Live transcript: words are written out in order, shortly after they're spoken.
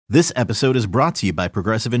This episode is brought to you by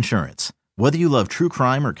Progressive Insurance. Whether you love true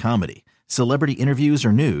crime or comedy, celebrity interviews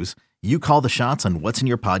or news, you call the shots on what's in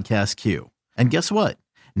your podcast queue. And guess what?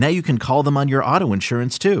 Now you can call them on your auto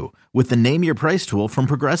insurance too with the Name Your Price tool from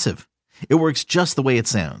Progressive. It works just the way it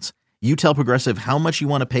sounds. You tell Progressive how much you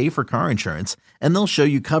want to pay for car insurance, and they'll show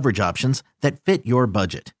you coverage options that fit your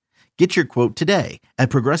budget. Get your quote today at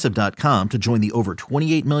Progressive.com to join the over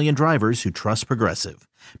 28 million drivers who trust Progressive.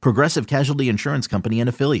 Progressive Casualty Insurance Company and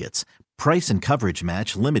Affiliates. Price and coverage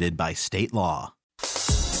match limited by state law.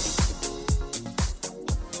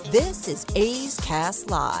 This is A's Cast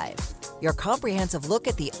Live, your comprehensive look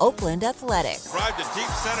at the Oakland Athletics. Drive to deep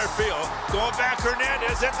center field. Going back,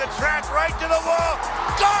 Hernandez at the track, right to the wall.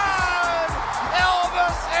 Gone!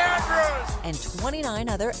 Elvis Andrus! And 29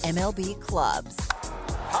 other MLB clubs.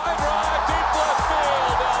 High drive, deep left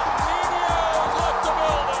field. Nino left the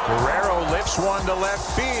building. Guerrero lifts one to left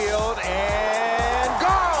field and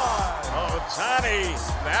gone! Ohtani,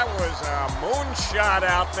 that was a moonshot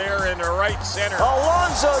out there in the right center.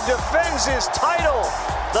 Alonso defends his title,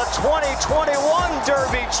 the 2021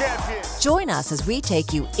 Derby champion. Join us as we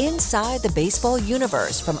take you inside the baseball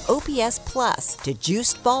universe, from OPS Plus to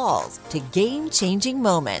juiced balls to game-changing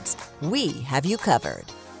moments. We have you covered.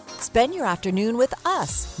 Spend your afternoon with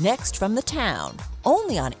us next from the town,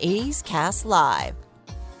 only on A's Cast Live.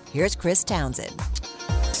 Here's Chris Townsend.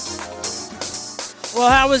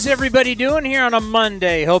 Well, how is everybody doing here on a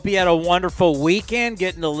Monday? Hope you had a wonderful weekend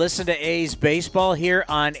getting to listen to A's baseball here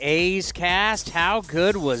on A's Cast. How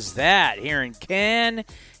good was that? Hearing Ken,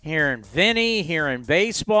 hearing Vinny, hearing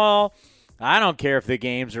baseball. I don't care if the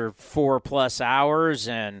games are 4+ hours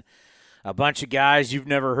and a bunch of guys you've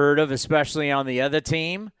never heard of, especially on the other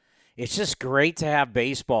team. It's just great to have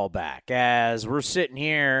baseball back as we're sitting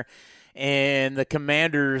here in the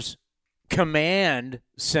Commanders' Command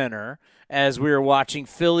Center as we were watching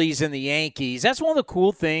Phillies and the Yankees. That's one of the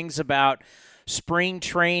cool things about spring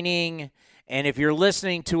training. And if you're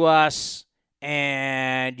listening to us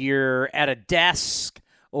and you're at a desk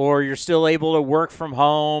or you're still able to work from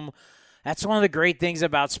home, that's one of the great things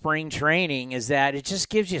about spring training is that it just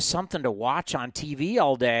gives you something to watch on TV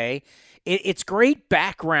all day. It's great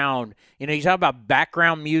background. You know, you talk about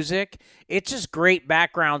background music. It's just great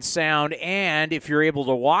background sound. And if you're able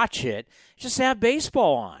to watch it, just have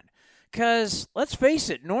baseball on. Because, let's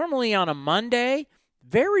face it, normally on a Monday,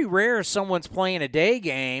 very rare someone's playing a day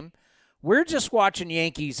game. We're just watching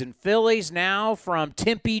Yankees and Phillies now from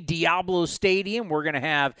Tempe Diablo Stadium. We're going to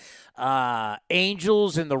have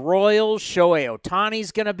Angels and the Royals. Shohei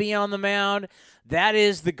Ohtani's going to be on the mound. That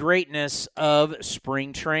is the greatness of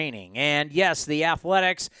spring training. And, yes, the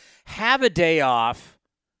Athletics have a day off,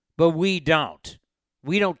 but we don't.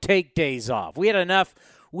 We don't take days off. We had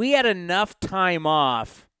enough time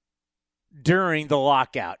off during the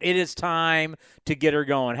lockout. It is time to get her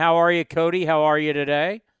going. How are you, Cody? How are you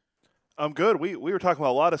today? I'm good. We were talking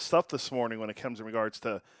about a lot of stuff this morning when it comes in regards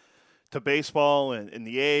to baseball and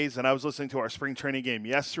the A's, and I was listening to our spring training game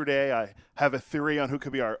yesterday. I have a theory on who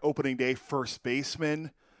could be our opening day first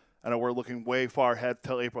baseman. I know we're looking way far ahead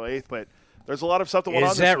till April 8th, but there's a lot of stuff that went on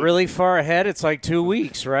this week. Is that really far ahead? It's like 2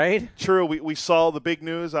 weeks, right? True. We saw the big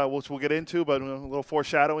news, which we'll get into, but a little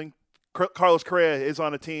foreshadowing. Carlos Correa is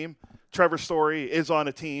on a team. Trevor Story is on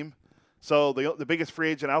a team. So the biggest free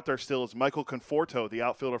agent out there still is Michael Conforto, the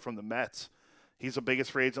outfielder from the Mets. He's the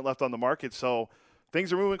biggest free agent left on the market. So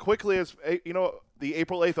things are moving quickly as, you know, the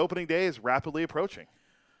April 8th opening day is rapidly approaching.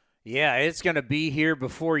 Yeah, it's going to be here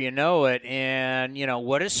before you know it. And, you know,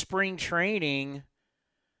 what is spring training?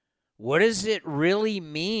 What does it really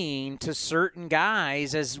mean to certain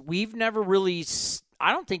guys? As we've never really –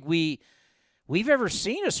 I don't think we've ever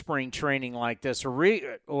seen a spring training like this,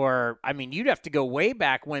 or I mean, you'd have to go way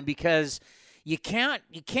back when, because you can't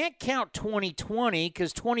count 2020,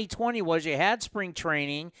 because 2020 was you had spring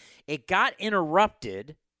training, it got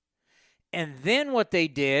interrupted, and then what they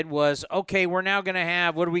did was, okay, we're now going to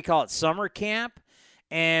have, what do we call it, summer camp,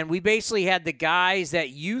 and we basically had the guys that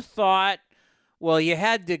you thought. Well, you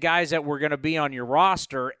had the guys that were going to be on your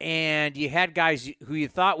roster, and you had guys who you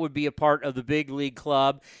thought would be a part of the big league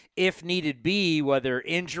club if needed be, whether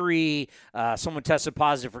injury, someone tested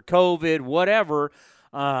positive for COVID, whatever.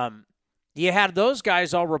 You had those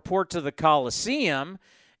guys all report to the Coliseum,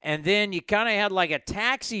 and then you kind of had like a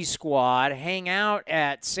taxi squad hang out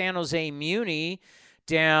at San Jose Muni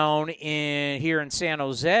down here in San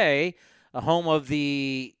Jose, a home of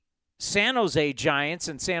the San Jose Giants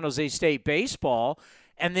and San Jose State baseball.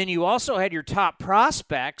 And then you also had your top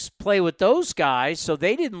prospects play with those guys, so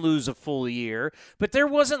they didn't lose a full year. But there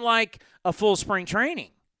wasn't like a full spring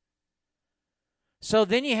training. So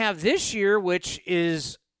then you have this year, which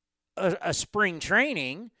is a spring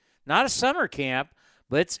training, not a summer camp,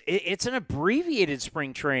 but it's an abbreviated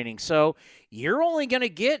spring training. So you're only going to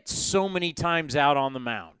get so many times out on the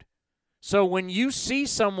mound. So when you see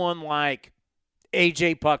someone like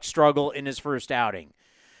A.J. Puck struggle in his first outing,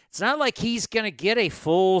 it's not like he's going to get a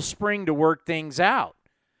full spring to work things out.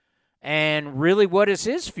 And really, what is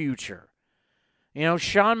his future? You know,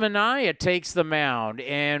 Sean Manaea takes the mound,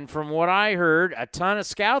 and from what I heard, a ton of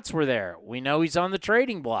scouts were there. We know he's on the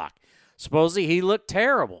trading block. Supposedly he looked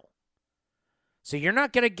terrible. So you're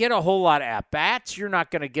not going to get a whole lot of at-bats. You're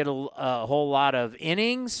not going to get a whole lot of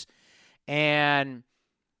innings. And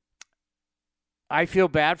I feel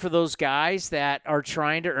bad for those guys that are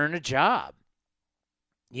trying to earn a job.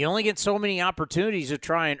 You only get so many opportunities to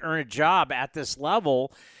try and earn a job at this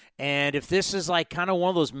level. And if this is like kind of one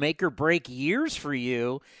of those make or break years for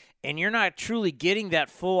you and you're not truly getting that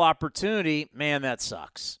full opportunity, man, that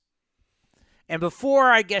sucks. And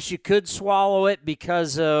before, I guess you could swallow it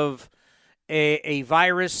because of a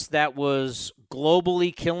virus that was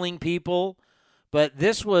globally killing people. But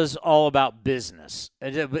this was all about business.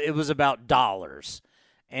 It was about dollars.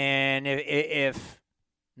 And if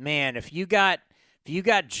you got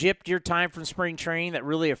gypped your time from spring training, that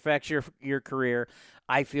really affects your career.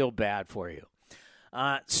 I feel bad for you.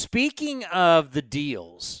 Speaking of the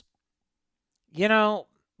deals, you know,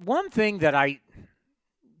 one thing that I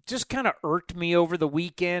just kind of irked me over the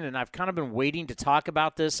weekend, and I've kind of been waiting to talk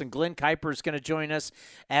about this, and Glenn Kuiper is going to join us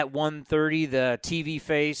at 1:30, the TV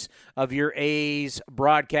face of your A's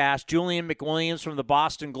broadcast. Julian McWilliams from the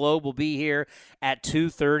Boston Globe will be here at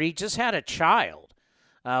 2:30. Just had a child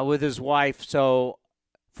with his wife, so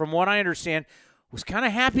from what I understand, was kind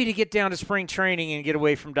of happy to get down to spring training and get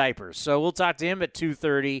away from diapers. So we'll talk to him at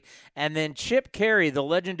 2:30. And then Chip Caray, the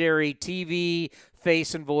legendary TV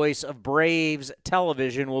face and voice of Braves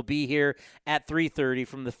television, will be here at 3:30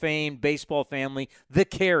 from the famed baseball family, the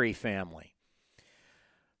Caray family.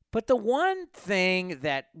 But the one thing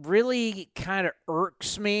that really kind of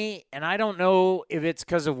irks me, and I don't know if it's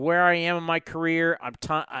because of where I am in my career, I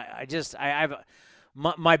have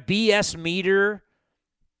my BS meter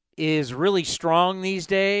is really strong these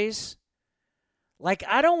days. Like,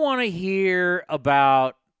 I don't want to hear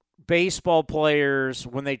about baseball players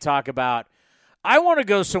when they talk about, I want to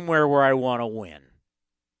go somewhere where I want to win.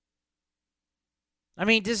 I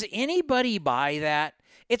mean, does anybody buy that?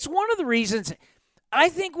 It's one of the reasons I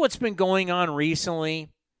think what's been going on recently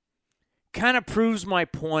kind of proves my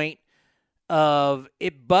point of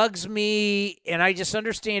it bugs me, and I just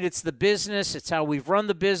understand it's the business. It's how we've run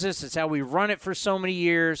the business. It's how we run it for so many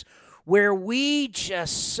years, where we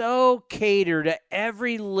just so cater to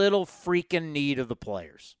every little freaking need of the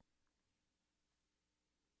players.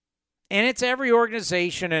 And it's every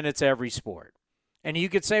organization and it's every sport. And you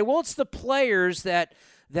could say, well, it's the players that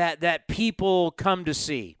people come to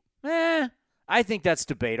see. I think that's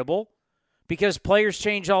debatable because players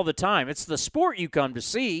change all the time. It's the sport you come to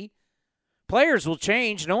see. Players will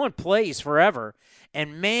change. No one plays forever.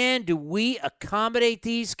 And, man, do we accommodate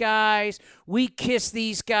these guys. We kiss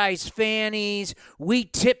these guys' fannies. We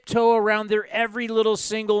tiptoe around their every little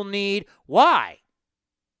single need. Why?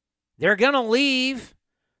 They're going to leave.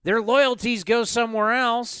 Their loyalties go somewhere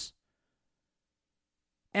else.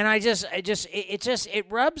 And it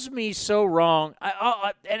rubs me so wrong.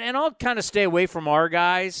 I'll kind of stay away from our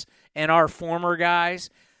guys and our former guys.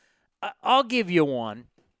 I'll give you one.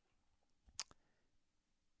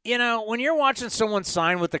 You know, when you're watching someone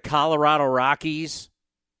sign with the Colorado Rockies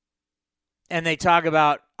and they talk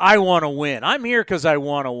about, I want to win. I'm here because I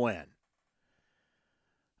want to win.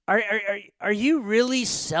 Are you really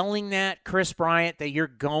selling that, Chris Bryant, that you're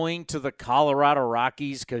going to the Colorado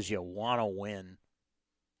Rockies because you want to win?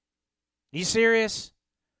 You serious?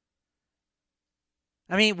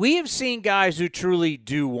 I mean, we have seen guys who truly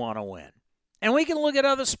do want to win. And we can look at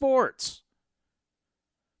other sports.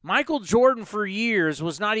 Michael Jordan for years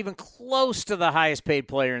was not even close to the highest paid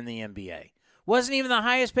player in the NBA. Wasn't even the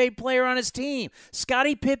highest paid player on his team.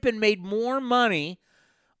 Scottie Pippen made more money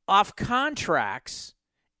off contracts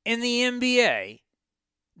in the NBA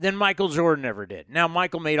than Michael Jordan ever did. Now,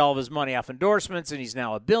 Michael made all of his money off endorsements, and he's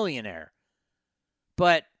now a billionaire.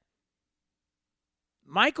 But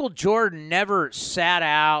Michael Jordan never sat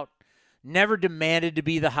out, never demanded to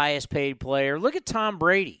be the highest paid player. Look at Tom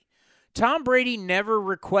Brady. Tom Brady never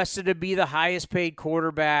requested to be the highest paid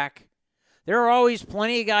quarterback. There are always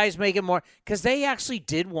plenty of guys making more because they actually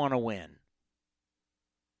did want to win.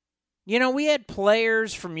 You know, we had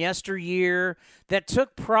players from yesteryear that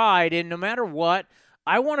took pride in no matter what,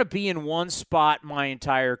 I want to be in one spot my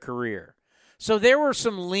entire career. So there were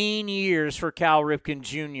some lean years for Cal Ripken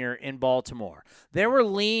Jr. in Baltimore. There were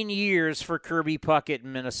lean years for Kirby Puckett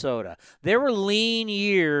in Minnesota. There were lean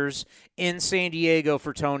years in San Diego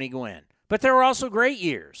for Tony Gwynn. But there were also great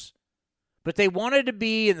years. But they wanted to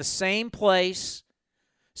be in the same place,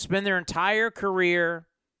 spend their entire career,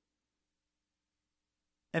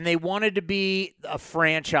 and they wanted to be a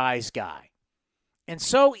franchise guy. And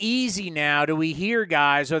so easy now do we hear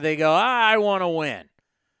guys, or they go, I want to win.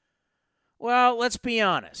 Well, let's be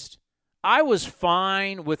honest. I was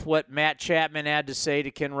fine with what Matt Chapman had to say to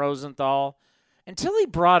Ken Rosenthal until he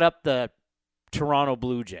brought up the Toronto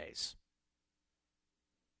Blue Jays.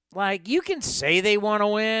 Like, you can say they want to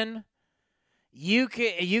win. You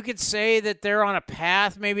could say that they're on a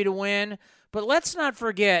path maybe to win. But let's not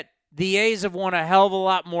forget the A's have won a hell of a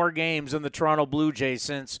lot more games than the Toronto Blue Jays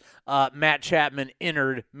since Matt Chapman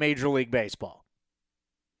entered Major League Baseball.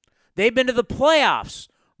 They've been to the playoffs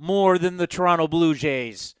more than the Toronto Blue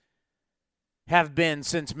Jays have been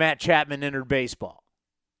since Matt Chapman entered baseball.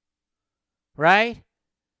 Right?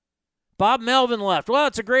 Bob Melvin left. Well,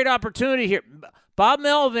 it's a great opportunity here. Bob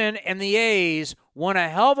Melvin and the A's won a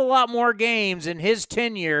hell of a lot more games in his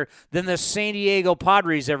tenure than the San Diego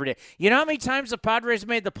Padres ever did. You know how many times the Padres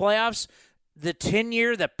made the playoffs the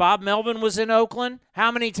tenure that Bob Melvin was in Oakland? How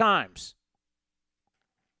many times?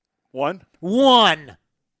 One.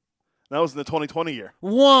 That was in the 2020 year.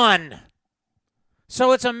 One.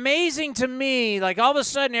 So it's amazing to me, like all of a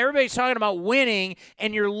sudden everybody's talking about winning,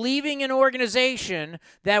 and you're leaving an organization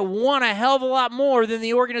that won a hell of a lot more than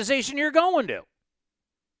the organization you're going to.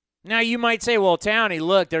 Now you might say, well, Townie,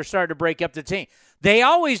 look, they're starting to break up the team. They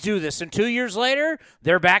always do this, and 2 years later,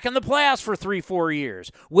 they're back in the playoffs for 3-4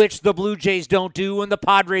 years, which the Blue Jays don't do and the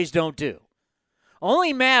Padres don't do.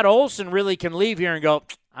 Only Matt Olson really can leave here and go,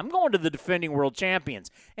 I'm going to the defending world champions.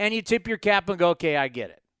 And you tip your cap and go, okay, I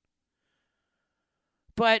get it.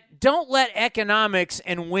 But don't let economics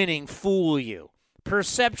and winning fool you.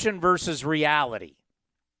 Perception versus reality.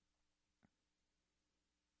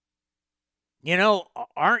 You know,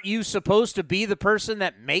 aren't you supposed to be the person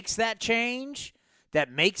that makes that change? That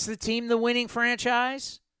makes the team the winning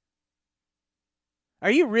franchise?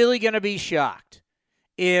 Are you really going to be shocked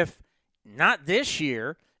if not this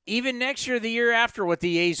year, even next year, the year after, what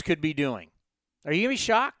the A's could be doing? Are you going to be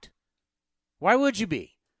shocked? Why would you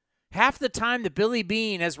be? Half the time that Billy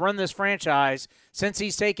Beane has run this franchise since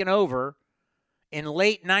he's taken over in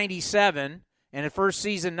late 97 and the first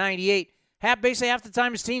season 98, basically half the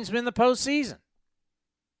time his team's been in the postseason.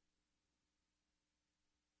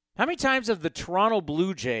 How many times have the Toronto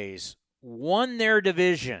Blue Jays won their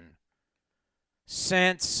division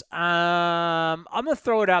since, I'm going to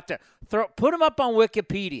throw it out there. Put them up on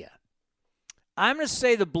Wikipedia. I'm going to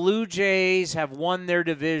say the Blue Jays have won their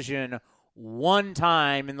division one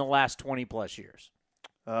time in the last 20-plus years.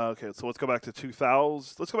 Okay, so let's go back to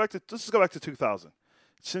 2000. Let's just go back to 2000.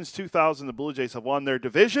 Since 2000, the Blue Jays have won their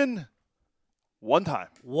division one time.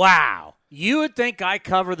 Wow. You would think I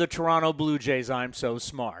cover the Toronto Blue Jays. I'm so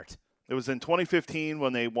smart. It was in 2015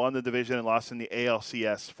 when they won the division and lost in the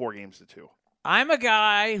ALCS 4-2. I'm a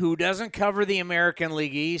guy who doesn't cover the American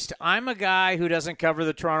League East. I'm a guy who doesn't cover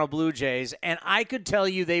the Toronto Blue Jays, and I could tell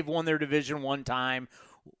you they've won their division one time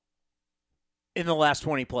in the last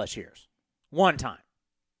 20-plus years. One time.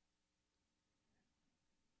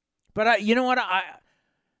 But you know what?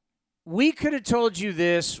 We could have told you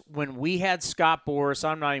this when we had Scott Boras.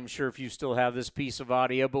 I'm not even sure if you still have this piece of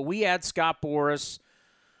audio, but we had Scott Boras.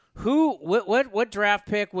 What draft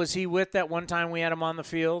pick was he with that one time we had him on the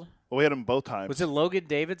field? Well, we had him both times. Was it Logan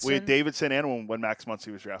Davidson? We had Davidson and when Max Muncy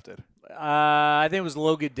was drafted. I think it was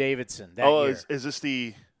Logan Davidson that year. Is this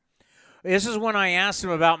the... This is when I asked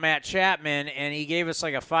him about Matt Chapman, and he gave us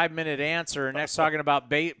like a 5-minute answer. And next, talking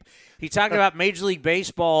about he talked about Major League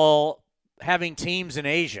Baseball having teams in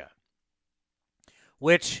Asia,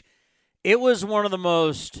 which it was one of the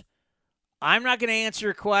most. I'm not going to answer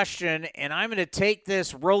your question, and I'm going to take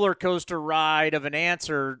this roller coaster ride of an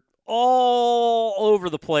answer all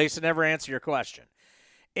over the place and never answer your question.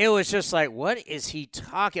 It was just like, what is he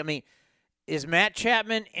talking? I mean, is Matt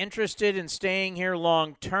Chapman interested in staying here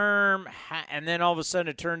long term? And then all of a sudden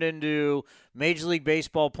it turned into Major League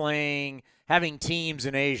Baseball having teams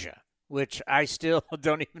in Asia, which I still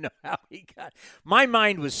don't even know how he got. My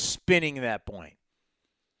mind was spinning at that point.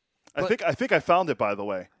 I think I found it, by the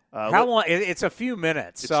way. How long? It's a few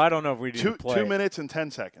minutes, so I don't know if we need to play. 2 minutes and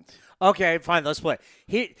 10 seconds. Okay, fine. Let's play.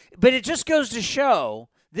 But it just goes to show,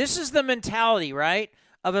 this is the mentality, right,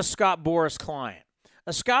 of a Scott Boras client.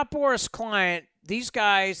 A Scott Boras client these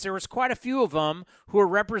guys, there was quite a few of them who were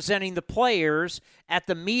representing the players at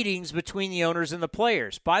the meetings between the owners and the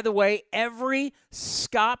players. By the way, every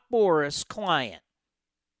Scott Boras client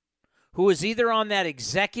who was either on that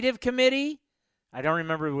executive committee, I don't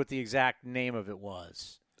remember what the exact name of it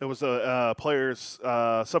was. It was a players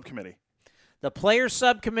subcommittee. The players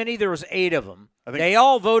subcommittee, there was 8 of them. They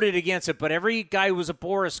all voted against it, but every guy was a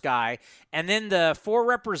Boras guy. And then the 4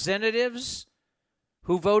 representatives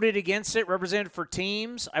who voted against it, represented for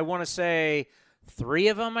teams, I want to say 3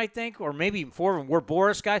 of them, I think, or maybe 4 of them were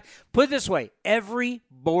Boras guys. Put it this way, every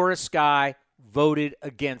Boras guy voted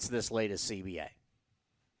against this latest CBA.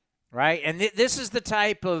 Right? And this is the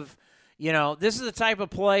type of,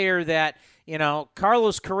 player that,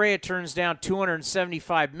 Carlos Correa turns down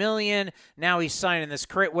 $275 million. Now he's signing this,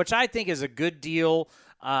 which I think is a good deal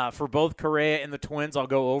for both Correa and the Twins. I'll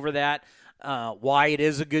go over that, why it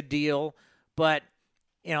is a good deal. But,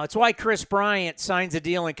 it's why Chris Bryant signs a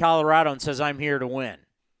deal in Colorado and says, I'm here to win.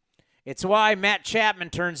 It's why Matt Chapman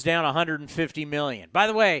turns down $150 million. By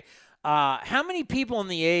the way, how many people in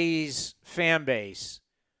the A's fan base,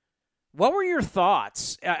 what were your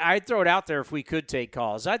thoughts? I'd throw it out there if we could take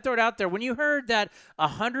calls. I'd throw it out there. When you heard that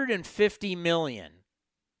 $150 million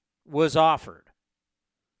was offered,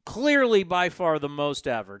 clearly by far the most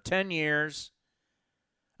ever, 10 years,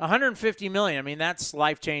 $150 million, I mean, that's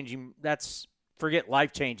life-changing. Forget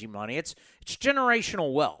life-changing money. It's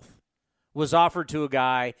generational wealth was offered to a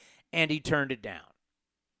guy, and he turned it down.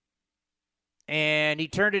 And he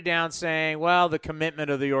turned it down saying, well, the commitment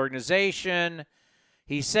of the organization.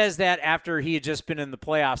 He says that after he had just been in the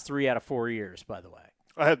playoffs 3 out of 4 years, by the way.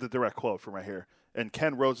 I have the direct quote from right here. And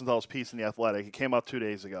Ken Rosenthal's piece in The Athletic, he came out 2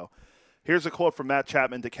 days ago. Here's a quote from Matt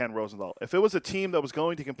Chapman to Ken Rosenthal. If it was a team that was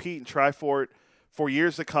going to compete and try for it for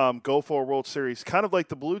years to come, go for a World Series, kind of like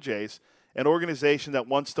the Blue Jays, an organization that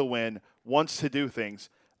wants to win, wants to do things,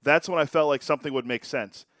 that's when I felt like something would make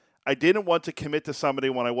sense. I didn't want to commit to somebody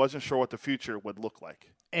when I wasn't sure what the future would look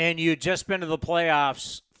like. And you had just been to the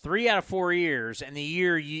playoffs 3 out of 4 years, and the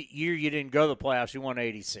year you didn't go to the playoffs, you won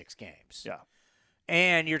 86 games. Yeah.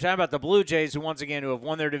 And you're talking about the Blue Jays, who once again, who have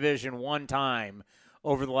won their division one time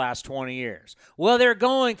over the last 20 years. Well, they're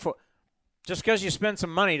going for – just because you spend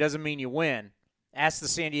some money doesn't mean you win. Ask the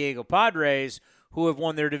San Diego Padres, who have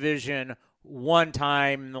won their division one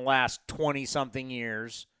time in the last 20-something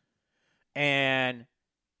years. And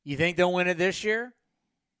you think they'll win it this year?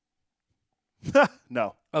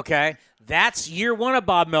 No. Okay. That's year 1 of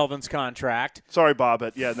Bob Melvin's contract. Sorry, Bob,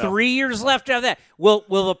 but yeah, no. 3 years left out of that. Will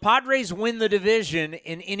the Padres win the division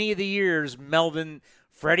in any of the years Melvin,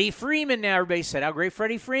 Freddie Freeman, now everybody said how great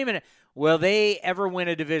Freddie Freeman is. Will they ever win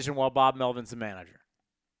a division while Bob Melvin's the manager?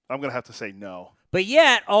 I'm going to have to say no. But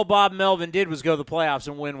yet, all Bob Melvin did was go to the playoffs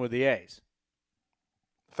and win with the A's.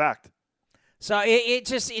 Fact. So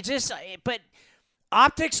but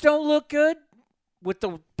optics don't look good with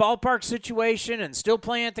the ballpark situation and still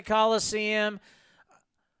playing at the Coliseum.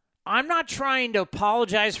 I'm not trying to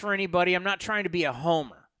apologize for anybody. I'm not trying to be a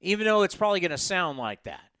homer, even though it's probably going to sound like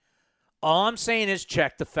that. All I'm saying is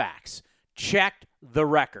check the facts. Check the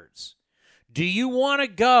records. Do you want to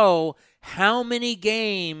go how many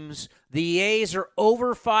games the A's are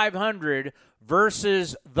over 500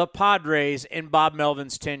 versus the Padres in Bob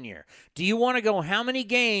Melvin's tenure? Do you want to go how many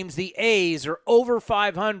games the A's are over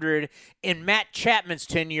 500 in Matt Chapman's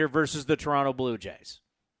tenure versus the Toronto Blue Jays?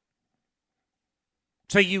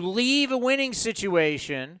 So you leave a winning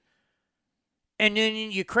situation and then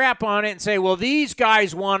you crap on it and say, well, these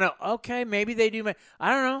guys want to, okay, maybe they do.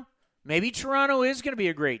 I don't know. Maybe Toronto is going to be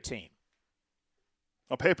a great team.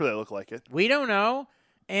 On paper, they look like it. We don't know.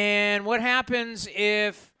 And what happens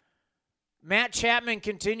if Matt Chapman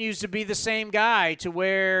continues to be the same guy to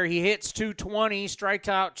where he hits 220, strikes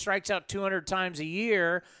out 200 times a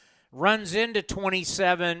year, runs into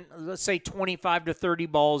 27, let's say 25 to 30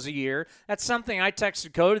 balls a year? That's something I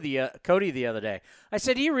texted Cody the other day. I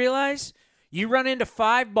said, do you realize you run into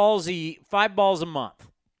 5 balls a month,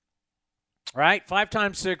 right? 5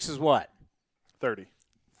 times 6 is what? 30.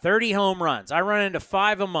 30 home runs. I run into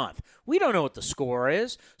 5 a month. We don't know what the score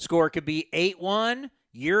is. Score could be 8-1.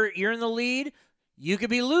 You're in the lead. You could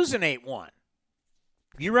be losing 8-1.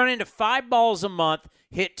 You run into 5 balls a month,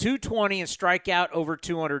 hit 220, and strike out over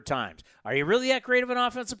 200 times. Are you really that great of an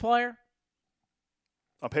offensive player?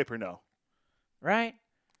 On paper, no. Right?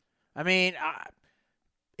 I mean,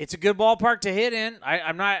 it's a good ballpark to hit in.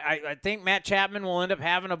 I think Matt Chapman will end up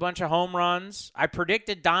having a bunch of home runs. I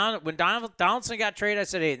predicted when Donaldson got traded, I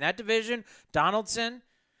said, hey, in that division, Donaldson,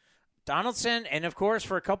 Donaldson, and of course,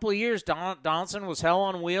 for a couple of years, Donaldson was hell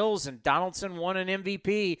on wheels, and Donaldson won an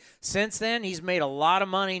MVP. Since then, he's made a lot of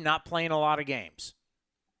money not playing a lot of games.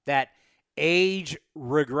 That age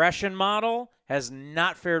regression model has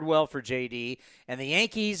not fared well for JD, and the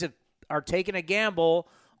Yankees are taking a gamble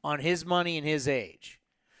on his money and his age.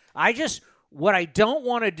 What I don't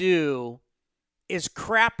want to do is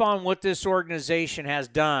crap on what this organization has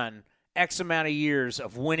done X amount of years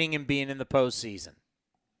of winning and being in the postseason.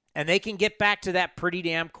 And they can get back to that pretty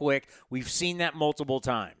damn quick. We've seen that multiple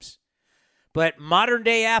times. But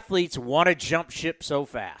modern-day athletes want to jump ship so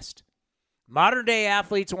fast. Modern-day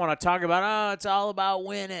athletes want to talk about, it's all about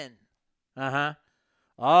winning.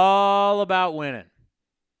 All about winning.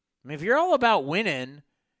 I mean, if you're all about winning,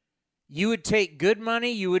 you would take good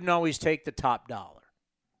money. You wouldn't always take the top dollar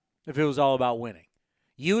if it was all about winning.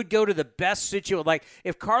 You would go to the best situation. Like,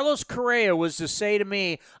 if Carlos Correa was to say to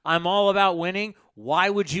me, I'm all about winning,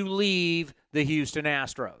 why would you leave the Houston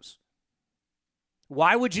Astros?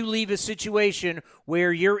 Why would you leave a situation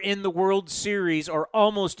where you're in the World Series or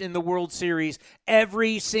almost in the World Series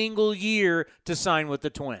every single year to sign with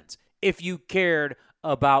the Twins if you cared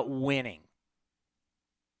about winning?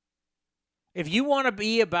 If you want to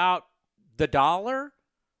be about the dollar,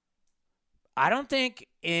 I don't think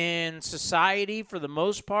in society, for the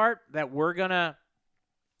most part, that we're going to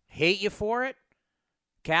hate you for it.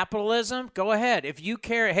 Capitalism, go ahead. If you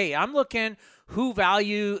care, hey, I'm looking who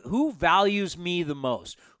values me the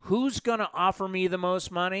most. Who's going to offer me the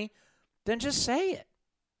most money? Then just say it.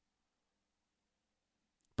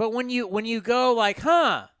 But when you go like,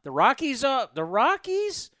 the Rockies? Oh,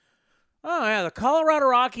 yeah, the Colorado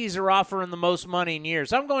Rockies are offering the most money in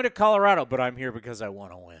years. I'm going to Colorado, but I'm here because I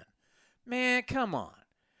want to win. Man, come on.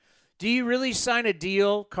 Do you really sign a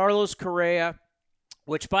deal, Carlos Correa,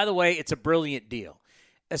 which, by the way, it's a brilliant deal.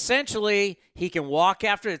 Essentially, he can walk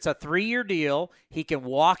after, it's a 3-year deal. He can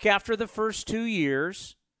walk after the first 2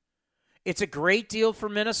 years. It's a great deal for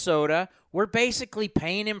Minnesota. We're basically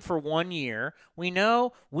paying him for 1 year. We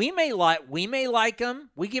know we may like him.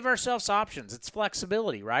 We give ourselves options. It's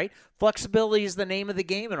flexibility, right? Flexibility is the name of the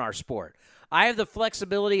game in our sport. I have the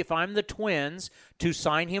flexibility, if I'm the Twins, to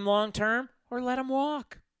sign him long-term or let him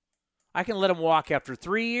walk. I can let him walk after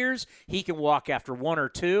 3 years. He can walk after 1 or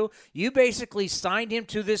 2. You basically signed him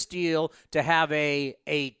to this deal to have a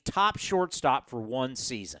top shortstop for 1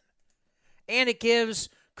 season. And it gives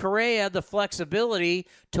Correa the flexibility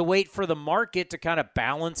to wait for the market to kind of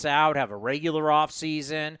balance out, have a regular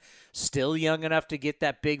offseason, still young enough to get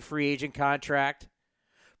that big free agent contract.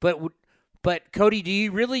 But Cody, do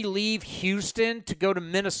you really leave Houston to go to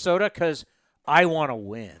Minnesota because I want to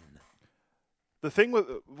win? The thing with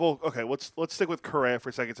let's stick with Correa for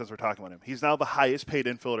a second since we're talking about him. He's now the highest paid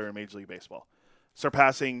infielder in Major League Baseball,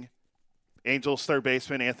 surpassing Angels third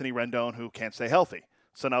baseman Anthony Rendon, who can't stay healthy.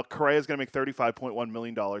 So now Correa is going to make $35.1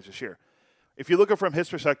 million this year. If you look at it from his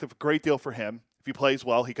perspective, great deal for him. If he plays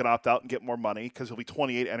well, he can opt out and get more money because he'll be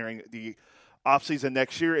 28 entering the offseason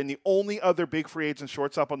next year. And the only other big free agent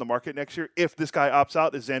shortstop on the market next year, if this guy opts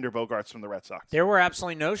out, is Xander Bogaerts from the Red Sox. There were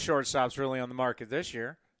absolutely no shortstops really on the market this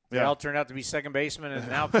year. They all turned out to be second basemen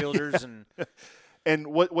and outfielders. And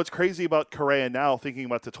what's crazy about Correa now, thinking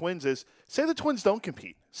about the Twins, is say the Twins don't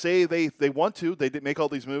compete. Say they want to. They did make all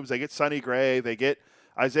these moves. They get Sonny Gray. They get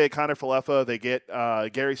Isaiah Kiner-Falefa. They get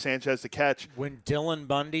Gary Sanchez to catch. When Dylan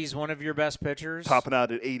Bundy's one of your best pitchers. Topping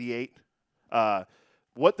out at 88.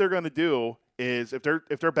 What they're going to do is if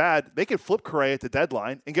they're bad, they can flip Correa at the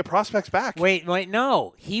deadline and get prospects back. Wait,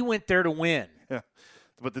 no. He went there to win. Yeah.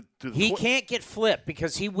 But he can't get flipped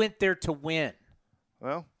because he went there to win.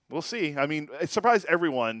 Well, we'll see. I mean, it surprised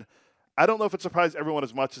everyone. I don't know if it surprised everyone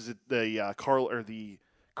as much as the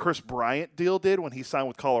Chris Bryant deal did when he signed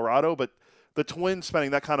with Colorado. But the Twins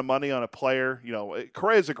spending that kind of money on a player,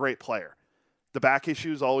 Correa is a great player. The back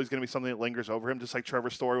issue is always going to be something that lingers over him, just like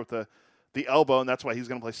Trevor Story with the elbow, and that's why he's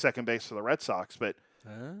going to play second base for the Red Sox. But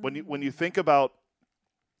when you think about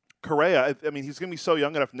Correa, I mean, he's going to be so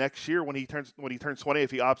young enough next year when he turns 20,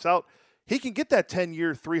 if he opts out, he can get that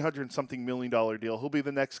 10-year, $300-something million deal. He'll be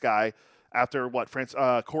the next guy after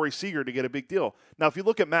Corey Seager to get a big deal. Now, if you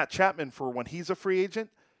look at Matt Chapman for when he's a free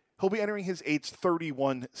agent, he'll be entering his age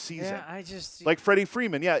 31 season. Yeah, like Freddie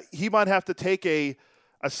Freeman. Yeah, he might have to take a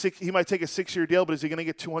 6-year deal, but is he going to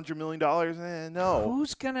get $200 million? No.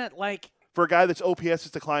 Who's gonna for a guy that's OPS has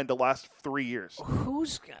declined the last 3 years?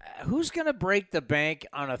 Who's gonna break the bank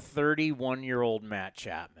on a 31-year-old Matt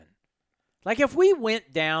Chapman? Like, if we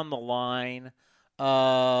went down the line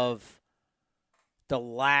of the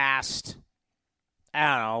last,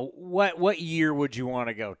 I don't know, what year would you want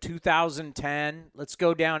to go? 2010? Let's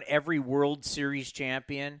go down every World Series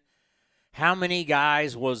champion. How many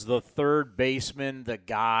guys was the third baseman the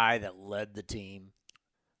guy that led the team?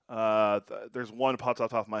 There's one pops off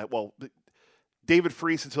the top of my head. Well, David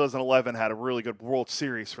Freese in 2011 had a really good World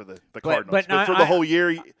Series for the Cardinals. But for the whole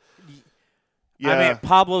year, yeah. I mean,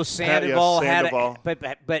 Pablo Sandoval Sandoval.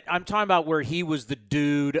 but I'm talking about where he was the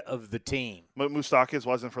dude of the team. Moustakis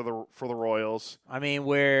wasn't for the Royals. I mean,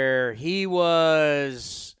 where he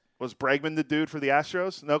was. Was Bregman the dude for the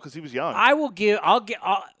Astros? No, because he was young.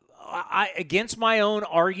 Against my own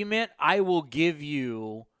argument, I'll give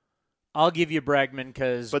you Bregman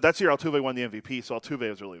because. But that's year Altuve won the MVP, so Altuve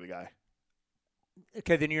was really the guy.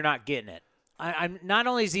 Okay, then you're not getting it. I'm not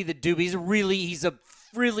only is he the dude, he's a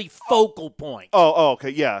really focal point. Oh,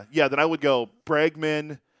 okay, yeah. Then I would go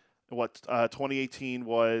Bregman. 2018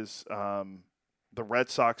 was the Red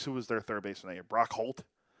Sox. Who was their third baseman that year? Brock Holt.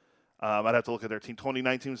 I'd have to look at their team.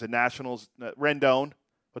 2019 was the Nationals. Rendon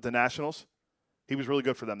with the Nationals. He was really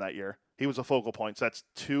good for them that year. He was a focal point. So that's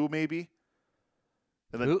 2 maybe.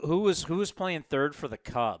 And then, who was playing third for the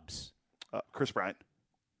Cubs? Chris Bryant.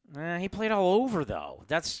 He played all over though.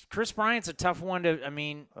 Chris Bryant's a tough one to. I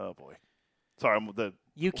mean. Oh boy. Sorry, I'm the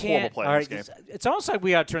you horrible can't. player All in right, this game. it's almost like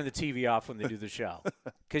we got to turn the TV off when they do the show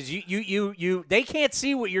because you they can't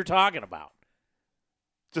see what you're talking about.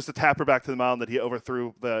 Just a tapper back to the mound that he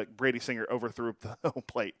overthrew. Brady Singer overthrew the home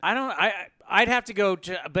plate. I'd have to go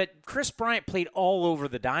to, but Chris Bryant played all over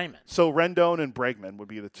the diamond. So Rendon and Bregman would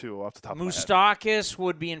be the 2 off the top of my head. Moustakis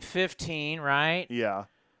would be in 15, right? Yeah.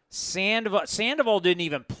 Sandoval didn't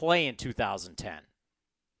even play in 2010.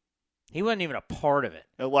 He wasn't even a part of it.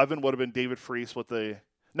 11 would have been David Freese with the.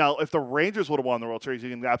 Now, if the Rangers would have won the World Series, you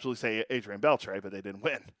can absolutely say Adrian Beltre, but they didn't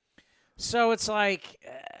win. So it's like.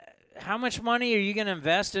 How much money are you going to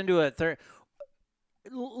invest into a third?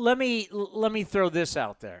 Let me throw this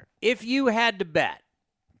out there. If you had to bet,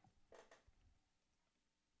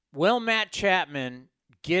 will Matt Chapman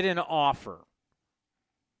get an offer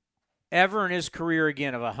ever in his career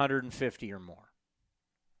again of 150 or more?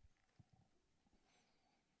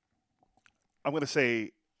 I'm going to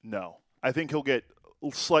say no. I think he'll get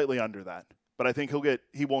slightly under that, but I think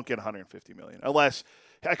he won't get 150 million unless.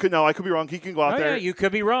 I could be wrong. He can go out there. Yeah, you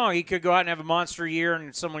could be wrong. He could go out and have a monster year,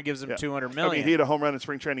 and someone gives him $200 million. I mean, he had a home run in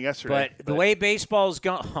spring training yesterday. But the way baseball's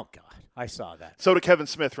going, oh God, I saw that. So did Kevin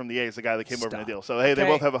Smith from the A's, the guy that came over in the deal. So hey, they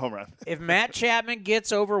both have a home run. If Matt Chapman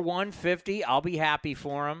gets over 150, I'll be happy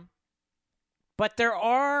for him. But there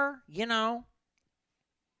are,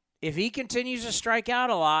 if he continues to strike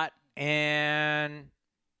out a lot, and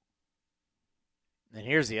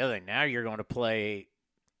here's the other thing. Now you're going to play,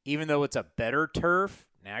 even though it's a better turf.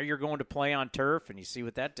 Now you're going to play on turf, and you see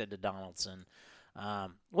what that did to Donaldson.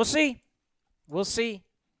 We'll see.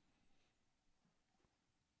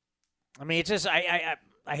 I mean, it's just I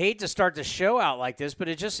hate to start the show out like this, but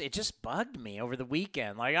it just bugged me over the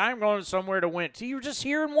weekend. Like, I'm going somewhere to win. So you were just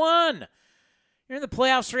here and won. You're in the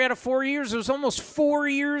playoffs 3 out of 4 years. It was almost 4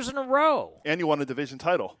 years in a row. And you won a division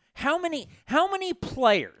title. How many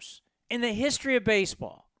players in the history of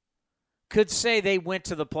baseball could say they went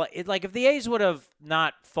to the play? Like, if the A's would have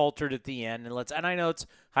not faltered at the end, and I know it's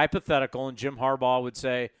hypothetical, and Jim Harbaugh would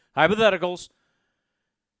say, hypotheticals,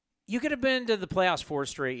 you could have been to the playoffs 4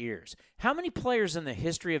 straight years. How many players in the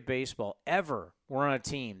history of baseball ever were on a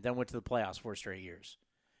team that went to the playoffs 4 straight years?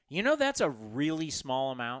 That's a really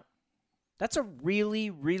small amount. That's a really,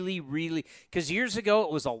 really, really – because years ago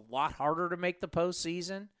it was a lot harder to make the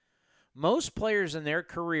postseason. Most players in their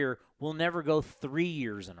career will never go 3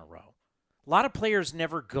 years in a row. A lot of players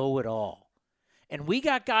never go at all. And we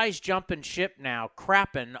got guys jumping ship now,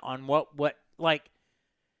 crapping on what like,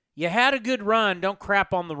 you had a good run, don't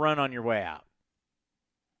crap on the run on your way out.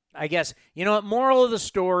 I guess, moral of the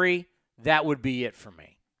story, that would be it for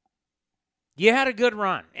me. You had a good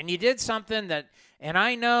run, and you did something that, and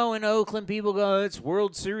I know in Oakland people go, it's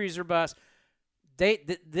World Series or bust.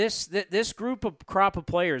 This crop of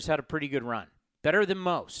players had a pretty good run, better than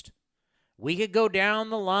most. We could go down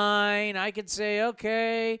the line. I could say,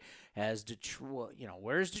 okay, has Detroit,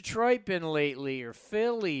 where's Detroit been lately, or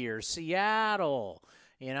Philly, or Seattle?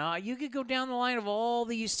 You could go down the line of all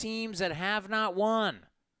these teams that have not won.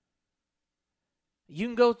 You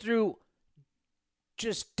can go through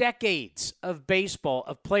just decades of baseball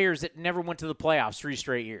of players that never went to the playoffs 3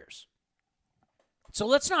 straight years. So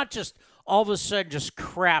let's not just all of a sudden just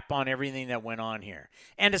crap on everything that went on here.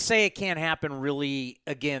 And to say it can't happen really,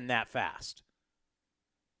 again, that fast.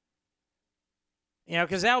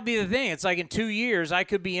 Because that'll be the thing. It's like in 2 years, I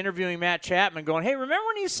could be interviewing Matt Chapman going, hey, remember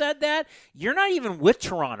when you said that? You're not even with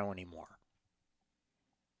Toronto anymore.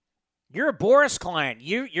 You're a Boris client.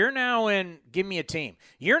 You're now in – give me a team.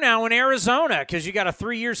 You're now in Arizona because you got a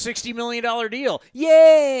 3-year, $60 million deal.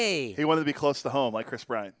 Yay! He wanted to be close to home like Chris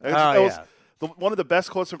Bryant. One of the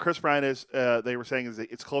best quotes from Chris Bryant is they were saying is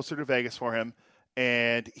that it's closer to Vegas for him,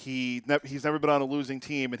 and he's never been on a losing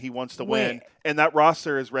team, and he wants to win, and that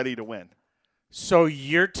roster is ready to win. So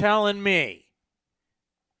you're telling me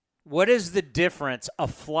what is the difference a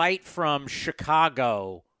flight from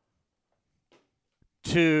Chicago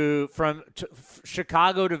to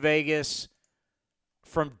Chicago to Vegas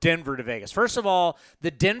from Denver to Vegas? First of all, the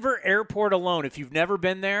Denver airport alone, if you've never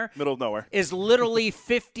been there, middle of nowhere, is literally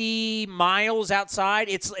 50 miles outside.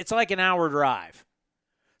 It's like an hour drive.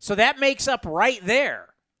 So that makes up right there.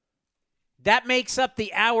 That makes up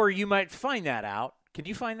the hour. You might find that out. Can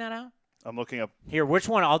you find that out? I'm looking up. Here, which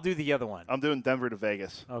one? I'll do the other one. I'm doing Denver to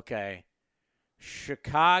Vegas. Okay.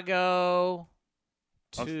 Chicago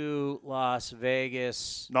to Las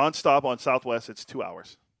Vegas. Nonstop on Southwest, it's 2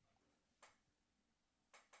 hours.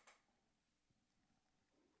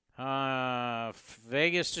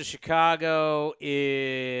 Vegas to Chicago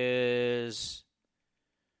is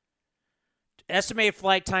estimated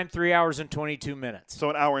flight time 3 hours and 22 minutes.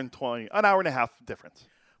 So an hour and a half difference.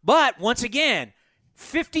 But once again,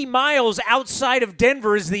 50 miles outside of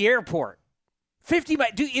Denver is the airport. 50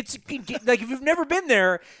 miles. Dude, it's like if you've never been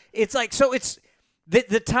there, it's like, so it's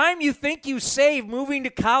the time you think you saved moving to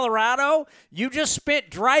Colorado, you just spent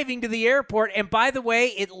driving to the airport. And by the way,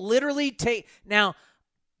 it literally now,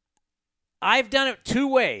 I've done it two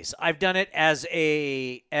ways. I've done it as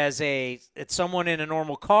it's someone in a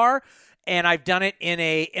normal car, and I've done it in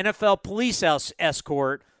a NFL police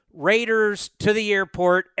escort, Raiders to the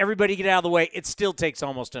airport, everybody get out of the way. It still takes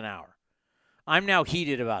almost an hour. I'm now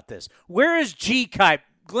heated about this. Where is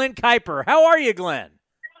Glenn Kuiper? How are you, Glenn?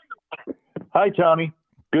 Hi, Tommy.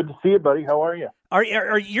 Good to see you, buddy. How are you?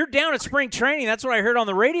 Are you're down at spring training? That's what I heard on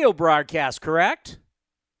the radio broadcast, correct?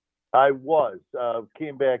 I was.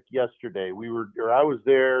 Came back yesterday. I was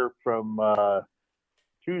there from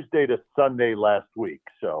Tuesday to Sunday last week.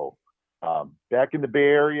 So back in the Bay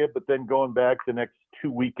Area, but then going back the next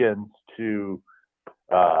 2 weekends to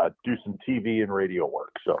do some TV and radio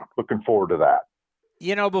work. So looking forward to that.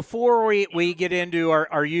 You know, before we get into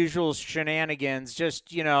our usual shenanigans,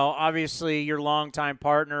 just, you know, obviously your longtime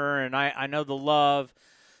partner, and I know the love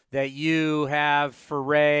that you have for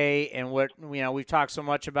Ray and what, you know, we've talked so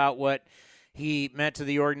much about what he meant to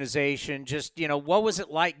the organization. Just, you know, what was it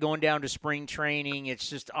like going down to spring training? It's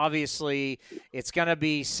just obviously it's going to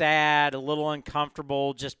be sad, a little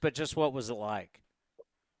uncomfortable, but just what was it like?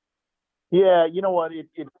 Yeah, you know what? It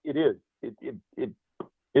is.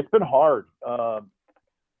 It's been hard.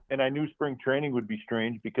 And I knew spring training would be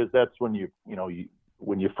strange because that's when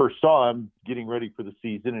when you first saw him getting ready for the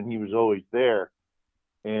season, and he was always there.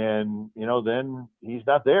 And, you know, then he's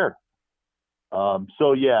not there.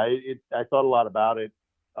 So, yeah, I thought a lot about it.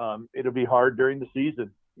 It'll be hard during the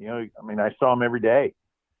season. You know, I mean, I saw him every day.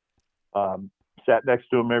 Sat next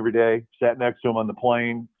to him every day, sat next to him on the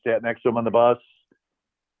plane, sat next to him on the bus.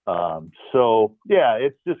 So, yeah,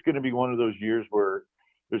 it's just going to be one of those years where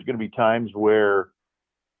there's going to be times where,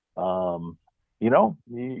 you know,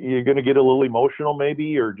 you're going to get a little emotional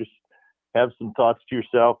maybe, or just have some thoughts to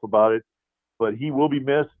yourself about it. But he will be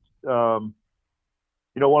missed. You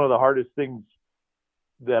know, one of the hardest things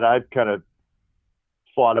that I've kind of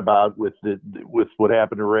thought about with what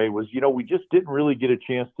happened to Ray was, you know, we just didn't really get a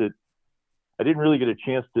chance to – I didn't really get a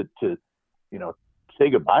chance to, you know,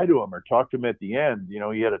 say goodbye to him or talk to him at the end. You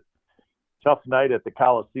know, he had a tough night at the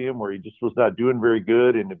Coliseum where he just was not doing very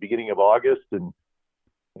good in the beginning of August. And,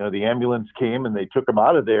 you know, the ambulance came and they took him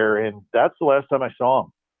out of there. And that's the last time I saw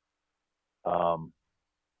him.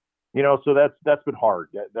 You know, so that's been hard.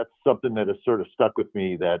 That's something that has sort of stuck with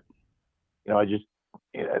me that, you know,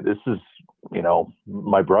 this is, you know,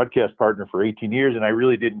 my broadcast partner for 18 years, and I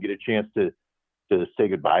really didn't get a chance to say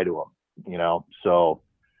goodbye to him, you know. So,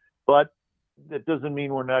 but that doesn't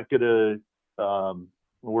mean we're not going to,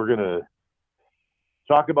 we're going to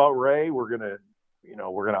talk about Ray. We're going to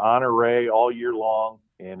honor Ray all year long,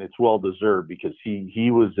 and it's well deserved because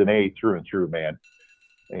he was an A through and through, man.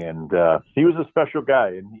 And he was a special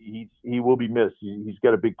guy, and he will be missed. He's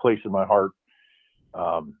got a big place in my heart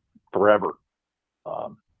forever.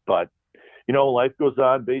 But, you know, life goes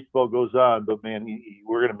on, baseball goes on, but, man,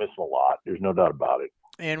 we're going to miss him a lot. There's no doubt about it.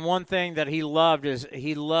 And one thing that he loved is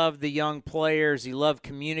he loved the young players. He loved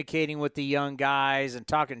communicating with the young guys and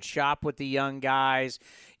talking shop with the young guys.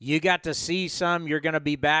 You got to see some. You're going to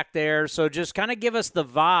be back there. So just kind of give us the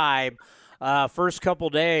vibe first couple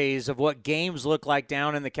days of what games look like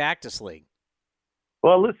down in the Cactus League.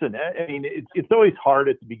 Well, listen, I mean, it's always hard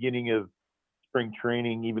at the beginning of spring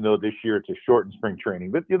training, even though this year it's a shortened spring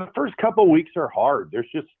training. But the first couple of weeks are hard. There's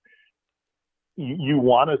just you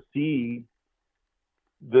want to see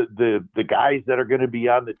the guys that are going to be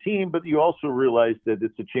on the team, but you also realize that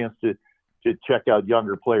it's a chance to check out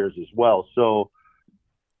younger players as well. So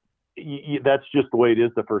that's just the way it is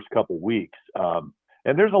the first couple of weeks.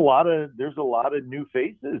 And there's a lot of new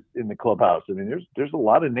faces in the clubhouse. I mean, there's a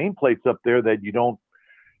lot of nameplates up there that you don't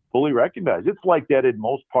fully recognize. It's like that in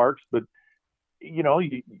most parks, but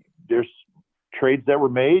there's trades that were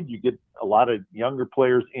made. You get a lot of younger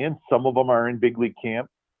players in. Some of them are in big league camp.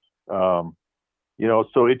 So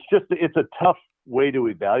it's a tough way to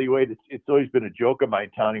evaluate. It's always been a joke of mine,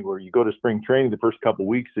 Tony, where you go to spring training the first couple of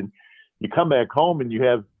weeks and you come back home and you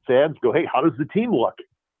have fans go, "Hey, how does the team look?"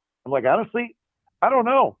 I'm like, honestly, I don't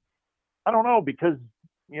know because,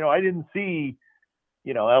 I didn't see,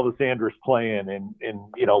 Elvis Andrus playing and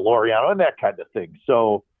Laureano and that kind of thing.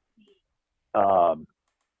 So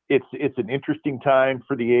it's an interesting time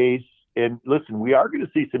for the A's. And listen, we are going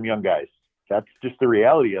to see some young guys. That's just the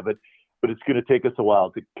reality of it. But it's going to take us a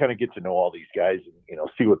while to kind of get to know all these guys and,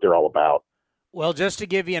 see what they're all about. Well, just to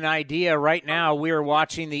give you an idea, right now we are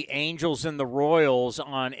watching the Angels and the Royals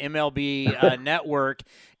on MLB Network,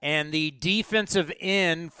 and the defensive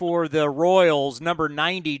end for the Royals, number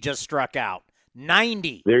 90, just struck out.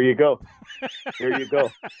 90. There you go.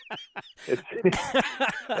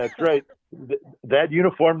 That's right. That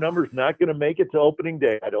uniform number is not going to make it to opening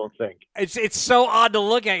day, I don't think. It's so odd to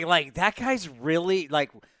look at. Like, that guy's really,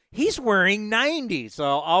 like, he's wearing 90. So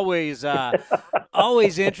always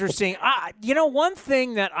interesting. One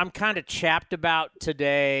thing that I'm kind of chapped about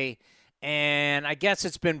today, and I guess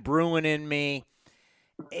it's been brewing in me,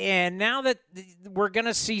 and now that we're going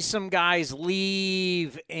to see some guys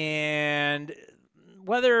leave, and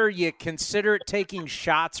whether you consider it taking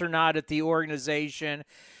shots or not at the organization,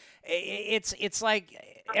 it's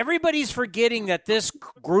like everybody's forgetting that this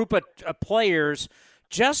group of players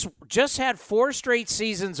just had 4 straight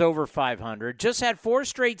seasons over 500, just had 4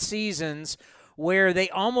 straight seasons where they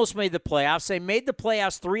almost made the playoffs. They made the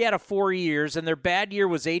playoffs 3 out of 4 years, and their bad year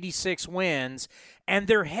was 86 wins. And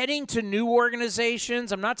they're heading to new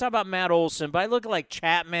organizations. I'm not talking about Matt Olson, but I look at like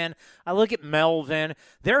Chapman. I look at Melvin.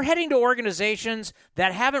 They're heading to organizations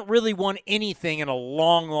that haven't really won anything in a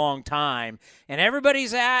long, long time. And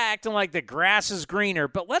everybody's acting like the grass is greener.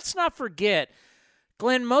 But let's not forget,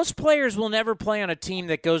 Glenn, most players will never play on a team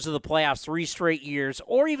that goes to the playoffs 3 straight years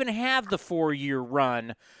or even have the 4-year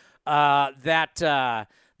run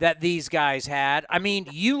that these guys had. I mean,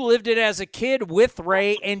 you lived it as a kid with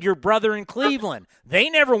Ray and your brother in Cleveland. They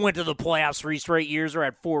never went to the playoffs 3 straight years or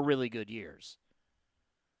had 4 really good years.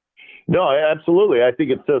 No, absolutely. I think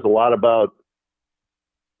it says a lot about,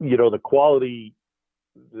 the quality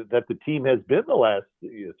that the team has been the last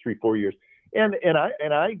 3-4 years. And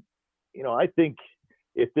I think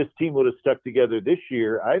if this team would have stuck together this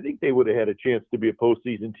year, I think they would have had a chance to be a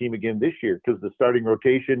postseason team again this year because the starting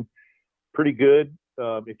rotation, pretty good.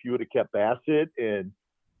 If you would have kept Bassett and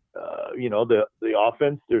the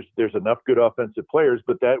offense, there's enough good offensive players,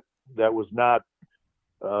 but that was not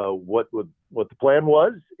what the plan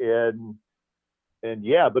was, and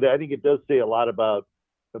but I think it does say a lot about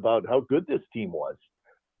how good this team was.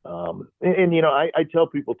 I tell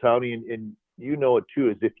people, Tony, and it too,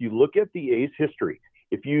 is if you look at the A's history,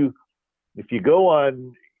 if you go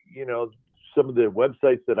on some of the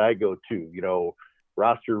websites that I go to,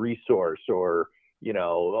 Roster Resource or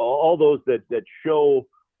all those that show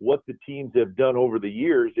what the teams have done over the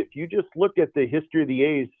years. If you just look at the history of the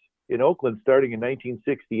A's in Oakland starting in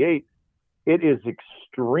 1968, it is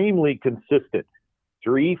extremely consistent.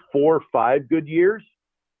 3, 4, 5 good years,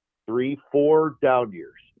 3, 4 down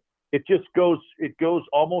years. It goes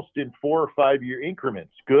almost in 4 or 5 year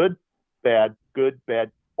increments. Good, bad,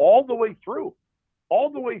 all the way through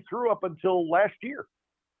up until last year.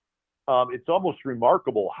 It's almost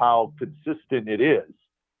remarkable how consistent it is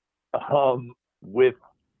with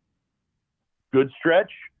good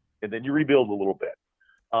stretch, and then you rebuild a little bit.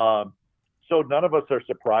 So none of us are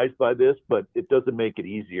surprised by this, but it doesn't make it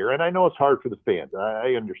easier. And I know it's hard for the fans.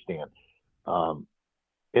 I understand. And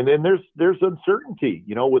then there's uncertainty,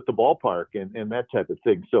 with the ballpark and that type of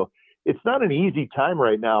thing. So it's not an easy time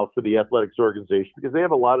right now for the athletics organization because they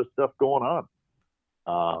have a lot of stuff going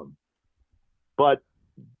on. But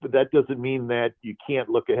that doesn't mean that you can't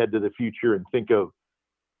look ahead to the future and think of,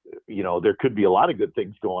 there could be a lot of good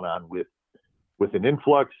things going on with an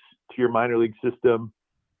influx to your minor league system.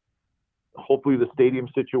 Hopefully the stadium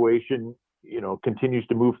situation, continues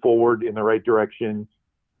to move forward in the right direction.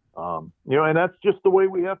 And that's just the way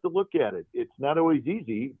we have to look at it. It's not always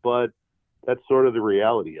easy, but that's sort of the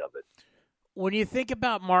reality of it. When you think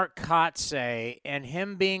about Mark Kotsay and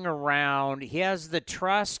him being around, he has the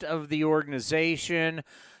trust of the organization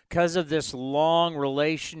because of this long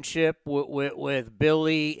relationship with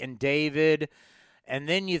Billy and David. And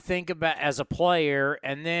then you think about as a player,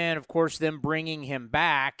 and then, of course, them bringing him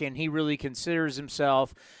back, and he really considers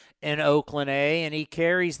himself in Oakland A, and he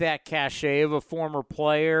carries that cachet of a former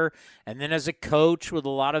player, and then as a coach with a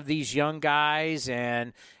lot of these young guys,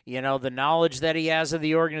 and the knowledge that he has of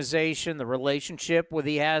the organization, the relationship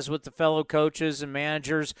he has with the fellow coaches and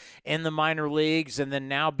managers in the minor leagues, and then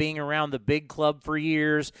now being around the big club for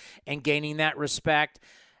years and gaining that respect.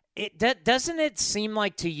 Doesn't it seem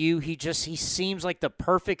like to you he seems like the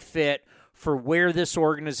perfect fit for where this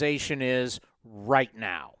organization is right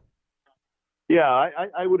now? Yeah,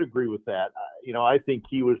 I would agree with that. I think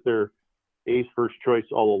he was their A's first choice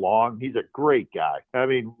all along. He's a great guy. I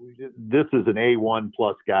mean, this is an A1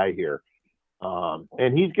 plus guy here,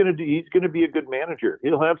 and he's going to be a good manager.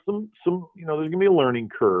 He'll have some there's going to be a learning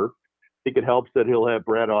curve. I think it helps that he'll have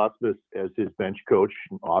Brad Ausmus as his bench coach.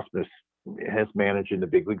 Ausmus has managed in the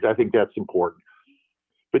big leagues. I think that's important.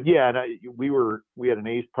 But yeah, we had an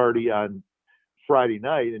A's party on Friday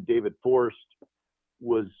night, and David Forst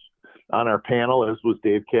was on our panel, as was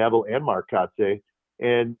Dave Kaval and Mark Kotsay.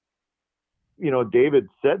 And, David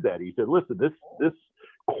said that. He said, listen, this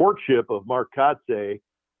courtship of Mark Kotsay,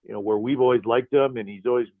 where we've always liked him and he's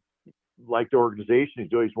always liked the organization.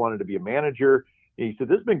 He's always wanted to be a manager. And he said,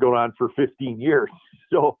 this has been going on for 15 years.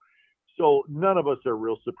 So none of us are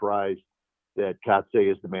real surprised that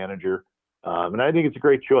Kotsay is the manager. And I think it's a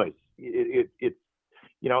great choice. It's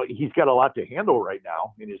he's got a lot to handle right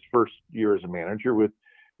now in his first year as a manager with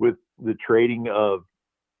the trading of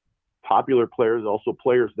popular players, also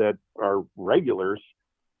players that are regulars.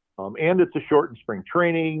 And it's a shortened spring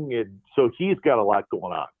training. So he's got a lot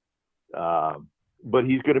going on. But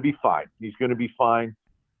he's going to be fine. He's going to be fine.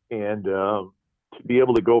 And to be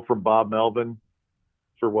able to go from Bob Melvin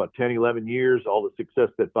for 10, 11 years, all the success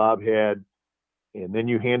that Bob had, and then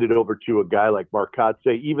you hand it over to a guy like Mark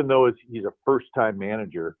Kotsay, even though he's a first-time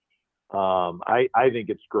manager, I think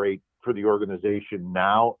it's great for the organization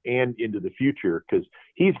now and into the future because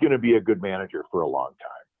he's going to be a good manager for a long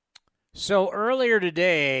time. So earlier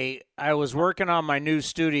today, I was working on my new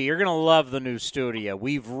studio. You're going to love the new studio.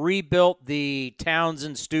 We've rebuilt the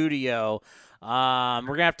Townsend studio.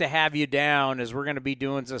 We're going to have you down as we're going to be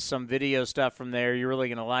doing some video stuff from there. You're really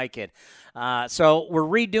going to like it. So we're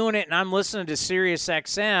redoing it, and I'm listening to Sirius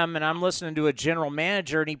XM, and I'm listening to a general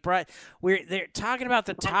manager, and they're talking about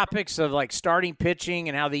the topics of like starting pitching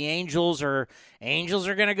and how the Angels are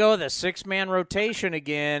going to go with a 6-man rotation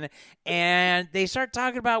again, and they start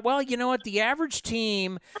talking about, well, you know what, the average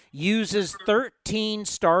team uses 13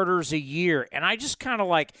 starters a year, and I just kind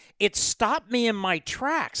of it stopped me in my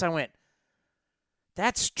tracks. I went,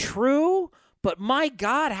 that's true, but my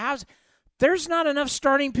God, there's not enough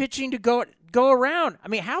starting pitching to go around. I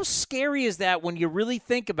mean, how scary is that when you really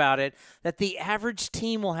think about it, that the average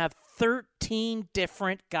team will have 13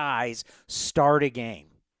 different guys start a game?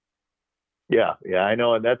 Yeah, I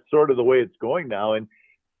know, and that's sort of the way it's going now. And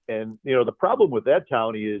the problem with that,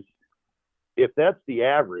 Townie, is if that's the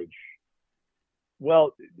average,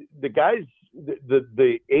 well, the guys,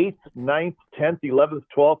 the 8th, 9th, 10th, 11th,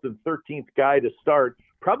 12th, and 13th guy to start,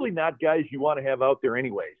 probably not guys you want to have out there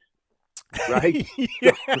anyways, right?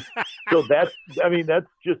 Yeah. So that's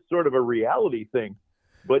just sort of a reality thing.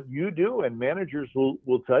 But you do, and managers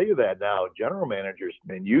will tell you that now. General managers,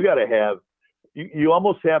 man, you got to have, you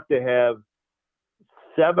almost have to have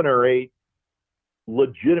 7 or 8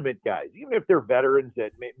 legitimate guys, even if they're veterans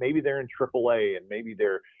that maybe they're in AAA and maybe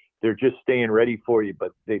they're just staying ready for you,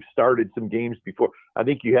 but they've started some games before. I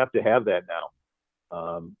think you have to have that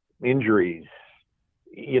now. Injuries,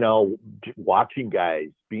 watching guys,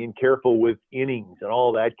 being careful with innings and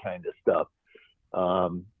all that kind of stuff.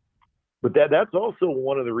 But that's also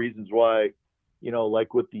one of the reasons why,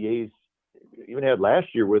 like with the A's even had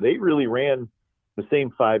last year, where they really ran the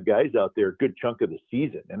same 5 guys out there a good chunk of the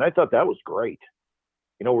season. And I thought that was great,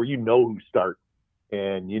 where who's starting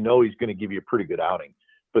and he's going to give you a pretty good outing.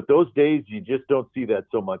 But those days, you just don't see that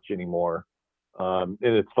so much anymore. And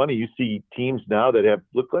it's funny, you see teams now that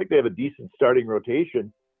look like they have a decent starting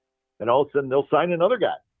rotation, and all of a sudden they'll sign another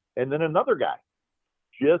guy and then another guy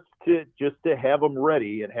just to have them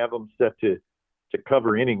ready and have them set to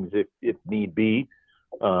cover innings if need be.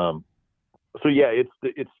 So yeah,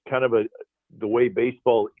 it's kind of the way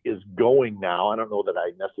baseball is going now. I don't know that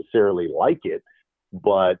I necessarily like it,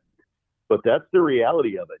 but But that's the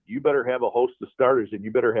reality of it. You better have a host of starters, and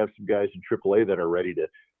you better have some guys in AAA that are ready to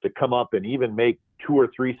come up and even make 2 or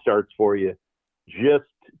 3 starts for you just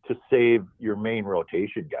to save your main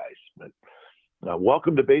rotation guys. But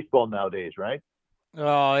welcome to baseball nowadays, right?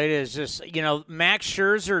 Oh, it is just, Max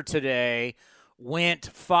Scherzer today went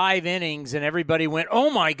 5 innings and everybody went, oh,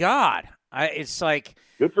 my God. It's like.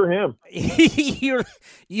 Good for him. you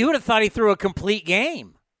would have thought he threw a complete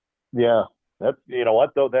game. Yeah. That's, you know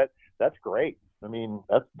what, though, that's great. I mean,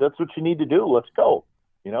 that's what you need to do. Let's go.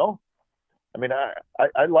 I mean,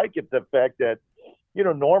 I like it, the fact that,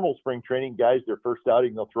 normal spring training guys, their first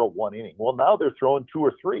outing, they'll throw 1 inning. Well, now they're throwing 2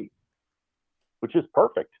 or 3, which is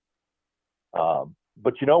perfect. But,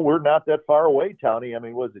 we're not that far away, Townie. I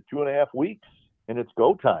mean, was it 2.5 weeks and it's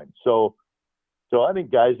go time? So I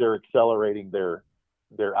think guys are accelerating their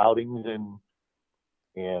outings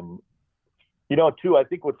and too, I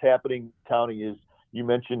think what's happening, Townie, is you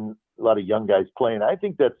mentioned a lot of young guys playing. I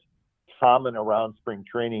think that's common around spring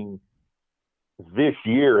training this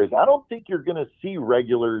year is I don't think you're going to see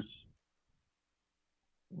regulars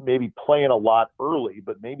maybe playing a lot early,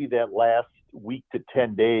 but maybe that last week to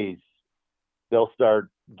 10 days, they'll start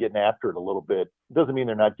getting after it a little bit. It doesn't mean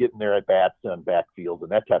they're not getting their at bats on backfield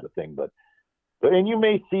and that type of thing, but you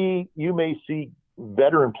may see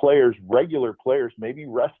veteran players, regular players, maybe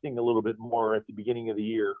resting a little bit more at the beginning of the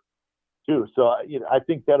year too. So I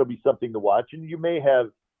think that'll be something to watch, and you may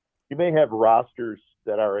have rosters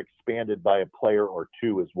that are expanded by a player or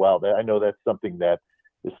 2 as well. I know that's something that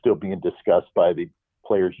is still being discussed by the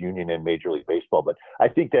Players Union in Major League Baseball, but I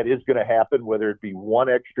think that is going to happen, whether it be 1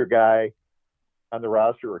 extra guy on the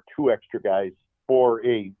roster or 2 extra guys for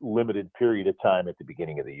a limited period of time at the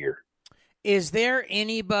beginning of the year. Is there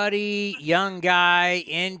anybody, young guy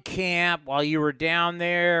in camp while you were down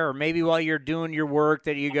there or maybe while you're doing your work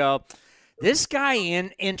that you go, this guy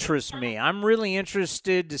interests me. I'm really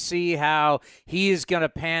interested to see how he is going to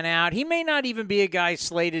pan out. He may not even be a guy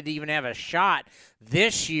slated to even have a shot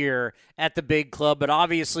this year at the big club, but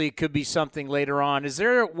obviously it could be something later on. Is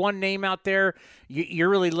there one name out there you're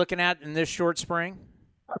really looking at in this short spring?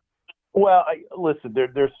 Well, listen,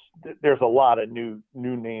 there's a lot of new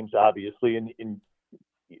names, obviously, and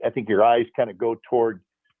I think your eyes kind of go toward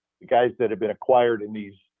the guys that have been acquired in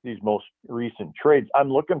these most recent trades.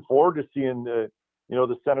 I'm looking forward to seeing the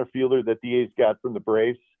center fielder that the A's got from the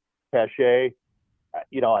Braves, Pache.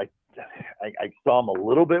 I saw him a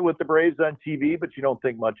little bit with the Braves on TV, but you don't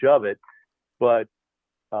think much of it. But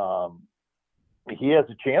he has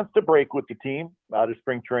a chance to break with the team out of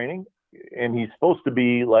spring training. And he's supposed to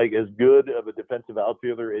be like as good of a defensive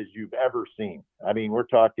outfielder as you've ever seen. I mean, we're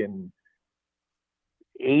talking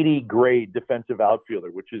 80 grade defensive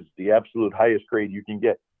outfielder, which is the absolute highest grade you can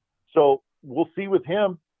get. So we'll see with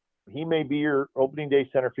him. He may be your opening day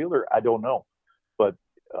center fielder. I don't know. But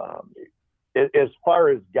as far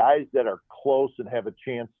as guys that are close and have a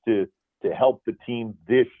chance to help the team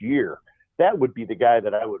this year, that would be the guy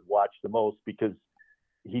that I would watch the most, because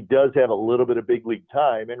he does have a little bit of big league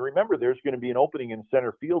time. And remember, there's going to be an opening in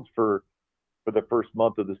center field for the first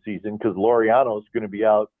month of the season because Laureano is going to be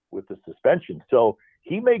out with the suspension. So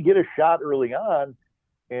he may get a shot early on.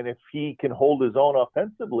 And if he can hold his own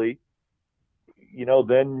offensively,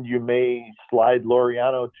 then you may slide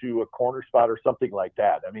Laureano to a corner spot or something like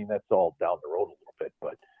that. I mean, that's all down the road a little bit,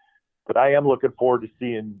 but I am looking forward to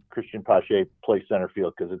seeing Christian Pache play center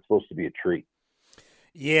field because it's supposed to be a treat.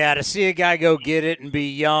 Yeah, to see a guy go get it and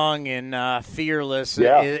be young and fearless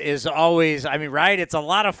is always, I mean, right? It's a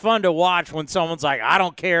lot of fun to watch when someone's like, I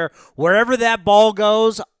don't care. Wherever that ball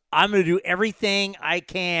goes, I'm going to do everything I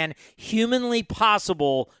can humanly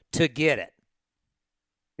possible to get it.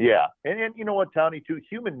 Yeah. And you know what, Townie, too?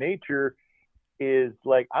 Human nature is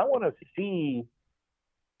like, I want to see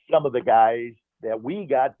some of the guys that we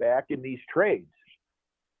got back in these trades.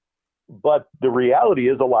 But the reality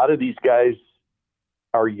is a lot of these guys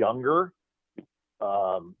are younger,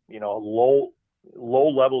 low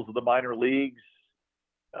levels of the minor leagues.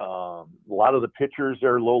 A lot of the pitchers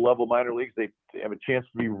are low-level minor leagues. They have a chance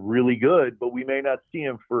to be really good, but we may not see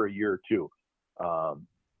them for a year or 2.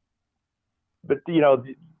 But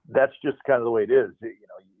that's just kind of the way it is.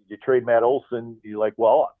 You trade Matt Olson, you're like,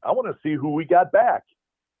 well, I want to see who we got back.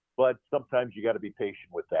 But sometimes you got to be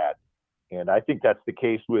patient with that. And I think that's the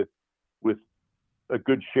case with a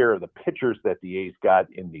good share of the pitchers that the A's got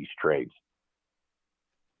in these trades.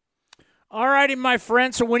 All righty, my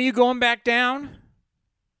friend. So when are you going back down?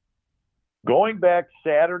 Going back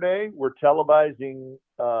Saturday. We're televising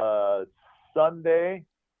Sunday.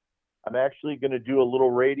 I'm actually going to do a little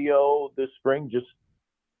radio this spring just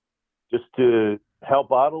to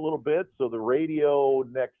help out a little bit. So the radio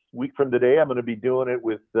next week from today, I'm going to be doing it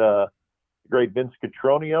with great Vince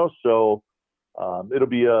Cotroneo. So it'll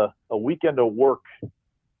be a weekend of work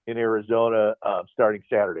in Arizona starting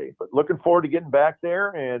Saturday. But looking forward to getting back there.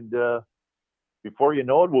 And before you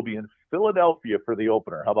know it, we'll be in Philadelphia for the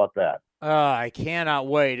opener. How about that? I cannot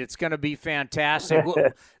wait. It's going to be fantastic.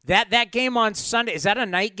 that game on Sunday, is that a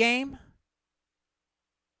night game?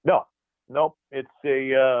 Nope. It's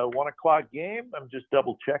a 1 o'clock game. I'm just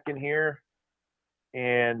double checking here.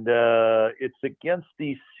 And it's against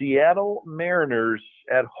the Seattle Mariners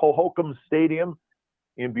at Hohokam Stadium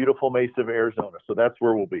in beautiful Mesa, Arizona. So that's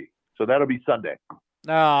where we'll be. So that'll be Sunday.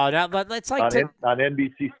 Oh, it's like on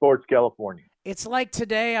NBC Sports California. It's like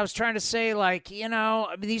today, I was trying to say,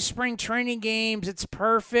 these spring training games, it's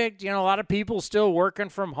perfect. A lot of people still working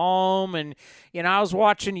from home. And, I was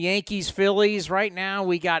watching Yankees-Phillies. Right now,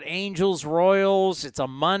 we got Angels-Royals. It's a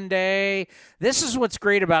Monday. This is what's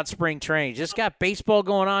great about spring training. Just got baseball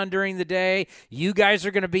going on during the day. You guys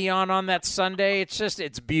are going to be on that Sunday.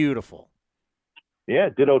 It's beautiful. Yeah,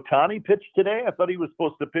 did Ohtani pitch today? I thought he was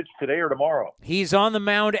supposed to pitch today or tomorrow. He's on the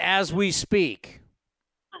mound as we speak.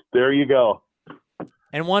 There you go.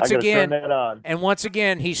 And once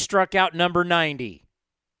again, he struck out number 90.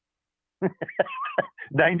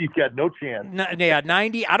 90's got no chance.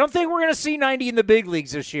 90. I don't think we're going to see 90 in the big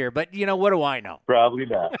leagues this year, but what do I know? Probably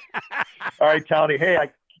not. All right, Tony. Hey,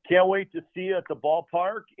 I can't wait to see you at the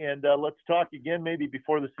ballpark, and let's talk again maybe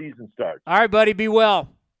before the season starts. All right, buddy. Be well.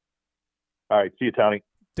 All right. See you, Tony.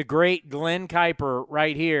 The great Glenn Kuiper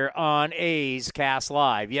right here on A's Cast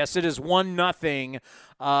Live. Yes, it is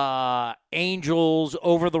 1-0 Angels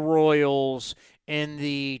over the Royals in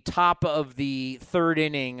the top of the third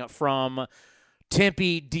inning from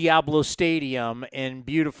Tempe Diablo Stadium in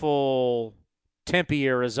beautiful Tempe,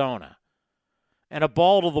 Arizona. And a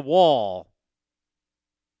ball to the wall,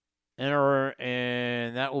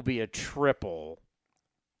 and that will be a triple.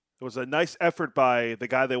 It was a nice effort by the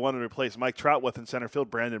guy they wanted to replace Mike Trout with in center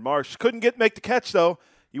field, Brandon Marsh. Couldn't make the catch, though.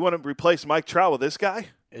 You want to replace Mike Trout with this guy?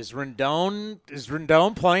 Is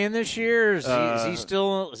Rendon playing this year? Is he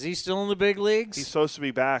still in the big leagues? He's supposed to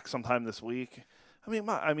be back sometime this week.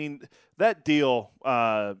 I mean that deal.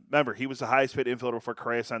 Remember, he was the highest paid infielder for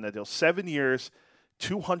Correa signed that deal. 7 years,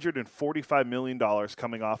 $245 million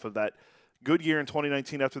coming off of that good year in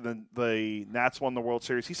 2019 after the Nats won the World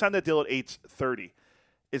Series. He signed that deal at age 30.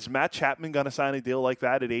 Is Matt Chapman going to sign a deal like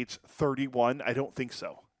that at age 31? I don't think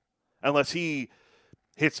so. Unless he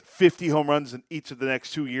hits 50 home runs in each of the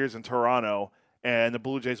next 2 years in Toronto and the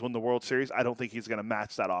Blue Jays win the World Series, I don't think he's going to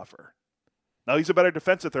match that offer. Now, he's a better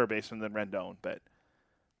defensive third baseman than Rendon, but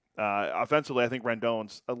offensively, I think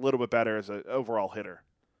Rendon's a little bit better as an overall hitter.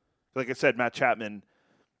 Like I said, Matt Chapman,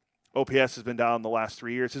 OPS has been down the last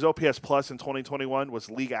 3 years. His OPS plus in 2021 was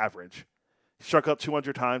league average. He struck out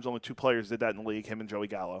 200 times. Only 2 players did that in the league, him and Joey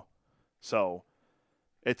Gallo. So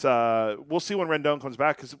it's we'll see when Rendon comes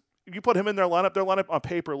back, because if you put him in their lineup on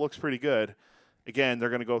paper looks pretty good. Again, they're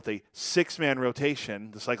going to go with a 6-man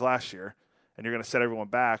rotation, just like last year, and you're going to set everyone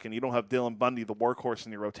back, and you don't have Dylan Bundy, the workhorse,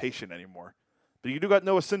 in your rotation anymore. But you do got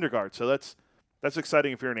Noah Syndergaard, so that's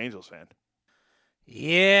exciting if you're an Angels fan.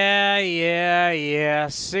 Yeah.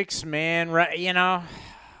 6-man, right?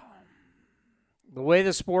 The way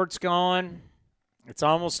the sport's going, it's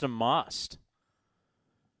almost a must.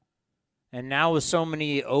 And now with so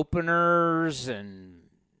many openers, and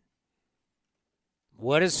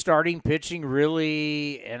what is starting pitching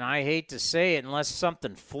really, and I hate to say it unless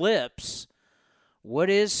something flips, what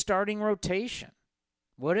is starting rotation?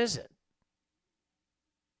 What is it?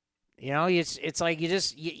 It's like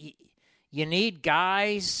you need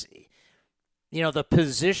guys, the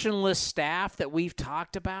positionless staff that we've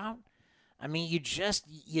talked about. I mean,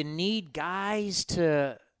 you need guys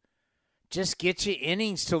to just get you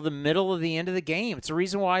innings till the middle of the end of the game. It's the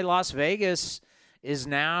reason why Las Vegas is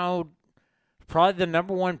now probably the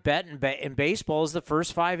number one bet in baseball is the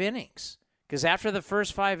first 5 innings. Because after the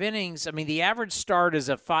first 5 innings, I mean, the average start is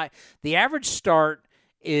 5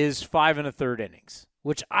 1/3 innings,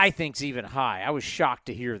 which I think is even high. I was shocked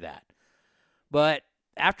to hear that. But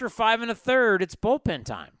after 5 1/3, it's bullpen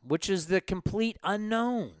time, which is the complete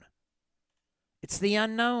unknown. It's the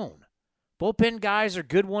unknown. Bullpen guys are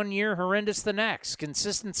good one year, horrendous the next.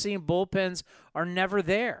 Consistency in bullpens are never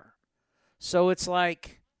there. So it's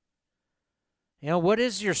like, what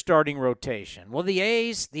is your starting rotation? Well, the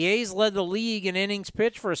A's led the league in innings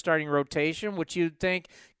pitched for a starting rotation, which you'd think,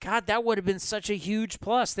 God, that would have been such a huge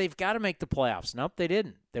plus. They've got to make the playoffs. Nope, they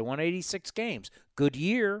didn't. They won 86 games. Good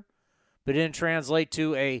year, but didn't translate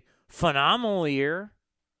to a phenomenal year.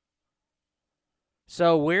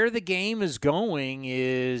 So where the game is going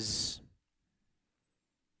is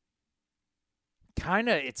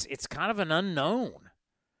it's kind of an unknown.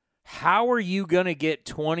 How are you going to get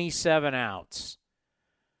 27 outs?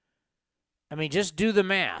 I mean, just do the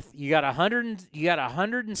math. You got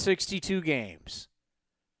 162 games.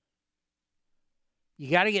 You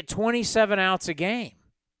got to get 27 outs a game.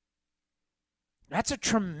 That's a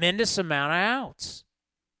tremendous amount of outs.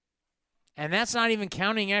 And that's not even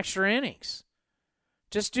counting extra innings.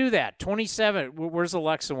 Just do that. 27. Where's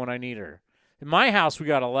Alexa when I need her? In my house, we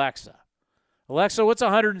got Alexa. Alexa, what's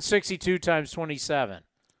 162 times 27?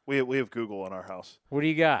 We have Google in our house. What do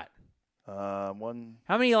you got? One.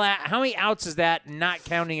 How many outs is that, not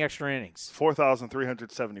counting extra innings?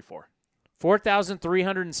 4,374.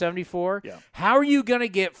 4,374? Yeah. How are you going to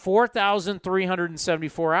get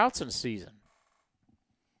 4,374 outs in a season?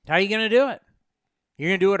 How are you going to do it? You're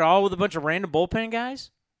going to do it all with a bunch of random bullpen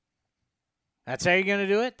guys? That's how you're going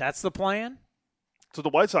to do it? That's the plan? That's what the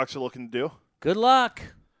White Sox are looking to do. Good luck.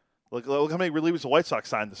 Look how many relievers the White Sox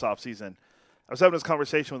signed this offseason. I was having this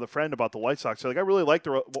conversation with a friend about the White Sox. They're like, I really like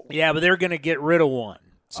the Yeah, but they're going to get rid of one.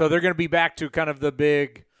 So they're going to be back to kind of the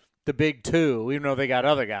big two, even though they got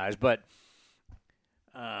other guys. But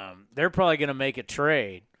they're probably going to make a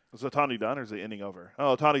trade. Is Ohtani done or is the inning over?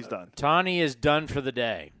 Oh, Ohtani's done. Ohtani is done for the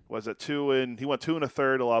day. Was it he went 2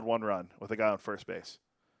 1/3, allowed 1 run with a guy on first base.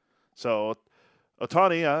 So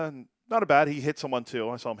Ohtani, not a bad. He hit someone too.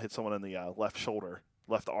 I saw him hit someone in the left shoulder,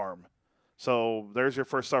 left arm. So there's your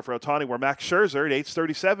first start for Ohtani. Where Max Scherzer at age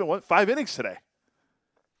 37 went 5 innings today.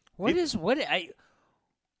 What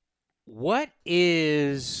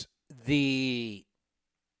is the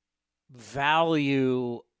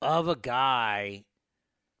value of a guy?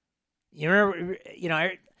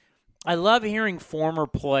 I love hearing former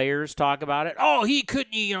players talk about it. Oh, he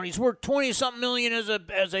couldn't. He's worth $20-something million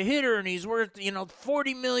as a hitter, and he's worth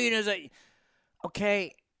 $40 million as a.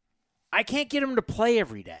 Okay, I can't get him to play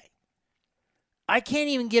every day. I can't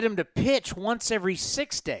even get him to pitch once every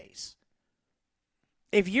 6 days.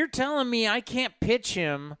 If you're telling me I can't pitch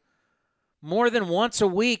him more than once a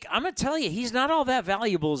week, I'm going to tell you he's not all that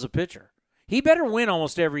valuable as a pitcher. He better win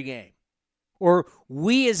almost every game. Or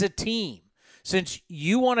we as a team, since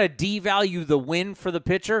you want to devalue the win for the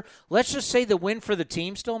pitcher, let's just say the win for the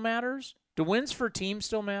team still matters. Do wins for teams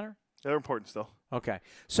still matter? They're important still. Okay.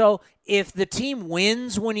 So if the team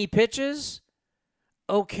wins when he pitches,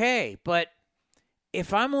 okay. But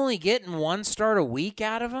if I'm only getting 1 start a week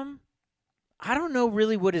out of him, I don't know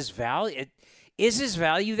really what his value is. His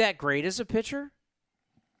value that great as a pitcher?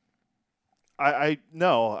 I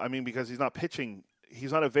no. I mean, because he's not pitching.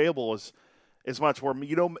 He's not available as much. Where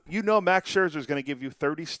Max Scherzer is going to give you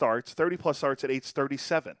 30 plus starts at age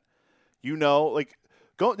 37.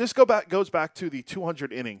 Goes back to the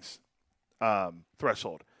 200 innings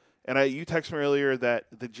threshold. And you texted me earlier that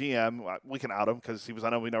the GM, we can out him because he was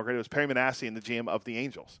on. We know great. It was Perry Manassian, the GM of the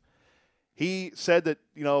Angels. He said that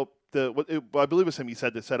I believe it was him. He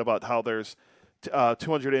said about how there's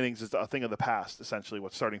 200 innings is a thing of the past, essentially,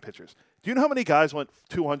 with starting pitchers. Do you know how many guys went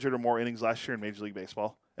 200 or more innings last year in Major League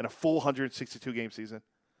Baseball in a full 162 game season?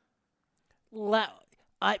 4.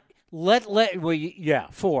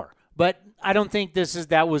 But I don't think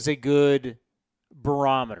that was a good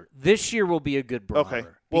barometer. This year will be a good barometer. Okay.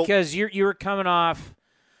 Well, because you're coming off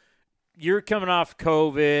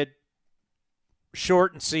COVID,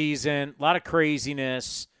 shortened season, a lot of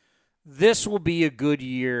craziness. This will be a good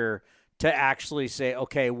year to actually say,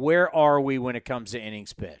 okay, where are we when it comes to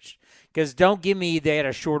innings pitched? Because don't give me they had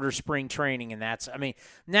a shorter spring training, and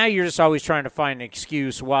now you're just always trying to find an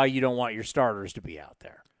excuse why you don't want your starters to be out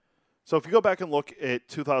there. So if you go back and look at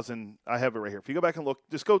 2000, I have it right here. If you go back and look,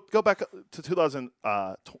 just go back to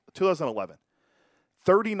 2011.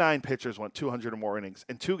 39 pitchers went 200 or more innings,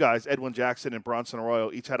 and 2 guys, Edwin Jackson and Bronson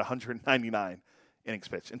Arroyo, each had 199 innings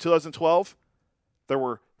pitched. In 2012, there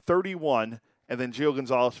were 31, and then Gio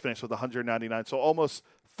Gonzalez finished with 199. So almost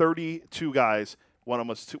 32 guys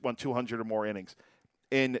won 200 or more innings.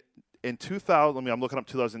 In 2000, I'm looking up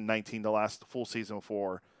 2019, the last full season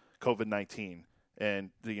before COVID-19, and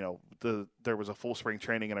there was a full spring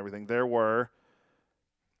training and everything. There were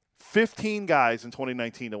 15 guys in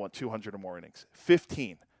 2019 that went 200 or more innings.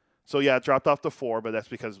 15. So, yeah, it dropped off to 4, but that's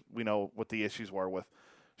because we know what the issues were with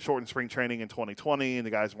shortened spring training in 2020, and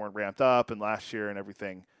the guys weren't ramped up, and last year and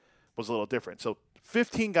everything was a little different. So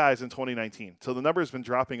 15 guys in 2019. So the number has been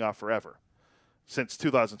dropping off forever since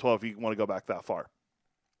 2012, if you want to go back that far.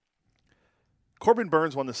 Corbin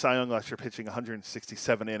Burns won the Cy Young last year pitching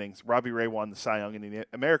 167 innings. Robbie Ray won the Cy Young in the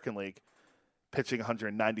American League pitching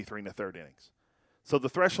 193 in the 3rd innings. So the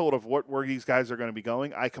threshold of where these guys are going to be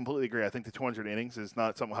going, I completely agree. I think the 200 innings is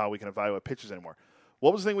not somehow we can evaluate pitchers anymore.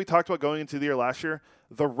 What was the thing we talked about going into the year last year?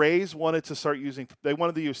 The Rays wanted to start they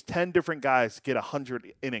wanted to use 10 different guys to get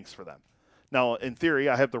 100 innings for them. Now, in theory,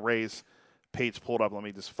 I have the Rays page pulled up. Let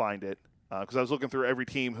me just find it. Because I was looking through every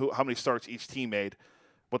team, how many starts each team made,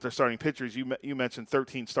 what their starting pitchers. You mentioned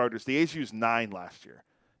 13 starters. The A's used 9 last year.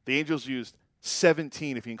 The Angels used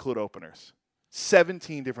 17 if you include openers.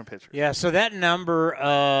 17 different pitchers. Yeah, so that number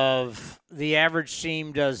of the average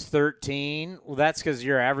team does 13, well, that's because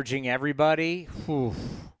you're averaging everybody. Whew.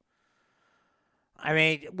 I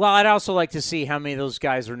mean, well, I'd also like to see how many of those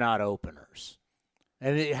guys are not openers.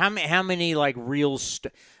 I mean, how many like real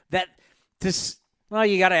well,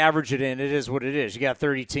 you got to average it in. It is what it is. You got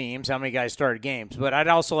 30 teams. How many guys started games? But I'd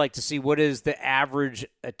also like to see what is the average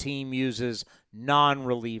a team uses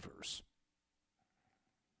non-relievers.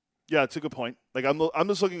 Yeah, it's a good point. Like I'm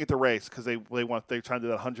just looking at the Rays because they're trying to do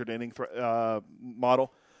that 100 inning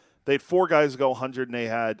model. They had 4 guys go 100 and they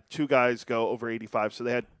had 2 guys go over 85. So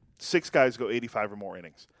they had 6 guys go 85 or more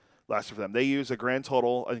innings last year for them. They used a grand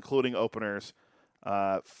total, including openers,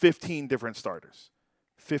 15 different starters.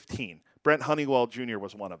 15. Brent Honeywell Jr.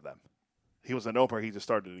 was one of them. He was an opener. He just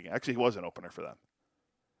started again. Actually, he was an opener for them.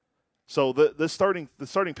 So the starting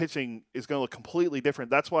pitching is going to look completely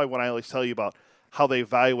different. That's why when I always tell you about how they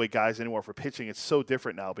evaluate guys anymore for pitching, it's so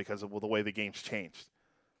different now because of the way the game's changed.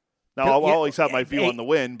 Now, I'll always have my view on the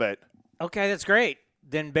win, but... Okay, that's great.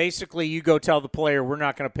 Then basically you go tell the player, we're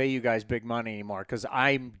not going to pay you guys big money anymore because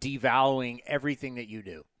I'm devaluing everything that you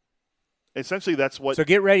do. Essentially, that's what... So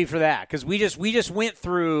get ready for that because we just went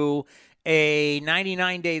through a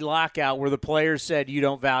 99-day lockout where the players said you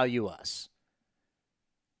don't value us.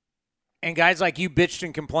 And guys like you bitched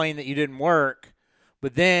and complained that you didn't work,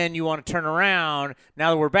 but then you want to turn around,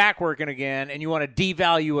 now that we're back working again, and you want to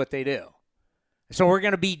devalue what they do. So we're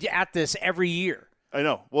going to be at this every year. I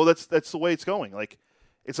know. Well, that's the way it's going. Like,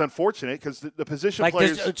 it's unfortunate because the position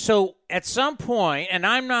players. So at some point, and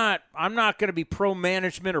I'm not going to be pro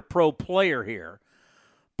management or pro player here,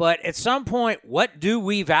 but at some point, what do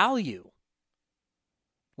we value?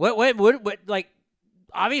 What like?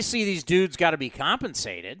 Obviously, these dudes got to be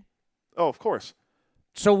compensated. Oh, of course.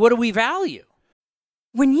 So what do we value?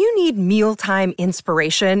 When you need mealtime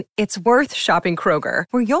inspiration, it's worth shopping Kroger,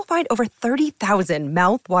 where you'll find over 30,000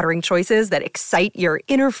 mouth-watering choices that excite your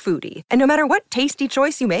inner foodie. And no matter what tasty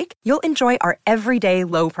choice you make, you'll enjoy our everyday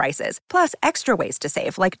low prices, plus extra ways to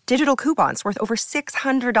save, like digital coupons worth over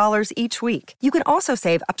 $600 each week. You can also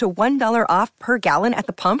save up to $1 off per gallon at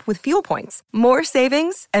the pump with fuel points. More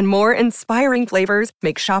savings and more inspiring flavors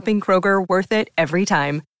make shopping Kroger worth it every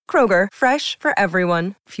time. Kroger, fresh for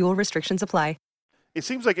everyone. Fuel restrictions apply. It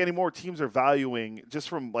seems like any more teams are valuing, just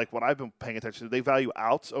from like what I've been paying attention to, they value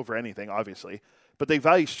outs over anything, obviously, but they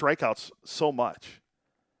value strikeouts so much.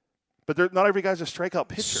 But not every guy's a strikeout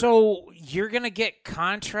pitcher. So you're going to get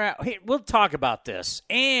contract. Hey, we'll talk about this.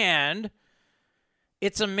 And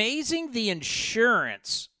it's amazing the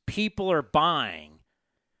insurance people are buying.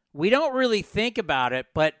 We don't really think about it,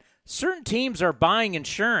 but certain teams are buying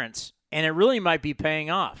insurance, and it really might be paying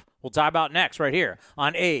off. We'll talk about next right here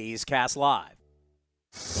on A's Cast Live.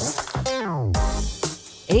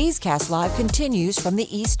 A's Cast Live continues from the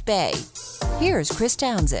East Bay. Here's Chris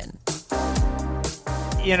Townsend.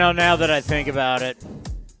 You know, now that I think about it,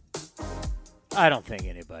 I don't think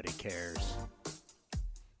anybody cares.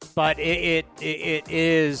 But it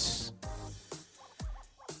is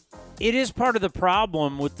part of the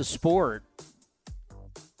problem with the sport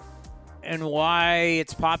and why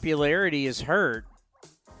its popularity is hurt.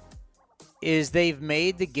 Is they've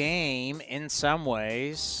made the game, in some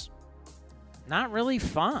ways, not really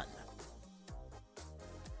fun.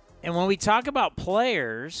 And when we talk about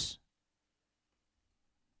players,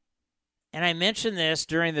 and I mentioned this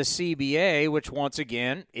during the CBA, which once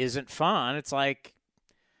again isn't fun, it's like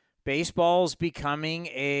baseball's becoming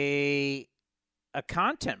a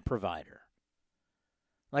content provider.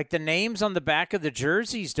 Like the names on the back of the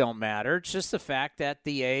jerseys don't matter. It's just the fact that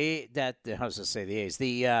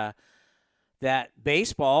that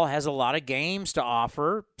baseball has a lot of games to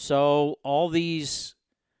offer. So all these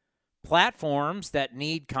platforms that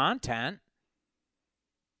need content,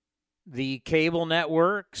 the cable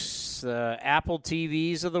networks, the Apple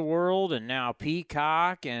TVs of the world, and now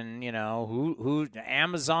Peacock, and who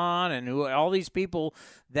Amazon, and who all these people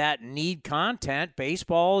that need content,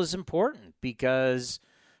 baseball is important because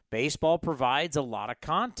baseball provides a lot of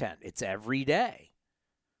content. It's every day.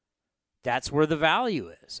 That's where the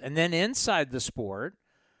value is. And then inside the sport,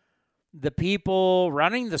 the people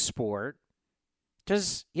running the sport,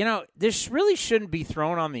 because, this really shouldn't be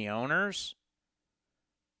thrown on the owners.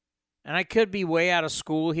 and I could be way out of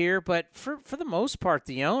school here, but for the most part,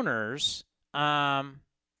 the owners, I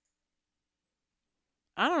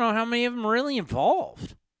don't know how many of them are really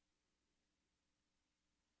involved.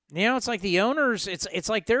 It's like the owners, it's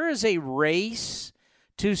like there is a race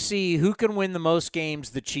to see who can win the most games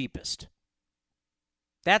the cheapest.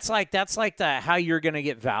 That's like how you're going to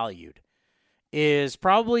get valued. Is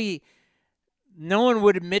probably, no one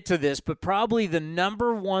would admit to this, but probably the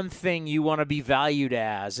number one thing you want to be valued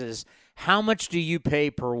as is how much do you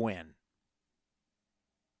pay per win?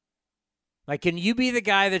 Like, can you be the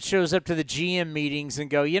guy that shows up to the GM meetings and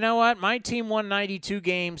go, you know what, my team won 92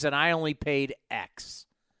 games and I only paid X?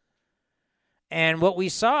 And what we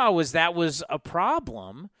saw was that was a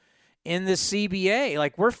problem in the CBA.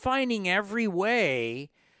 Like, we're finding every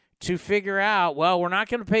way to figure out, well, we're not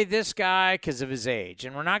going to pay this guy because of his age,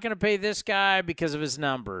 and we're not going to pay this guy because of his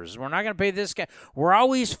numbers. We're not going to pay this guy. We're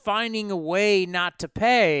always finding a way not to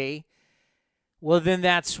pay. Well, then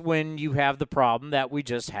that's when you have the problem that we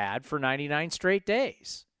just had for 99 straight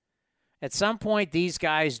days. At some point, these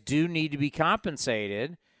guys do need to be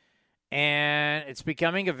compensated, and it's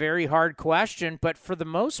becoming a very hard question. But for the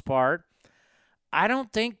most part, I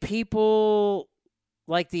don't think people,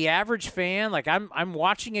 like the average fan, like I'm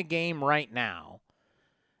watching a game right now.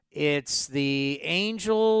 It's the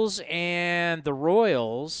Angels and the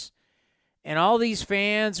Royals, and all these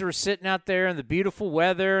fans are sitting out there in the beautiful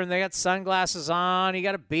weather, and they got sunglasses on, you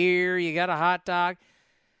got a beer, you got a hot dog.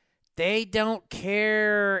 They don't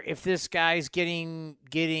care if this guy's getting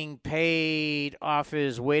paid off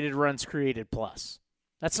his weighted runs created plus.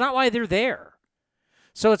 That's not why they're there.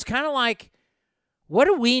 So it's kind of like, what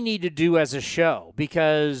do we need to do as a show?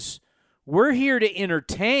 Because we're here to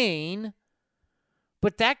entertain,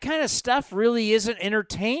 but that kind of stuff really isn't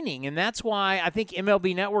entertaining. And that's why I think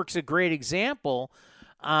MLB Network's a great example.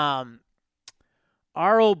 Our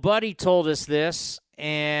old buddy told us this,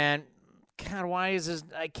 and God, why is his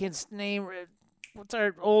kid's name? What's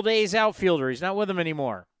our old A's outfielder? He's not with them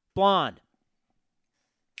anymore. Blonde.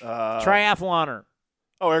 Triathloner.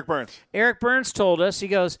 Oh, Eric Burns. Eric Burns told us, he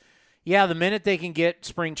goes, yeah, the minute they can get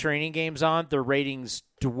spring training games on, their ratings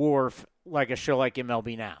dwarf like a show like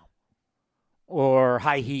MLB Now or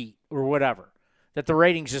High Heat or whatever. That the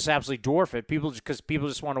ratings just absolutely dwarf it because people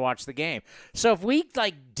just want to watch the game. So if we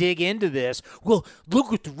dig into this, well,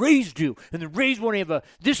 look what the Rays do, and the Rays want to have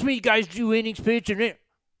this many guys do innings pitch, and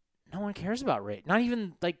no one cares about Rays. Not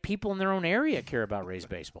even people in their own area care about Rays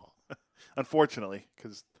baseball. Unfortunately,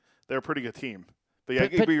 because they're a pretty good team. But yeah,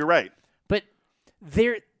 but you're right. But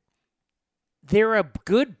they're a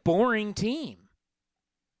good, boring team.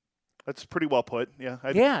 That's pretty well put. Yeah.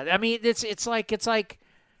 I mean, it's like.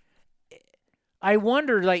 I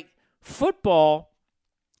wonder, football,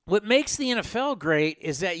 what makes the NFL great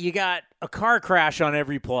is that you got a car crash on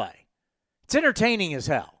every play. It's entertaining as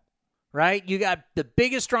hell, right? You got the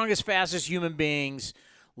biggest, strongest, fastest human beings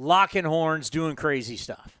locking horns, doing crazy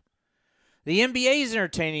stuff. The NBA is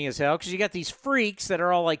entertaining as hell because you got these freaks that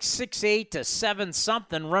are all 6'8" to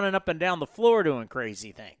 7-something running up and down the floor doing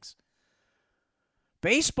crazy things.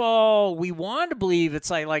 Baseball, we want to believe it's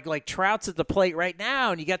like Trout's at the plate right now,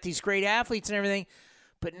 and you got these great athletes and everything,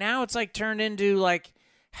 but now it's turned into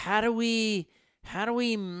how do we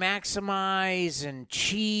maximize and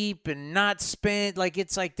cheap and not spend?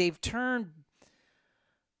 It's they've turned.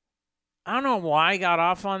 I don't know why I got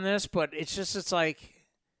off on this, but it's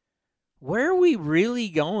where are we really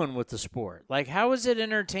going with the sport? How is it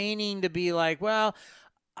entertaining to be well,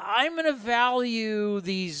 I'm going to value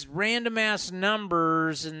these random-ass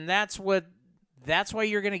numbers, and that's why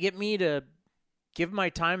you're going to get me to give my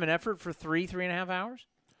time and effort for 3.5 hours?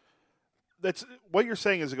 That's what you're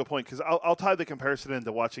saying is a good point, because I'll tie the comparison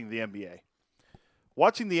into watching the NBA.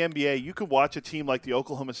 Watching the NBA, you could watch a team like the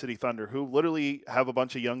Oklahoma City Thunder, who literally have a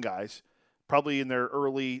bunch of young guys, probably in their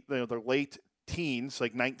their late teens,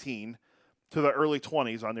 19, to the early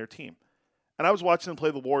 20s on their team. And I was watching them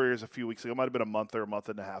play the Warriors a few weeks ago. It might have been a month or a month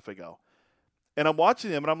and a half ago. And I'm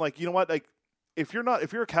watching them, and I'm like, you know what? If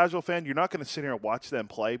you're a casual fan, you're not going to sit here and watch them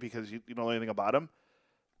play because you don't know anything about them.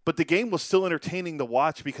 But the game was still entertaining to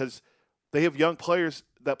watch because they have young players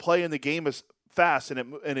that play in the game as fast,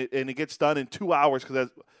 and it gets done in 2 hours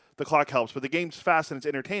because the clock helps. But the game's fast and it's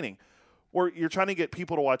entertaining. Where you're trying to get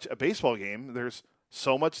people to watch a baseball game, there's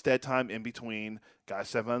so much dead time in between, guys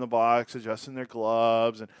stepping on the box, adjusting their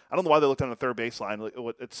gloves. And I don't know why they looked on the third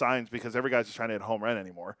baseline at signs because every guy's just trying to hit a home run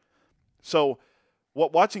anymore. So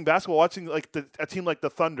watching basketball, watching a team like the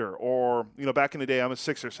Thunder or, back in the day, I'm a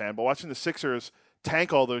Sixers fan, but watching the Sixers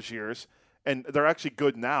tank all those years, and they're actually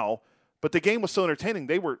good now, but the game was still entertaining.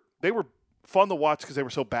 They were fun to watch because they were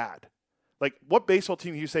so bad. Like, what baseball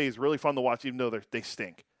team do you say is really fun to watch even though they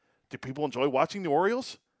stink? Do people enjoy watching the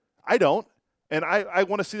Orioles? I don't. And I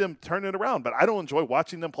want to see them turn it around, but I don't enjoy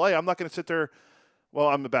watching them play. I'm not going to sit there. Well,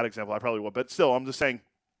 I'm a bad example. I probably would. But still, I'm just saying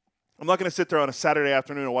I'm not going to sit there on a Saturday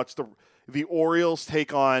afternoon and watch the Orioles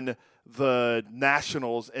take on the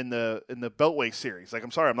Nationals in the Beltway series. Like,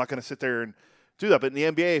 I'm sorry. I'm not going to sit there and do that. But in the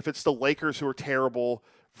NBA, if it's the Lakers who are terrible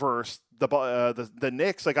versus the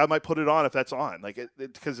Knicks, like, I might put it on if that's on, like,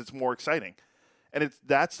 because it's more exciting. And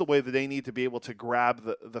that's the way that they need to be able to grab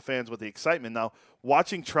the fans with the excitement. Now,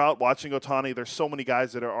 watching Trout, watching Ohtani, there's so many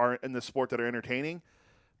guys that are in the sport that are entertaining,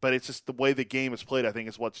 but it's just the way the game is played, I think,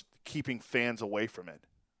 is what's keeping fans away from it.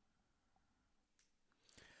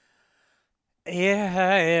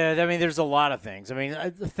 Yeah. I mean, there's a lot of things. I mean,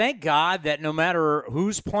 thank God that no matter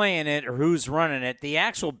who's playing it or who's running it, the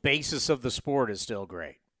actual basis of the sport is still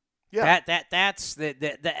great. Yeah. That's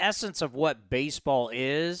the essence of what baseball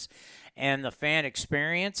is. And the fan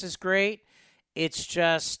experience is great. It's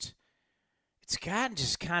gotten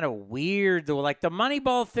just kind of weird, though. Like, the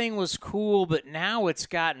Moneyball thing was cool, but now it's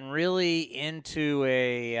gotten really into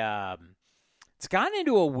a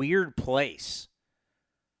weird place,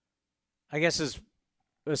 I guess is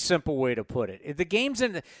a simple way to put it. The game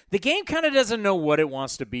kind of doesn't know what it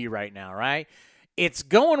wants to be right now, right? It's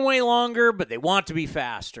going way longer, but they want to be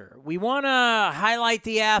faster. We want to highlight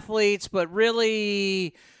the athletes, but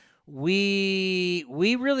really we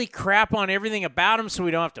really crap on everything about them so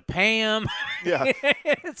we don't have to pay them. Yeah.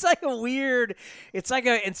 Instead of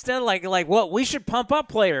like what, we should pump up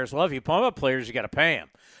players. Well, if you pump up players, you got to pay them.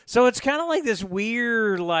 So it's kind of like this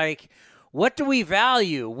weird, like, what do we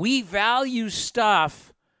value? We value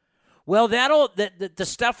stuff. Well, the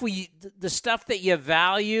stuff that you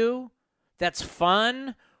value that's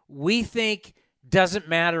fun, we think doesn't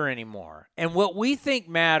matter anymore. And what we think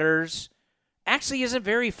matters actually isn't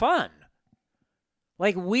very fun.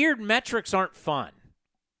 Like, weird metrics aren't fun.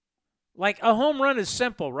 Like, a home run is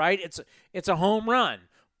simple, right? It's a home run.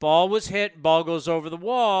 Ball was hit, ball goes over the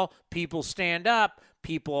wall, people stand up,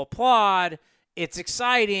 people applaud. It's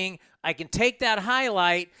exciting. I can take that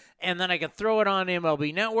highlight and then I can throw it on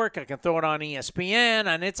MLB Network, I can throw it on ESPN,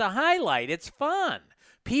 and it's a highlight. It's fun.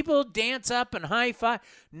 People dance up and high five.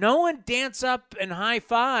 No one dance up and high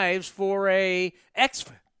fives for your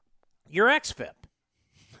XFIP.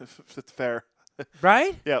 It's fair,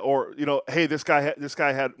 right? Yeah, or hey, this guy had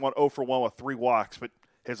 0 for 1 with 3 walks, but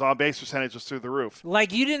his on base percentage was through the roof.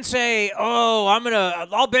 Like, you didn't say, "Oh,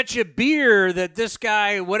 I'll bet you beer that this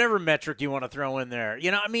guy," whatever metric you want to throw in there.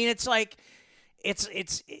 I mean, it's like,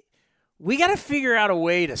 we got to figure out a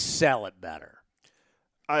way to sell it better,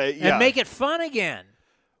 and make it fun again.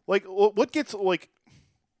 Like, what gets, like,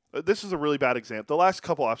 this is a really bad example. The last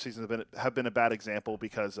couple off seasons have been a bad example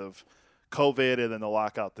because of COVID and then the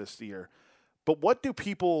lockout this year. But what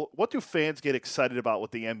do fans get excited about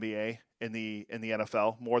with the NBA in the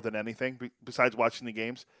NFL more than anything besides watching the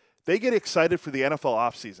games? They get excited for the NFL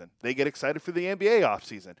offseason. They get excited for the NBA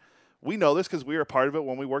offseason. We know this because we were a part of it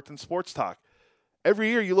when we worked in sports talk. Every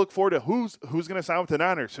year you look forward to who's going to sign with the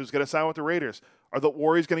Niners, who's going to sign with the Raiders. Are the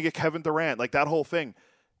Warriors going to get Kevin Durant? Like, that whole thing.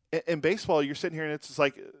 In baseball, you're sitting here and it's just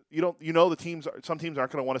like, some teams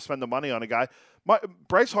aren't going to want to spend the money on a guy.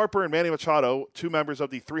 Bryce Harper and Manny Machado, 2 members of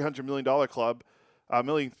the $300 million club,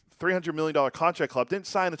 $300 million contract club, didn't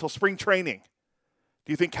sign until spring training.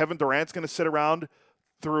 Do you think Kevin Durant's going to sit around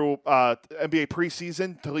through NBA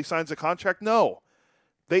preseason until he signs a contract? No.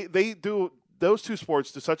 They do, those two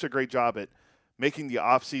sports do such a great job at making the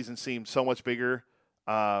offseason seem so much bigger,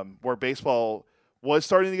 where baseball was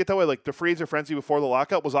starting to get that way. Like, the free agent frenzy before the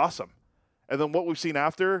lockout was awesome. And then what we've seen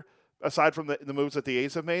after, aside from the moves that the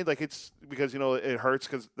A's have made, like, it's because, it hurts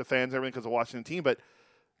because the fans, everything, because of Washington team, but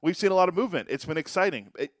we've seen a lot of movement. It's been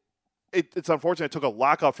exciting. It's unfortunate it took a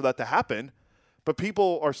lockout for that to happen, but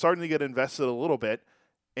people are starting to get invested a little bit,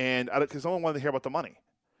 and because no one wanted to hear about the money.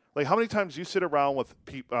 Like, how many times you sit around with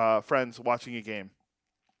friends watching a game,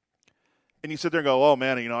 and you sit there and go, "Oh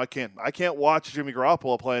man, I can't watch Jimmy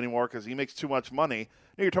Garoppolo play anymore because he makes too much money."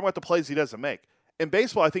 You're talking about the plays he doesn't make. In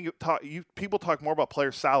baseball, I think people talk more about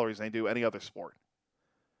player salaries than they do any other sport,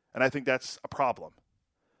 and I think that's a problem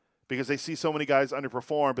because they see so many guys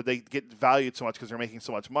underperform, but they get valued so much because they're making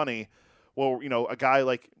so much money. Well, a guy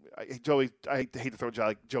like Joey, I hate to throw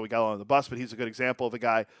Joey Gallo on the bus, but he's a good example of a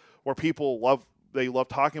guy where people love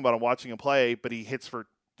talking about him, watching him play, but he hits for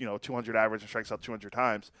 200 average and strikes out 200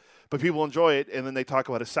 times. But people enjoy it, and then they talk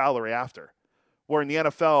about his salary after. Where in the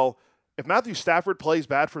NFL, if Matthew Stafford plays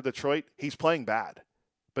bad for Detroit, he's playing bad.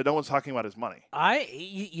 But no one's talking about his money.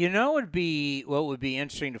 What would be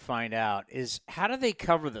interesting to find out is, how do they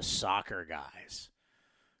cover the soccer guys?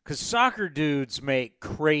 because soccer dudes make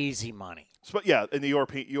crazy money. But yeah, in the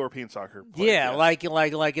European soccer. Players,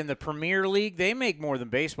 like in the Premier League, they make more than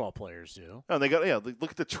baseball players do. Oh, look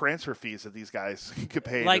at the transfer fees that these guys get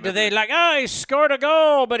paid. Like, do they he scored a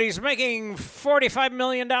goal, but he's making $45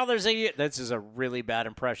 million a year? This is a really bad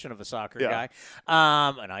impression of a soccer guy,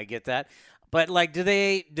 and I get that. But like, do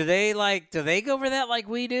they go over that like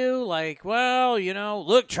we do? Like, well,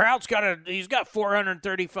 look, Trout's he's got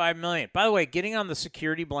 $435 million. By the way, getting on the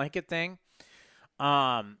security blanket thing,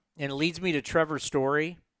 and it leads me to Trevor's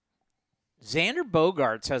story. Xander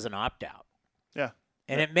Bogaerts has an opt-out. Yeah.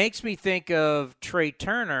 And it makes me think of Trey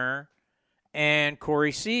Turner and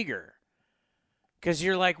Corey Seager. Because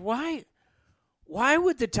you're like, why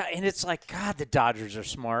would and it's like, God, the Dodgers are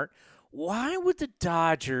smart. Why would the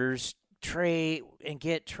Dodgers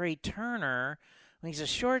get Trey Turner when he's a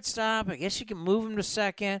shortstop? I guess you can move him to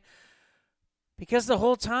second. Because the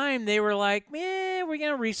whole time they were like, we're going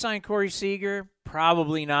to re-sign Corey Seager.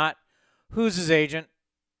 Probably not. Who's his agent?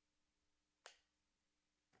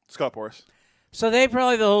 Scott Boras. So they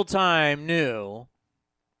probably the whole time knew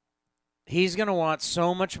he's going to want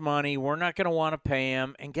so much money. We're not going to want to pay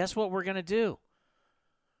him. And guess what we're going to do?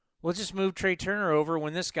 We'll just move Trey Turner over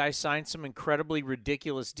when this guy signs some incredibly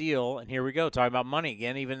ridiculous deal. And here we go, talking about money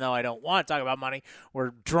again. Even though I don't want to talk about money,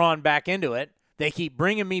 we're drawn back into it. They keep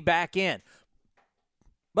bringing me back in.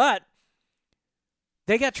 But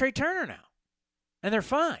they got Trey Turner now, and they're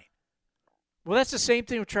fine. Well, that's the same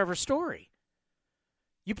thing with Trevor Story.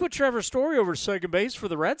 You put Trevor Story over second base for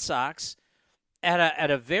the Red Sox at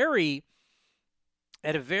a very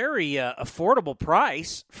affordable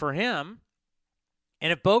price for him,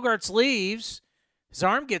 and if Bogaerts leaves, his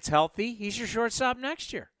arm gets healthy, he's your shortstop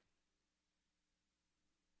next year.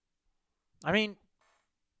 I mean,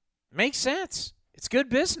 makes sense. It's good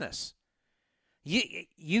business.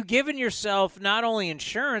 You given yourself not only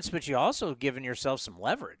insurance, but you also given yourself some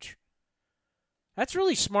leverage. That's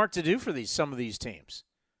really smart to do for some of these teams.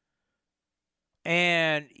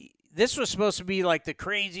 And this was supposed to be like the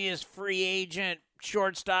craziest free agent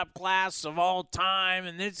shortstop class of all time,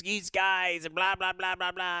 and these guys, and blah, blah, blah,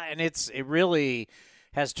 blah, blah. And it really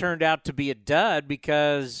has turned out to be a dud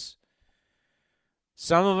because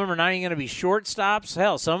some of them are not even going to be shortstops.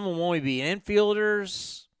 Hell, some of them will only be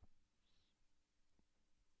infielders.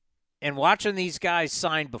 And watching these guys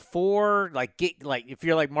sign before, if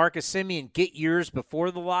you're like Marcus Semien, get yours before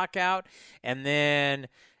the lockout, and then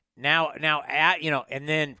and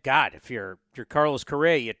then God, if you're Carlos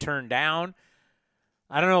Correa, you turn down.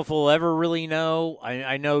 I don't know if we'll ever really know.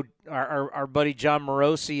 I know our buddy John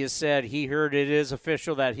Morosi has said he heard it is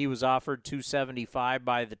official that he was offered $275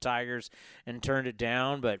 by the Tigers and turned it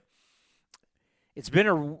down, but it's been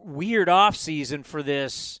a weird offseason for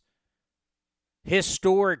this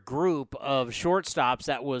historic group of shortstops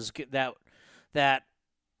that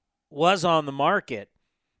was on the market.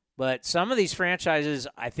 But some of these franchises,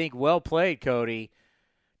 I think, well played, Cody.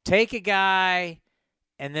 Take a guy,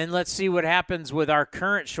 and then let's see what happens with our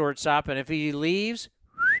current shortstop. And if he leaves,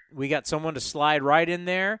 we got someone to slide right in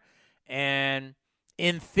there. And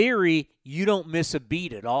in theory, you don't miss a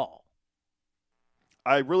beat at all.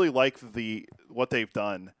 I really like what they've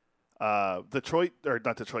done.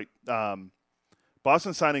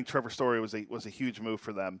 Boston signing Trevor Story was a huge move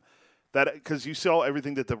for them. That because you saw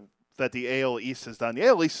everything that the AL East has done. The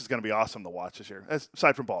AL East is going to be awesome to watch this year,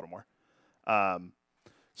 aside from Baltimore.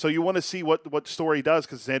 So you want to see what Story does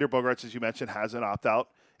because Xander Bogaerts, as you mentioned, has an opt-out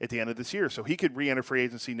at the end of this year. So he could re-enter free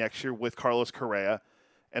agency next year with Carlos Correa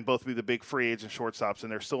and both be the big free agent shortstops,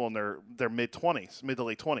 and they're still in their mid-20s, mid to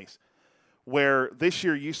late 20s. Where this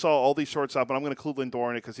year you saw all these shortstops, and I'm going to include Lindor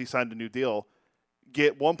in it because he signed a new deal,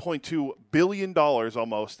 get $1.2 billion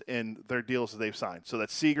almost in their deals that they've signed. So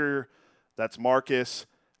that's Seager, that's Marcus,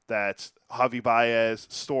 that's Javi Baez,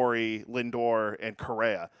 Story, Lindor, and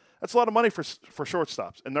Correa. That's a lot of money for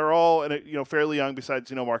shortstops, and they're all fairly young.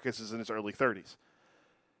 Besides, Marcus is in his early 30s.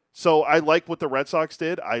 So I like what the Red Sox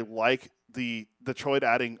did. I like the Detroit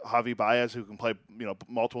adding Javi Baez, who can play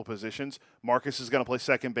multiple positions. Marcus is going to play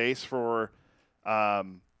second base for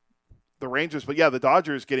the Rangers, but yeah, the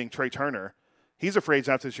Dodgers getting Trey Turner. He's a free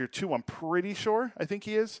agent after this year too. I'm pretty sure. I think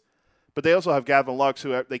he is. But they also have Gavin Lux,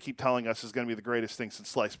 who they keep telling us is going to be the greatest thing since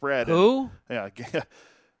sliced bread. Who? And, yeah,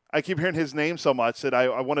 I keep hearing his name so much that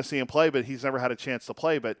I want to see him play, but he's never had a chance to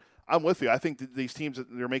play. But I'm with you. I think that these teams that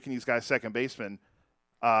they're making these guys second basemen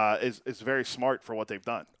is very smart for what they've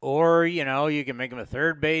done. Or you can make him a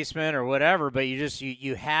third baseman or whatever, but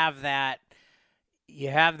you have that. You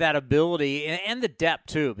have that ability and the depth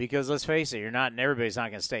too, because let's face it, everybody's not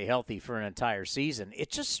going to stay healthy for an entire season.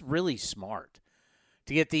 It's just really smart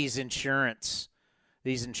to get these insurance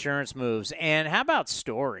these insurance moves. And how about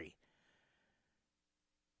Story?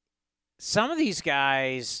 Some of these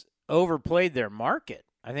guys overplayed their market.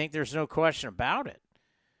 I think there's no question about it.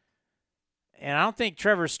 And I don't think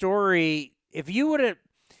Trevor Story, if you would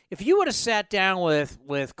have sat down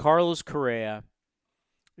with Carlos Correa,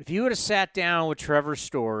 if you would have sat down with Trevor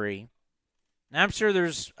Story, and I'm sure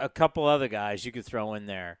there's a couple other guys you could throw in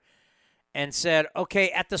there, and said, okay,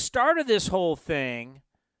 at the start of this whole thing,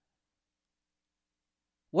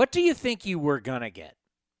 what do you think you were going to get?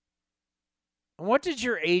 And what did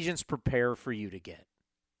your agents prepare for you to get?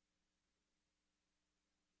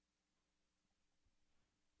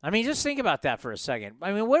 I mean, just think about that for a second.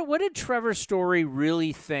 I mean, what did Trevor Story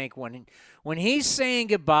really think when he's saying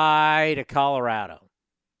goodbye to Colorado?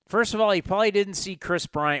 First of all, he probably didn't see Chris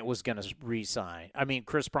Bryant was going to re-sign. I mean,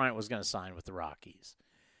 Chris Bryant was going to sign with the Rockies.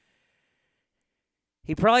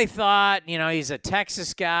 He probably thought, he's a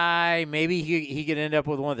Texas guy. Maybe he could end up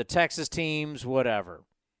with one of the Texas teams, whatever.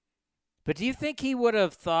 But do you think he would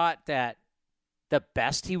have thought that the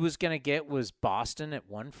best he was going to get was Boston at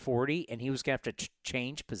 140 and he was going to have to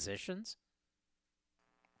change positions?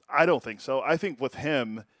 I don't think so. I think with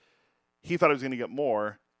him, he thought he was going to get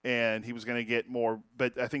more, and he was going to get more.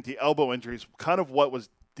 But I think the elbow injury is kind of what was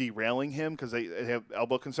derailing him because they have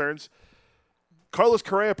elbow concerns. Carlos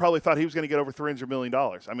Correa probably thought he was going to get over $300 million.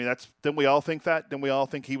 I mean, didn't we all think that? Didn't we all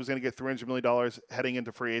think he was going to get $300 million heading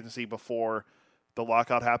into free agency before the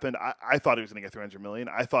lockout happened? I thought he was going to get $300 million.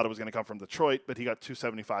 I thought it was going to come from Detroit, but he got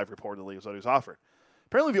 $275 reportedly is what he was offered.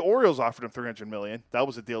 Apparently the Orioles offered him $300 million. That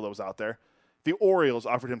was a deal that was out there. The Orioles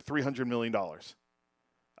offered him $300 million.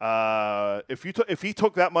 If he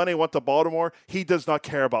took that money and went to Baltimore, he does not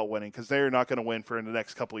care about winning because they're not going to win for the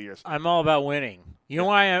next couple of years. I'm all about winning. You know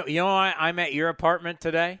why I'm at your apartment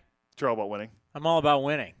today? You're all about winning. I'm all about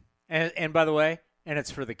winning. And by the way, and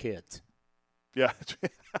it's for the kids. Yeah.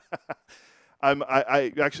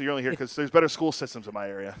 I actually, you're only here because there's better school systems in my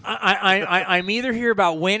area. I'm either here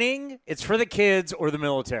about winning, it's for the kids, or the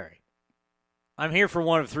military. I'm here for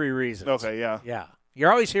one of three reasons. Okay, yeah. Yeah. You're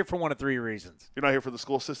always here for one of three reasons. You're not here for the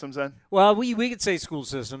school systems then? Well, we could say school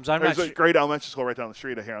systems. There's a great elementary school right down the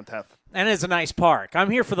street here on 10th. And it's a nice park. I'm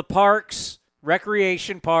here for the parks,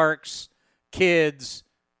 recreation parks, kids,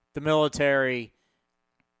 the military,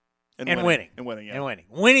 and winning. And winning, yeah. And winning.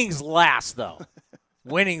 Winning's last, though.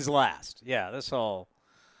 Winning's last. Yeah, this whole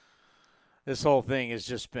thing has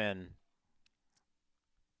just been –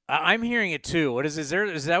 I'm hearing it too. What is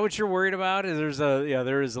that what you're worried about? There is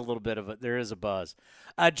a little bit of it. There is a buzz.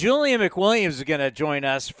 Julian McWilliams is going to join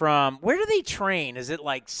us from – where do they train? Is it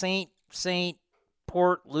like St.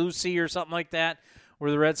 Port Lucie or something like that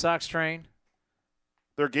where the Red Sox train?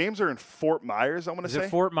 Their games are in Fort Myers, I'm going to say. Is it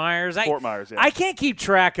Fort Myers? Fort Myers, yeah. I can't keep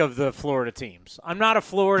track of the Florida teams. I'm not a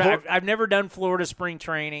Florida – I've never done Florida spring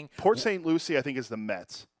training. Port St. Lucie, I think, is the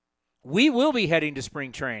Mets. We will be heading to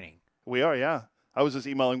spring training. We are, yeah. I was just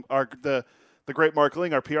emailing the great Mark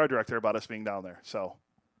Ling, our PR director, about us being down there. So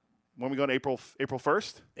when we go on April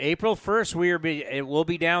 1st? April 1st, we'll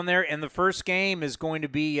be down there, and the first game is going to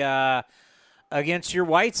be against your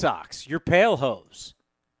White Sox, your Pale Hose.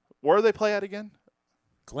 Where do they play at again?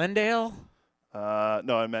 Glendale?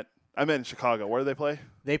 No, I meant in Chicago. Where do they play?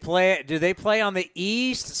 Do they play on the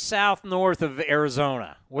east, south, north of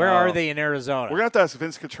Arizona? Where are they in Arizona? We're going to have to ask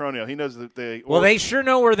Vince Cotroneo. He knows that they – Well, they sure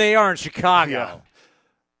know where they are in Chicago. Yeah.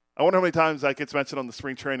 I wonder how many times that gets mentioned on the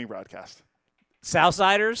spring training broadcast.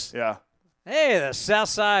 Southsiders? Yeah. Hey, the South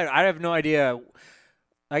Side. I have no idea.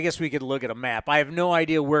 I guess we could look at a map. I have no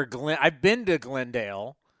idea where I've been to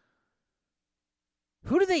Glendale.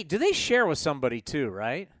 Who do they share with somebody too,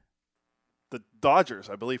 right? The Dodgers,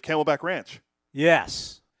 I believe, Camelback Ranch.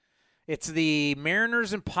 Yes. It's the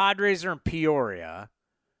Mariners and Padres are in Peoria.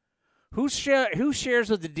 Who shares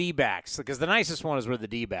with the D-backs? Because the nicest one is where the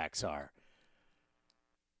D-backs are.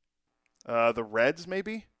 The Reds,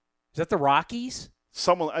 maybe? Is that the Rockies?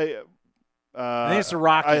 I think it's the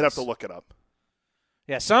Rockies. I'd have to look it up.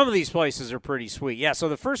 Yeah, some of these places are pretty sweet. Yeah, so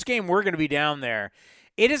the first game we're going to be down there.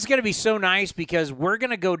 It is going to be so nice because we're going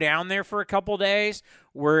to go down there for a couple days.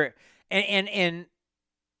 And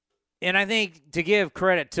I think to give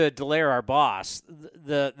credit to Dallaire, our boss,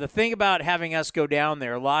 the thing about having us go down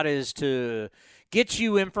there a lot is to get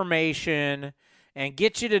you information and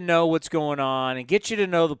get you to know what's going on and get you to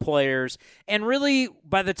know the players. And really,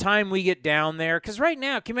 by the time we get down there, because right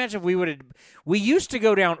now, can you imagine if we used to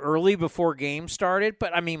go down early before games started,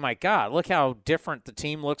 but I mean, my God, look how different the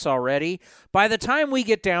team looks already. By the time we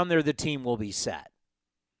get down there, the team will be set.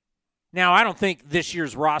 Now, I don't think this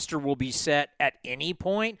year's roster will be set at any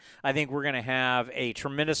point. I think we're going to have a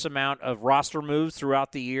tremendous amount of roster moves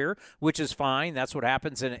throughout the year, which is fine. That's what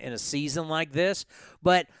happens in a season like this.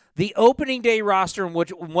 But the opening day roster and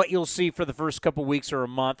what you'll see for the first couple weeks or a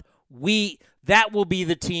month, that will be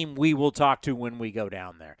the team we will talk to when we go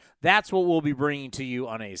down there. That's what we'll be bringing to you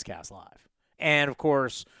on A's Cast Live. And, of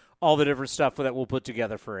course, all the different stuff that we'll put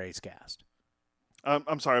together for A's Cast.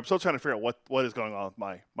 I'm sorry. I'm still trying to figure out what is going on with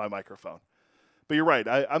my microphone. But you're right.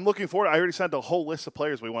 I'm looking forward. I already sent a whole list of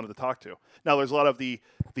players we wanted to talk to. Now, there's a lot of the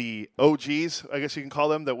OGs, I guess you can call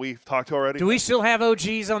them, that we've talked to already. Do we still have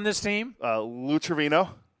OGs on this team? Lou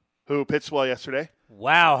Trevino, who pitched well yesterday.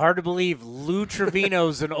 Wow, hard to believe Lou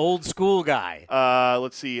Trevino's an old school guy.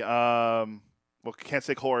 Let's see. Well, can't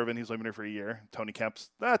say Cole Irvin. He's only been here for a year. Tony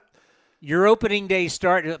Kemp's that. Your opening day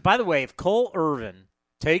start. By the way, if Cole Irvin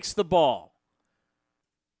takes the ball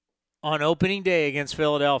on opening day against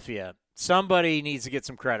Philadelphia, somebody needs to get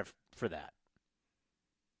some credit for that.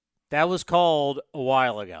 That was called a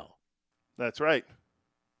while ago. That's right.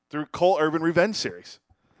 Through Cole Irvin Revenge Series.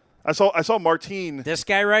 I saw Martine. This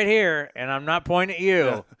guy right here, and I'm not pointing at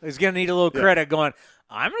you, is going to need a little credit going,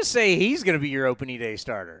 I'm going to say he's going to be your opening day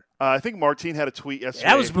starter. I think Martine had a tweet yesterday.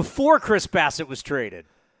 That was before Chris Bassett was traded.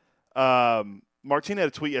 Martine had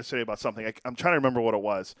a tweet yesterday about something. I'm trying to remember what it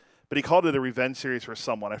was. But he called it a revenge series for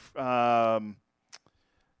someone. I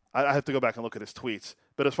have to go back and look at his tweets.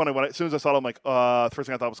 But it's funny, as soon as I saw it, I'm like, first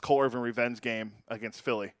thing I thought was Cole Irvin revenge game against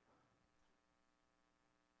Philly.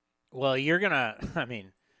 Well,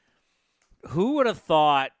 who would have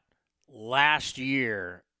thought last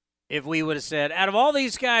year if we would have said, out of all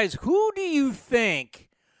these guys, who do you think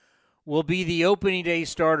will be the opening day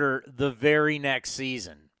starter the very next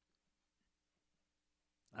season?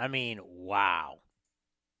 Wow.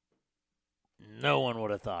 No one would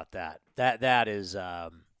have thought that. That is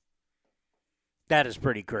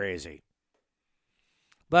pretty crazy.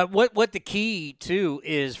 But what the key too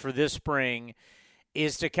is for this spring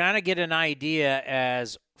is to kind of get an idea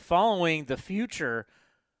as following the future,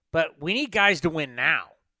 but we need guys to win now.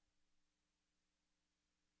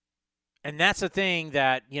 And that's the thing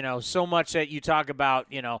that, so much that you talk about,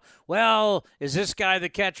 well, is this guy the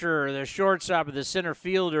catcher or the shortstop or the center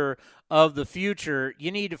fielder of the future?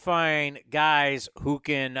 You need to find guys who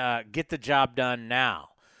can get the job done now.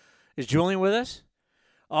 Is Julian with us?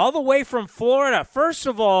 All the way from Florida. First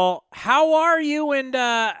of all, how are you and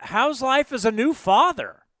how's life as a new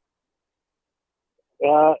father?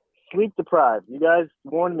 Sleep deprived. You guys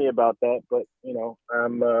warned me about that, but,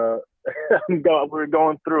 we're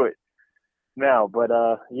going through it now. But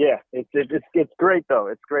it's great though.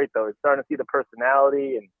 It's starting to see the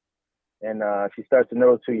personality and she starts to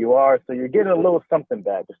notice who you are. So you're getting a little something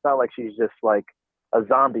back. It's not like she's just like a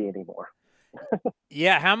zombie anymore.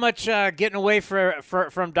 Yeah. How much getting away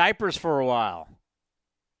from diapers for a while?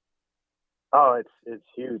 Oh, it's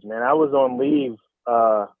huge, man. I was on leave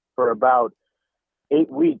for about 8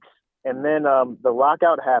 weeks, and then the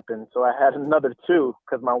lockout happened. So I had another 2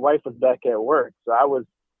 because my wife was back at work. So I was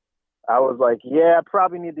like, I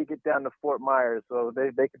probably need to get down to Fort Myers so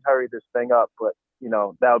they can hurry this thing up. But,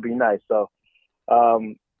 that would be nice. So, but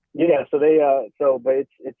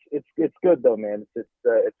it's good though, man. It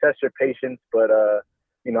tests your patience, but,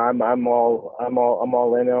 I'm all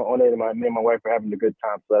in on it. And me and my wife are having a good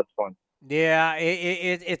time. So that's fun. Yeah.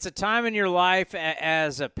 It's a time in your life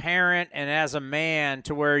as a parent and as a man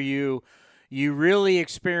to where you really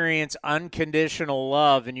experience unconditional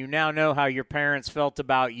love, and you now know how your parents felt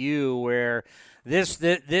about you, where this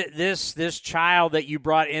child that you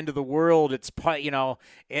brought into the world, a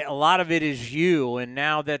lot of it is you. And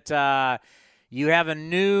now that you have a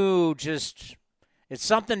new, it's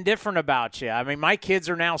something different about you. My kids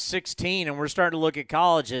are now 16, and we're starting to look at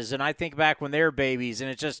colleges, and I think back when they were babies, and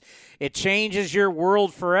it changes your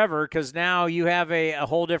world forever because now you have a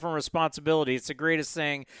whole different responsibility. It's the greatest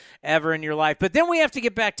thing ever in your life. But then we have to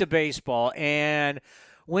get back to baseball, and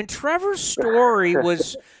when Trevor Story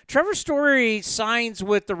signs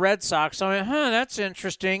with the Red Sox, I went, that's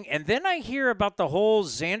interesting. And then I hear about the whole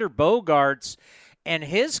Xander Bogaerts and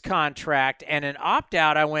his contract and an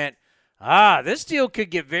opt-out. I went, this deal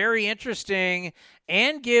could get very interesting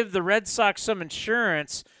and give the Red Sox some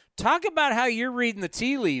insurance. Talk about how you're reading the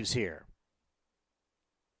tea leaves here.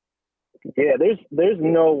 Yeah, there's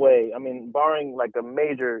no way. Barring like a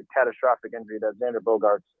major catastrophic injury, that Xander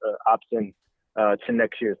Bogaerts opts in to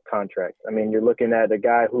next year's contract. You're looking at a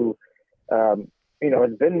guy who, has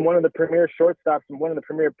been one of the premier shortstops and one of the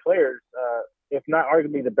premier players, if not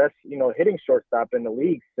arguably the best, hitting shortstop in the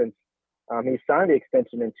league since he signed the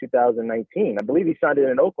extension in 2019. I believe he signed it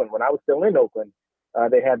in Oakland when I was still in Oakland.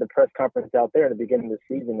 they had the press conference out there at the beginning of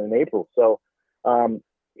the season in April. So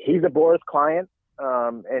he's a Boras client.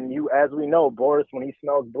 And as we know, Boras, when he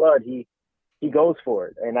smells blood, he goes for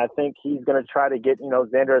it. And I think he's going to try to get,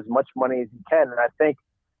 Xander as much money as he can. And I think,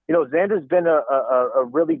 Xander's been a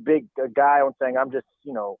really big guy on saying, I'm just,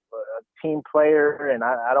 a team player and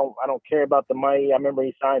I don't care about the money. I remember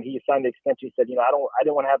he signed the extension. He said, I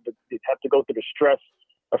didn't want to have to go through the stress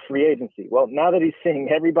of free agency. Well, now that he's seeing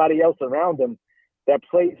everybody else around him that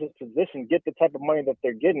plays his position get the type of money that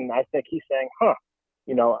they're getting, I think he's saying,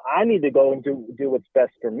 I need to go and do what's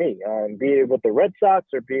best for me, be it with the Red Sox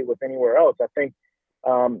or be it with anywhere else. I think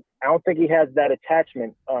I don't think he has that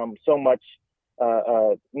attachment so much.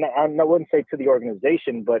 I wouldn't say to the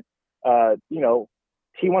organization, but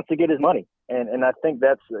he wants to get his money, and I think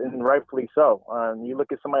that's and rightfully so. You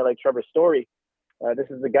look at somebody like Trevor Story. This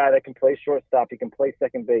is the guy that can play shortstop. He can play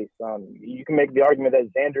second base. You can make the argument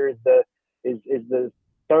that Xander is the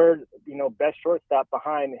third, best shortstop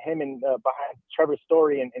behind him and behind Trevor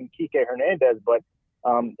Story and Kike Hernandez, but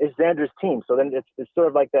it's Xander's team. So then it's sort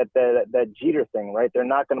of like that Jeter thing, right? They're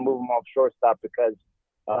not going to move him off shortstop because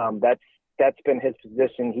that's been his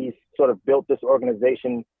position. He's sort of built this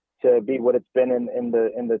organization to be what it's been in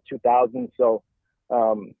the 2000s. So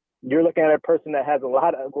you're looking at a person that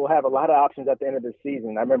will have a lot of options at the end of the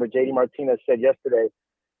season. I remember JD Martinez said yesterday,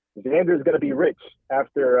 Xander's going to be rich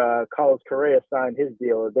after Carlos Correa signed his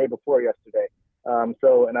deal the day before yesterday.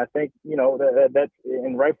 And I think, that's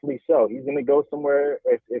and rightfully so. He's going to go somewhere.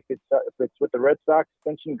 If it's with the Red Sox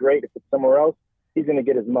extension, great. If it's somewhere else, he's going to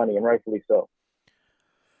get his money, and rightfully so.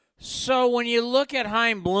 So when you look at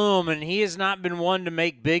Chaim Bloom, and he has not been one to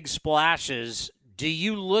make big splashes, do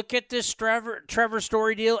you look at this Trevor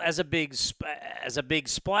Story deal as a big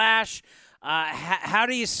splash? How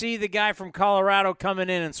do you see the guy from Colorado coming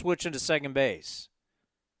in and switching to second base?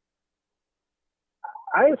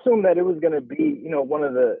 I assumed that it was going to be, one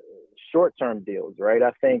of the short-term deals, right?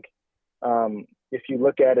 I think if you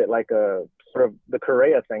look at it like a sort of the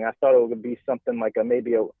Correa thing, I thought it would be something like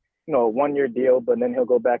maybe a one-year deal, but then he'll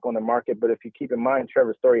go back on the market. But if you keep in mind,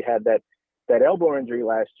 Trevor Story had that elbow injury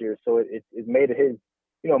last year, so it made his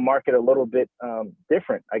market a little bit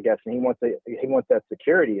different, I guess. And he wants that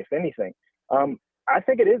security, if anything. I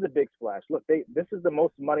think it is a big splash. Look, this is the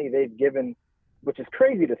most money they've given, which is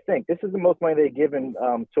crazy to think. This is the most money they've given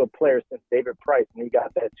to a player since David Price, and he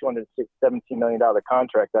got that $217 million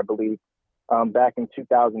contract, I believe, back in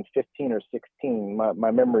 2015 or 16.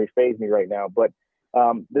 My memory fades me right now, but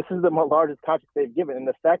this is the largest contract they've given, and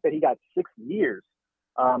the fact that he got 6 years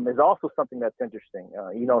is also something that's interesting.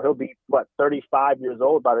 He'll be 35 years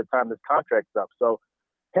old by the time this contract's up. So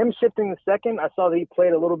him shifting to second, I saw that he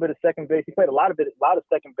played a little bit of second base. He played a lot of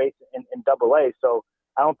second base in Double-A. So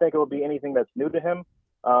I don't think it will be anything that's new to him.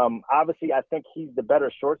 Obviously, I think he's the better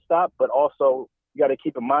shortstop, but also you got to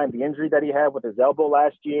keep in mind the injury that he had with his elbow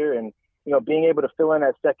last year, and being able to fill in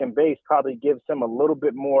at second base probably gives him a little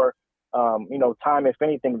bit more time. If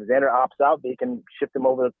anything, if Xander opts out, they can shift him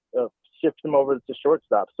over to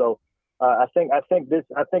shortstop. So I think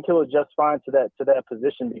he'll adjust fine to that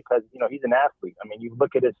position because he's an athlete. I mean, you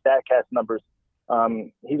look at his StatCast numbers.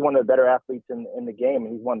 He's one of the better athletes in the game,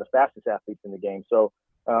 and he's one of the fastest athletes in the game. So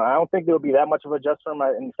I don't think there'll be that much of a adjust for him.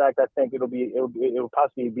 In fact, I think it'll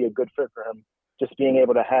possibly be a good fit for him, just being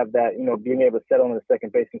able to have that, being able to settle in the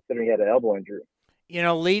second base considering he had an elbow injury.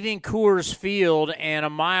 Leaving Coors Field and a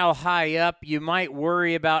mile high up, you might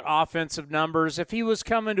worry about offensive numbers if he was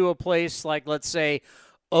coming to a place like, let's say,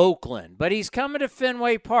 Oakland. But he's coming to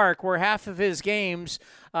Fenway Park, where half of his games,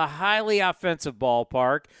 a highly offensive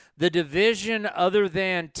ballpark. The division, other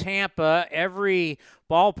than Tampa, every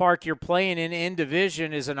ballpark you're playing in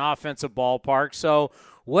division is an offensive ballpark. So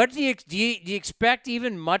what do you expect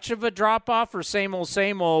even much of a drop-off, or same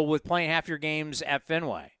old with playing half your games at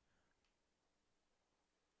Fenway?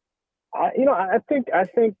 I think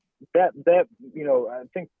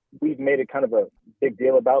we've made it kind of a big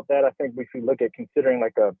deal about that. I think if you look at considering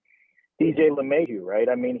like a DJ LeMahieu, right?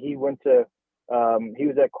 I mean, he was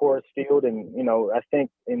at Coors Field, and I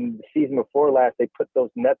think in the season before last they put those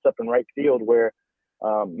nets up in right field where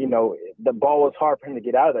the ball was hard for him to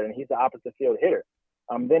get out of there, and he's the opposite field hitter.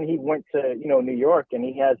 Then he went to New York, and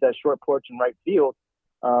he has that short porch in right field,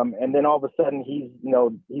 and then all of a sudden he's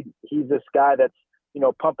this guy that's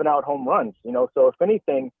pumping out home runs. So if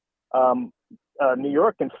anything, New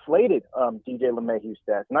York inflated DJ LeMahieu's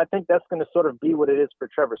stats, and I think that's going to sort of be what it is for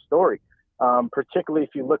Trevor Story, particularly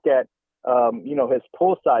if you look at his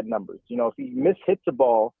pull side numbers. If he mishits a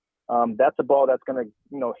ball, that's a ball that's going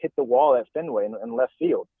to hit the wall at Fenway in left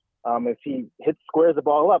field. If he squares the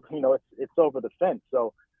ball up, it's over the fence.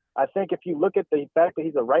 So I think if you look at the fact that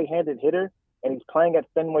he's a right-handed hitter and he's playing at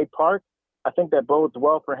Fenway Park, I think that bodes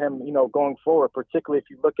well for him, going forward, particularly if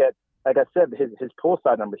you look at, like I said, his pull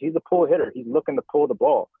side numbers. He's a pull hitter. He's looking to pull the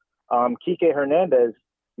ball. Kike Hernandez,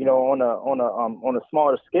 on a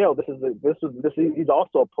smaller scale, he's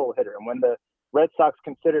also a pull hitter. And when the Red Sox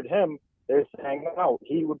considered him, they're saying, no,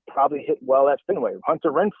 he would probably hit well at Fenway.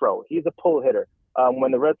 Hunter Renfroe, he's a pull hitter.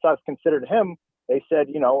 When the Red Sox considered him, they said,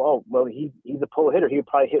 he's a pull hitter. He would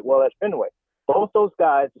probably hit well at Fenway. Both those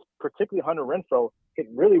guys, particularly Hunter Renfroe, hit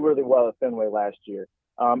really, really well at Fenway last year.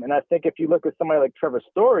 And I think if you look at somebody like Trevor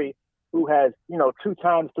Story, who has, 2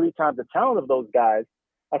 times, 3 times the talent of those guys,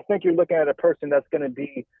 I think you're looking at a person that's going to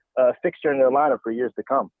be a fixture in their lineup for years to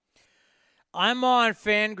come. I'm on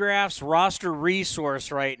FanGraphs roster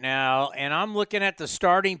resource right now, and I'm looking at the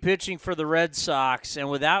starting pitching for the Red Sox, and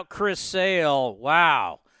without Chris Sale,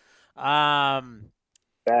 wow.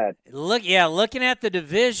 Bad. Looking at the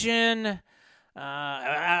division,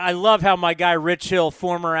 I love how my guy Rich Hill,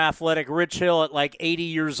 former athletic Rich Hill at like 80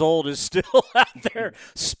 years old, is still out there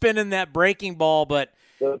spinning that breaking ball. But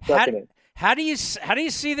how do you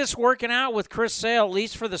see this working out with Chris Sale, at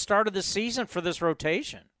least for the start of the season for this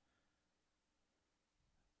rotation?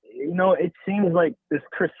 It seems like this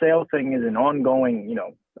Chris Sale thing is an ongoing,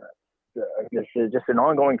 just an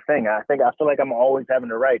ongoing thing. I feel like I'm always having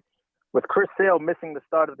to write. With Chris Sale missing the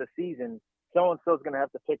start of the season, so-and-so's going to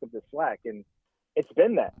have to pick up the slack. And it's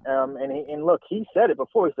been that. And look, he said it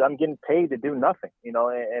before. He said, I'm getting paid to do nothing,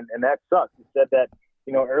 and that sucks. He said that,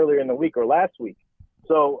 earlier in the week or last week.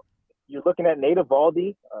 So you're looking at Nate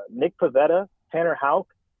Eovaldi, Nick Pivetta, Tanner Houck.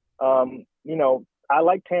 I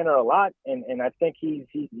like Tanner a lot, and I think he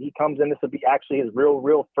comes in. This will be actually his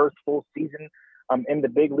real first full season in the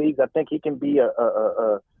big leagues. I think he can be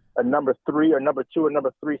a number 3 or number 2 or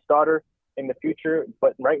number 3 starter in the future.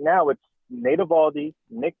 But right now it's Nate Eovaldi,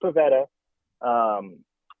 Nick Pivetta,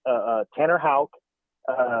 Tanner Houck,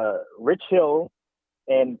 Rich Hill,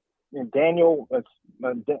 and Daniel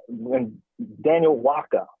Waka.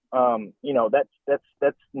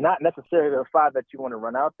 That's not necessarily the 5 that you want to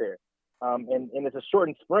run out there. And it's a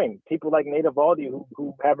shortened spring. People like Nate Eovaldi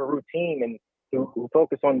who have a routine and who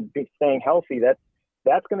focus on staying healthy.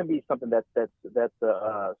 That's going to be something that's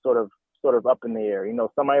sort of up in the air.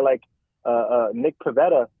 Somebody like Nick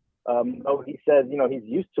Pivetta. He says he's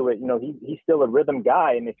used to it. He's still a rhythm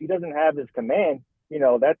guy, and if he doesn't have his command,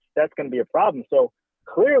 that's going to be a problem. So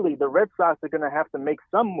clearly, the Red Sox are going to have to make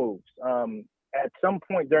some moves at some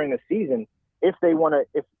point during the season. If they want to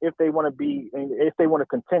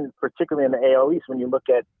contend, particularly in the AL East, when you look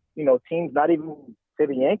at teams, not even say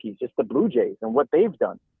the Yankees, just the Blue Jays and what they've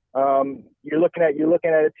done, you're looking at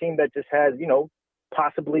a team that just has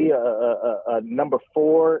possibly a number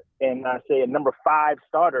 4 and I say a number 5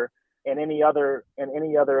 starter in any other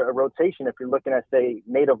rotation. If you're looking at say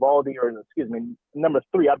Nate Eovaldi number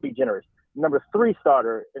 3, I'd be generous, number 3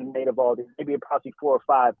 starter in Nate Eovaldi, maybe possibly 4 or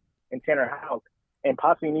 5 in Tanner Houck. And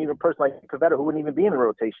possibly even a person like Pivetta who wouldn't even be in the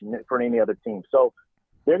rotation for any other team. So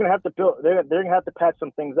they're going to have to they're going to have to patch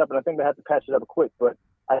some things up, and I think they have to patch it up quick. But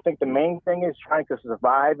I think the main thing is trying to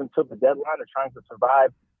survive until the deadline, or trying to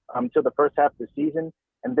survive until the first half of the season,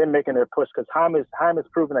 and then making their push, because Heim has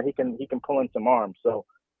proven that he can pull in some arms. So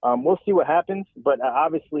we'll see what happens. But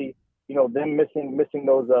obviously, them missing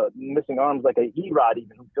those missing arms like a Erod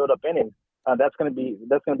even who filled up innings, that's going to be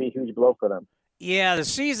a huge blow for them. Yeah, the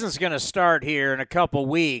season's going to start here in a couple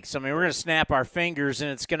weeks. I mean, we're going to snap our fingers, and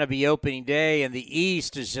it's going to be opening day, and the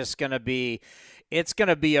East is just going to be – it's going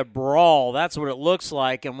to be a brawl. That's what it looks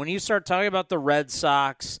like. And when you start talking about the Red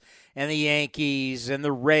Sox and the Yankees and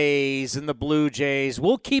the Rays and the Blue Jays,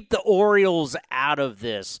 we'll keep the Orioles out of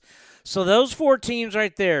this. So those 4 teams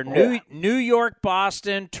right there, New York,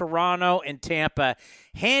 Boston, Toronto, and Tampa,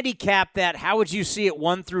 handicap that. How would you see it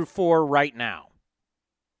 1 through 4 right now?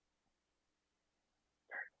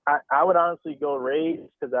 I would honestly go Rays,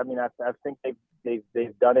 because I think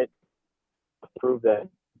they've done it, prove that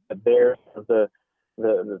they're the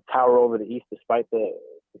tower over the East despite their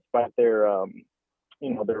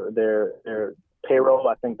payroll.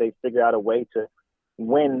 I think they figure out a way to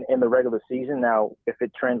win in the regular season. Now, if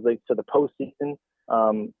it translates to the postseason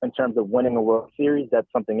in terms of winning a World Series,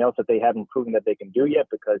 that's something else that they haven't proven that they can do yet,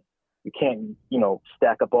 because you can't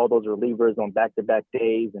stack up all those relievers on back-to-back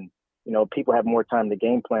days, and people have more time to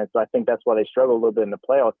game plan. So I think that's why they struggle a little bit in the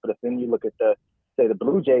playoffs. But if then you look at the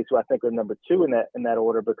Blue Jays, who I think are number 2 in that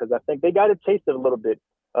order, because I think they got a taste of a little bit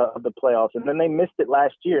of the playoffs, and then they missed it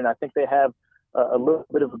last year. And I think they have a little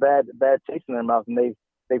bit of a bad taste in their mouth. And they've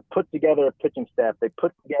put together a pitching staff. They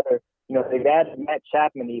put together, they've added Matt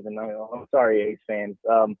Chapman even. I'm sorry, A's fans.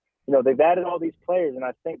 they've added all these players, and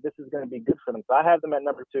I think this is going to be good for them. So I have them at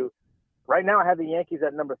number 2. Right now I have the Yankees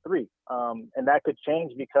at number 3, and that could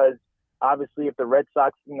change because obviously if the Red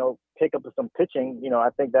Sox, pick up some pitching, I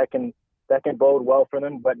think that can bode well for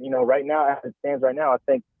them. But, right now, as it stands right now, I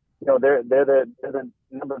think, they're the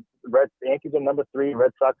Yankees are number 3,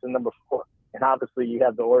 Red Sox are number 4. And obviously you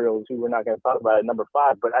have the Orioles, who we're not going to talk about, at number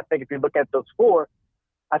 5. But I think if you look at those 4,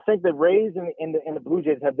 I think the Rays and the Blue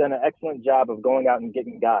Jays have done an excellent job of going out and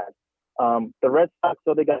getting guys. The Red Sox,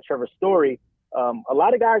 so they got Trevor Story. A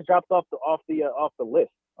lot of guys dropped off the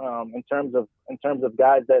list in terms of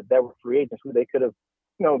guys that were free agents who they could have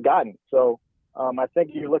gotten. So I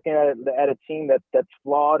think you're looking at a team that's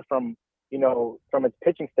flawed from its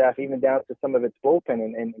pitching staff even down to some of its bullpen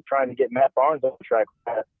and trying to get Matt Barnes on track,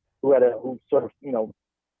 who sort of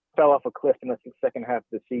fell off a cliff in the second half of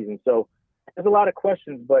the season. So there's a lot of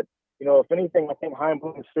questions, but if anything, I think Chaim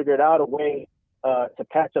Bloom has figured out a way to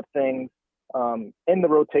patch up things in the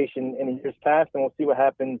rotation in the years past, and we'll see what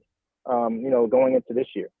happens, going into this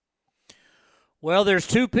year. Well, there's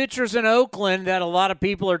 2 pitchers in Oakland that a lot of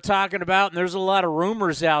people are talking about, and there's a lot of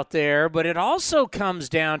rumors out there, but it also comes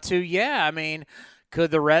down to, could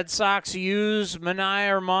the Red Sox use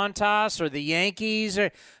Manaea or Montas, or the Yankees?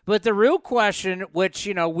 But the real question, which,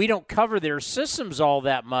 we don't cover their systems all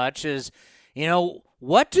that much, is,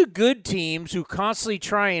 what do good teams who constantly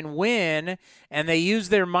try and win and they use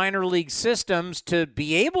their minor league systems to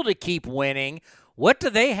be able to keep winning, what do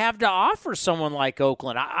they have to offer someone like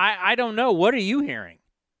Oakland? I don't know. What are you hearing?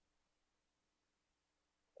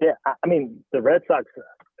 Yeah, the Red Sox,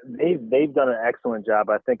 they've done an excellent job,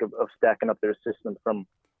 I think, of stacking up their system from,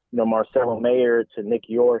 Marcelo Mayer to Nick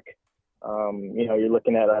York. You're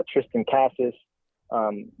looking at Tristan Casas.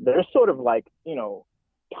 They're sort of like,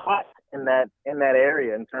 hot in that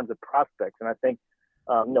area in terms of prospects. And I think,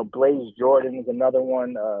 Blaze Jordan is another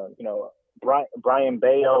one, Brian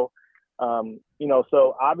Bayo.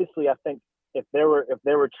 So obviously I think if there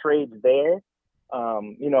were trades there,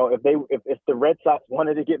 if the Red Sox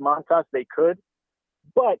wanted to get Montas, they could.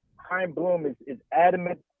 But Chaim Bloom is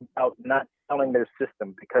adamant about not selling their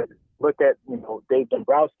system, because look at, Dave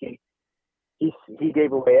Dombrowski, he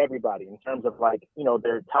gave away everybody in terms of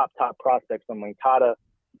their top prospects from Moncada,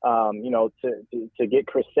 to get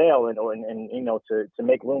Chris Sale and to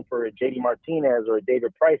make room for a JD Martinez or a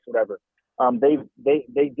David Price, whatever.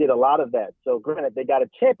 They did a lot of that. So granted, they got a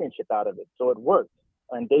championship out of it, so it worked.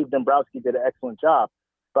 And Dave Dombrowski did an excellent job.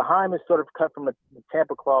 But Chaim is sort of cut from the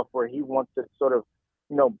Tampa cloth, where he wants to sort of,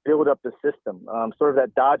 build up the system. Sort of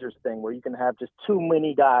that Dodgers thing where you can have just too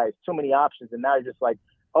many guys, too many options, and now you're just like,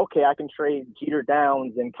 okay, I can trade Jeter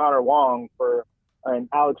Downs and Connor Wong and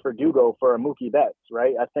Alex Verdugo for a Mookie Betts,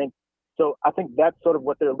 right? I think that's sort of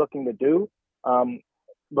what they're looking to do.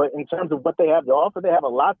 But in terms of what they have to offer, they have a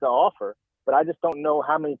lot to offer. But I just don't know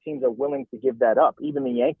how many teams are willing to give that up. Even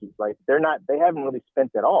the Yankees, they haven't really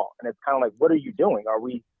spent at all. And it's kind of like, what are you doing? Are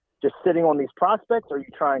we just sitting on these prospects, or are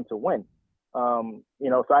you trying to win?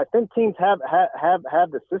 So I think teams have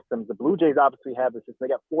the systems. The Blue Jays obviously have the system. They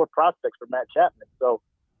got 4 prospects for Matt Chapman. So,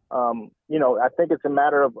 I think it's a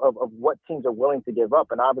matter of what teams are willing to give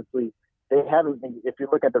up. And obviously they haven't, if you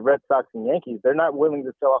look at the Red Sox and Yankees, they're not willing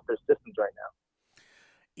to sell off their systems right now.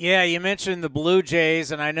 Yeah, you mentioned the Blue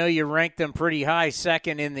Jays, and I know you ranked them pretty high,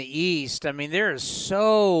 second in the East. There is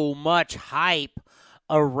so much hype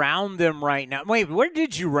around them right now. Wait, where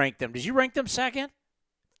did you rank them? Did you rank them second?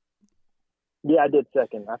 Yeah, I did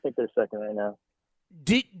second. I think they're second right now.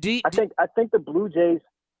 I think the Blue Jays.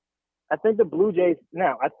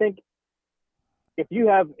 Now, I think if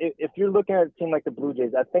you're looking at a team like the Blue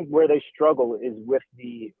Jays, I think where they struggle is with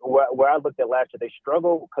where I looked at last year. They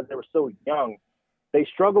struggle because they were so young. They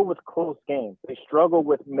struggle with close games. They struggle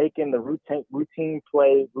with making the routine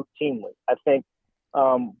play routinely, I think.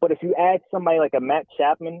 But if you add somebody like a Matt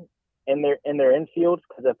Chapman in their infield,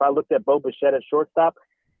 because if I looked at Bo Bichette at shortstop,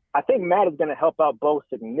 I think Matt is going to help out Bo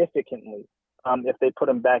significantly if they put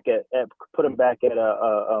him back at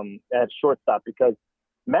shortstop, because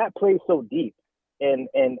Matt plays so deep. And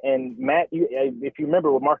Matt, if you remember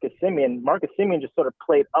with Marcus Semien just sort of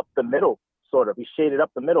played up the middle, sort of. He shaded up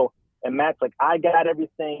the middle. And Matt's like, I got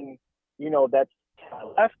everything, that's to my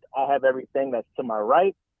left. I have everything that's to my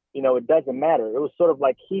right. It doesn't matter. It was sort of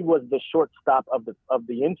like he was the shortstop of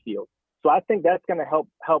the infield. So I think that's going to help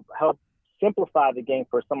simplify the game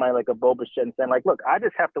for somebody like a Bo Bichette, and saying, like, look, I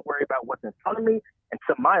just have to worry about what's in front of me and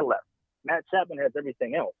to my left. Matt Chapman has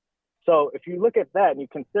everything else. So if you look at that and you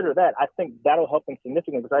consider that, I think that'll help him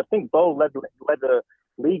significantly, because I think Bo led the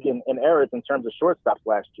league in errors in terms of shortstops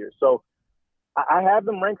last year. So I have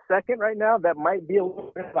them ranked second right now. That might be a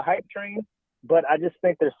little bit of a hype train. But I just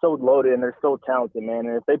think they're so loaded and they're so talented, man.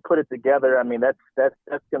 And if they put it together, I mean, that's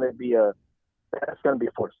going to be a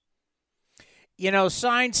force. You know,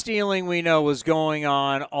 sign stealing we know was going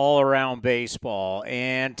on all around baseball,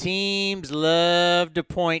 and teams love to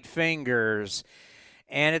point fingers.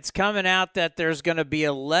 And it's coming out that there's going to be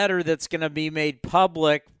a letter that's going to be made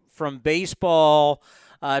public from baseball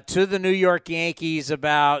to the New York Yankees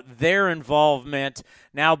about their involvement.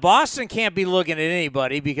 Now, Boston can't be looking at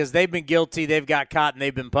anybody because they've been guilty, they've got caught, and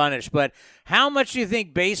they've been punished. But how much do you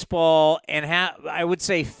think baseball and I would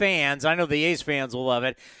say fans, I know the A's fans will love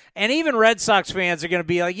it, and even Red Sox fans are going to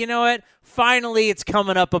be like, you know what, finally it's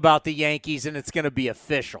coming up about the Yankees and it's going to be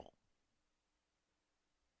official?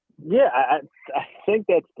 Yeah, I think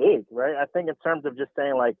that's big, right? I think in terms of just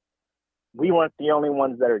saying, like, we weren't the only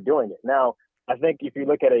ones that are doing it. Now, I think if you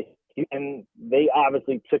look at it, and they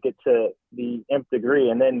obviously took it to the nth degree,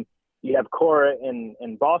 and then you have Cora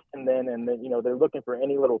in Boston then, and then, you know, they're looking for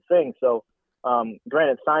any little thing. So,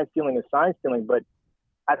 granted, sign stealing is sign stealing, but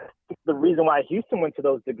I think the reason why Houston went to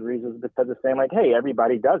those degrees is because of saying, like, hey,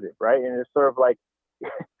 everybody does it, right? And it's sort of like,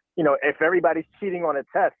 you know, if everybody's cheating on a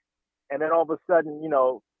test, and then all of a sudden, you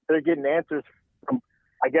know, they're getting answers from,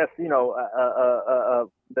 I guess, you know,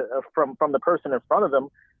 from the person in front of them,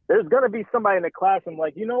 there's going to be somebody in the class and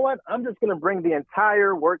like, you know what, I'm just going to bring the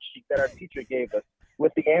entire worksheet that our teacher gave us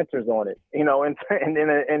with the answers on it, you know, and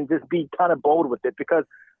just be kind of bold with it, because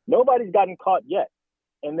nobody's gotten caught yet.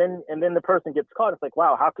 And then the person gets caught. It's like,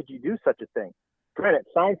 wow, how could you do such a thing? Granted,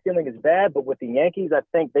 sign stealing is bad, but with the Yankees, I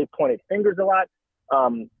think they pointed fingers a lot,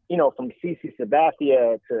 you know, from CC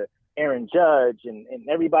Sabathia to Aaron Judge and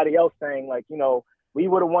everybody else saying, like, you know, we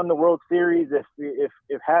would have won the World Series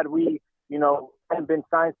if had we, you know, hadn't been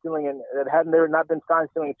sign stealing and hadn't there not been sign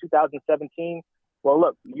stealing in 2017. Well,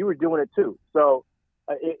 look, you were doing it too. So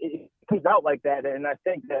it comes out like that. And I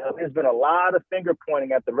think that there's been a lot of finger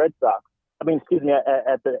pointing at the Red Sox. I mean, excuse me,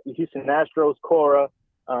 at the Houston Astros, Cora,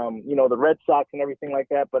 you know, the Red Sox and everything like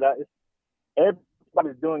that. But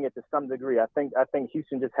everybody's doing it to some degree. I think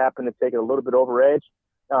Houston just happened to take it a little bit over edge.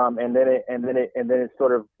 And then it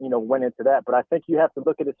sort of, you know, went into that. But I think you have to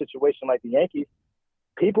look at a situation like the Yankees.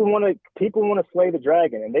 People want to slay the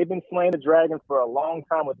dragon, and they've been slaying the dragon for a long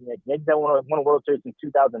time with the Yankees. Yankees won a World Series in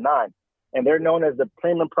 2009, and they're known as the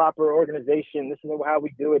prim and proper organization. This is how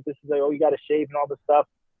we do it. This is like, oh, you got to shave and all this stuff.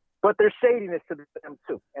 But there's shadiness to them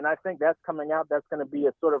too, and I think that's coming out. That's going to be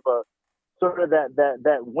a sort of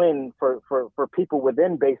that win for people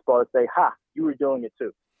within baseball to say, ha, you were doing it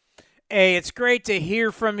too. Hey, it's great to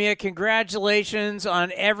hear from you. Congratulations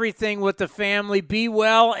on everything with the family. Be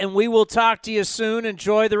well, and we will talk to you soon.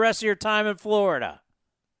 Enjoy the rest of your time in Florida.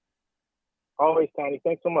 Always, Tony.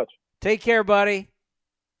 Thanks so much. Take care, buddy.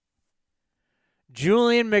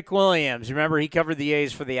 Julian McWilliams. Remember, he covered the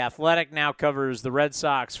A's for The Athletic, now covers the Red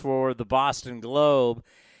Sox for the Boston Globe.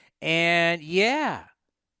 And, yeah,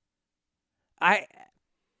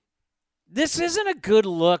 this isn't a good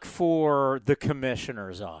look for the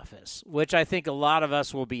commissioner's office, which I think a lot of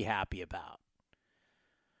us will be happy about.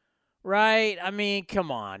 Right? I mean,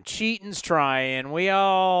 come on. Cheating's trying.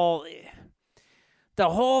 The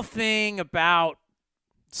whole thing about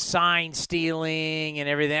sign stealing and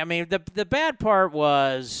everything. I mean, the bad part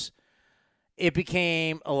was it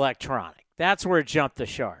became electronic. That's where it jumped the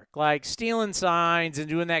shark. Like stealing signs and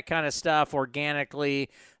doing that kind of stuff organically,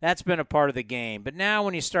 that's been a part of the game. But now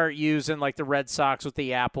when you start using like the Red Sox with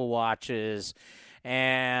the Apple Watches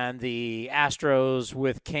and the Astros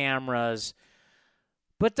with cameras,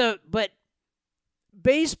 but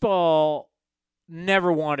baseball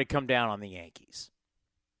never wanted to come down on the Yankees.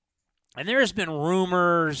 And there's been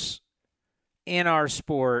rumors in our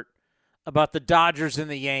sport about the Dodgers and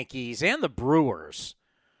the Yankees and the Brewers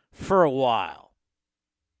for a while.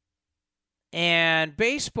 And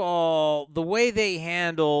baseball, the way they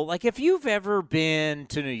handle, like if you've ever been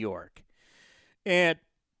to New York, and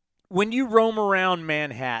when you roam around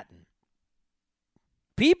Manhattan,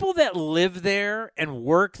 people that live there and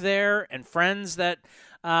work there and friends that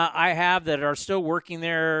I have that are still working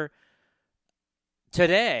there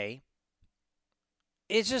today,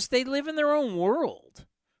 it's just they live in their own world.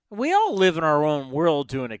 We all live in our own world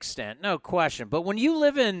to an extent, no question. But when you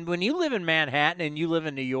live in Manhattan and you live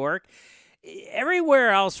in New York,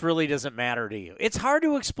 everywhere else really doesn't matter to you. It's hard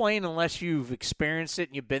to explain unless you've experienced it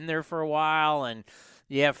and you've been there for a while and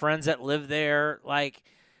you have friends that live there. Like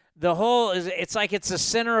it's like it's the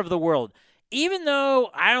center of the world. Even though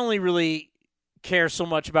I only really care so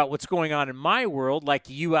much about what's going on in my world, like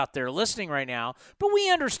you out there listening right now, but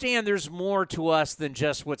we understand there's more to us than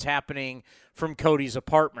just what's happening from Cody's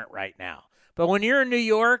apartment right now. But when you're in New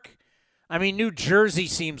York, I mean, New Jersey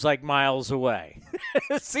seems like miles away.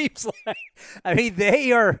 It seems like, I mean,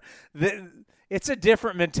 they are it's a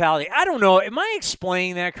different mentality. I don't know. Am I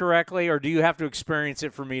explaining that correctly, or do you have to experience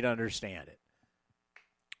it for me to understand it?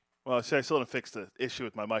 Well, I still haven't fixed the issue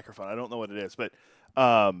with my microphone. I don't know what it is, but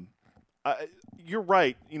you're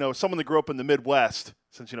right. You know, someone that grew up in the Midwest,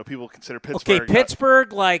 since, you know, people consider Pittsburgh. Okay,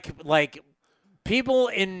 Pittsburgh, like people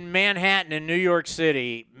in Manhattan and New York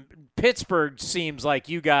City, Pittsburgh seems like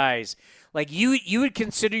you guys, like you would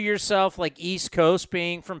consider yourself like East Coast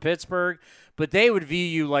being from Pittsburgh, but they would view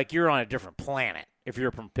you like you're on a different planet if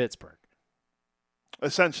you're from Pittsburgh.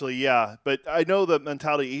 Essentially, yeah. But I know the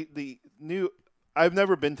mentality. I've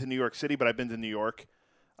never been to New York City, but I've been to New York.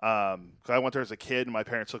 I went there as a kid, and my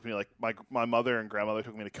parents took me, like my mother and grandmother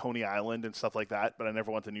took me to Coney Island and stuff like that, but I never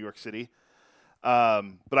went to New York City.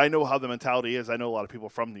 But I know how the mentality is. I know a lot of people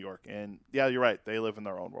from New York, and yeah, you're right. They live in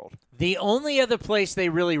their own world. The only other place they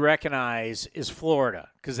really recognize is Florida,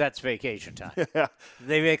 because that's vacation time. Yeah.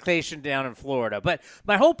 They vacation down in Florida. But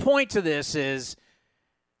my whole point to this is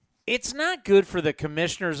it's not good for the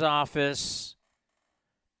commissioner's office,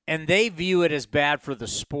 and they view it as bad for the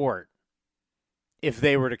sport if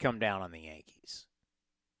they were to come down on the Yankees.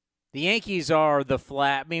 The Yankees are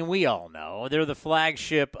we all know, they're the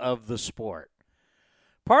flagship of the sport.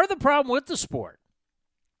 Part of the problem with the sport,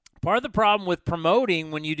 part of the problem with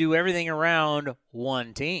promoting when you do everything around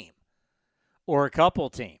one team or a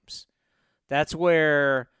couple teams, that's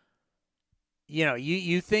where, you know,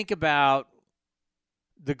 you think about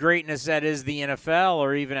the greatness that is the NFL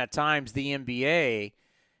or even at times the NBA.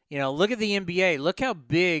 You know, look at the NBA. Look how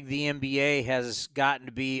big the NBA has gotten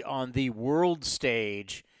to be on the world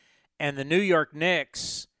stage, and the New York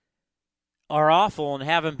Knicks are awful and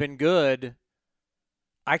haven't been good.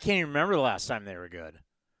 I can't even remember the last time they were good.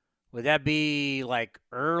 Would that be like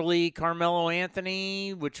early Carmelo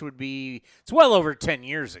Anthony, which would be it's well over 10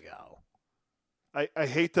 years ago. I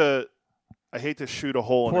hate to shoot a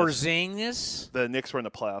hole in Porzingis. The Knicks were in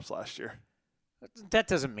the playoffs last year. That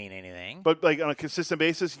doesn't mean anything. But like on a consistent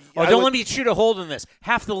basis. Don't let me shoot a hole in this.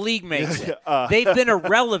 Half the league makes it. They've been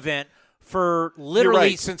irrelevant for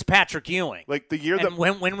literally since Patrick Ewing. Like the year that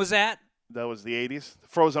when was that? That was the 80s.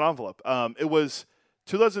 Frozen envelope. It was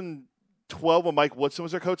 2012 when Mike Woodson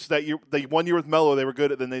was their coach. That year, the 1 year with Melo, they were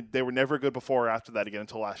good. Then they were never good before or after that again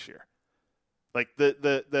until last year. Like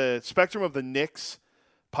the spectrum of the Knicks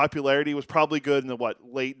popularity was probably good in the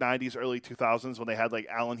late 90s, early 2000s when they had like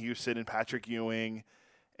Allen Houston and Patrick Ewing,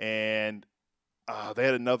 and they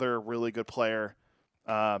had another really good player.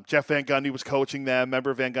 Jeff Van Gundy was coaching them.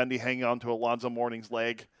 Remember Van Gundy hanging on to Alonzo Mourning's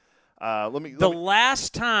leg?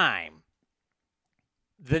 Last time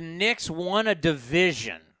the Knicks won a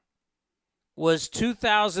division was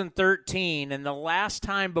 2013, and the last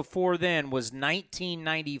time before then was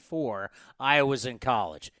 1994. I was in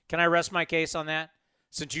college. Can I rest my case on that?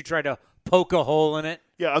 Since you tried to poke a hole in it?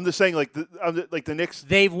 Yeah, I'm just saying, like the Knicks.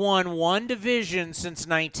 They've won one division since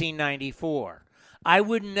 1994. I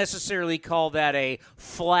wouldn't necessarily call that a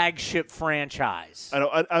flagship franchise. I know.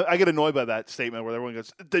 I get annoyed by that statement where everyone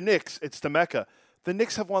goes, the Knicks, it's the Mecca. The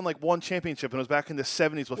Knicks have won like one championship, and it was back in the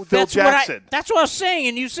 70s with Phil Jackson. That's what I was saying,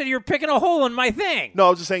 and you said you're picking a hole in my thing. No,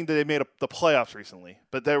 I was just saying that they made the playoffs recently.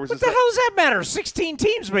 But there was what the hell does that matter? 16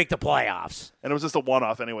 teams make the playoffs. And it was just a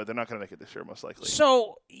one-off anyway. They're not going to make it this year, most likely.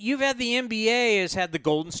 So you've had the NBA has had the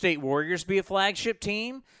Golden State Warriors be a flagship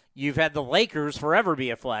team. You've had the Lakers forever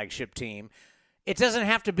be a flagship team. It doesn't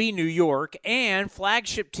have to be New York. And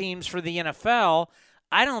flagship teams for the NFL,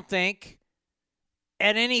 I don't think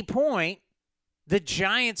at any point the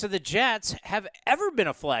Giants or the Jets have ever been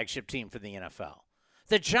a flagship team for the NFL.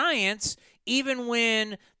 The Giants, even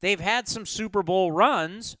when they've had some Super Bowl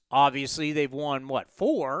runs, obviously they've won,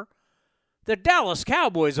 4? The Dallas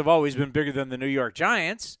Cowboys have always been bigger than the New York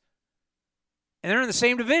Giants, and they're in the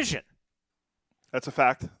same division. That's a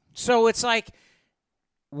fact. So it's like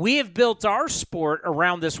we have built our sport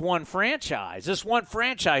around this one franchise. This one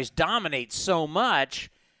franchise dominates so much.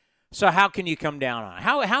 So how can you come down on it?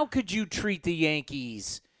 How could you treat the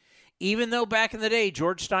Yankees, even though back in the day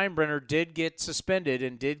George Steinbrenner did get suspended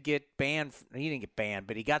and did get banned? He didn't get banned,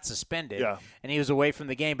 but he got suspended, and he was away from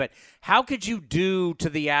the game. But how could you do to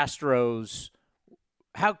the Astros?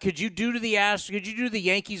 How could you do to the Astros? Could you do to the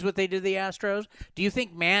Yankees what they did to the Astros? Do you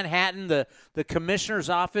think Manhattan, the commissioner's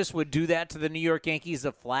office, would do that to the New York Yankees,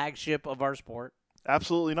 the flagship of our sport?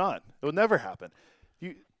 Absolutely not. It would never happen.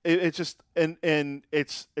 It's just and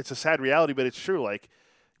it's a sad reality, but it's true. Like,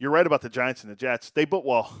 you're right about the Giants and the Jets. They both,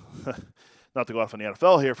 not to go off on the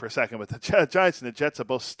NFL here for a second, but the Giants and the Jets have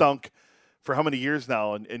both stunk for how many years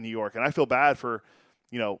now in New York, and I feel bad for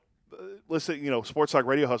listen, sports talk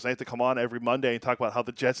radio hosts, they have to come on every Monday and talk about how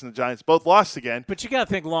the Jets and the Giants both lost again. But you got to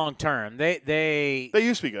think long term. They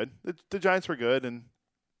used to be good. The Giants were good, and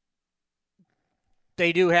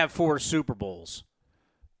they do have 4 Super Bowls.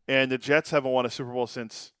 And the Jets haven't won a Super Bowl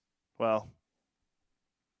since, Broadway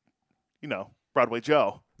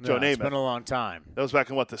Joe Namath. It's been a long time. That was back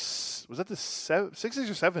in was that the 60s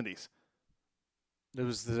or 70s? It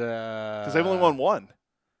was because they've only won 1.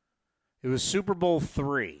 It was Super Bowl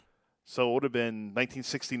 3. So it would have been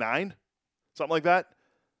 1969, something like that.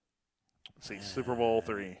 Let's see, Super Bowl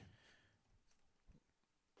 3.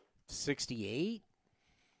 68?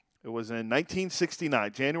 It was in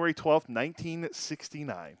 1969, January 12th,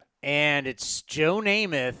 1969. And it's Joe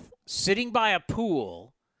Namath sitting by a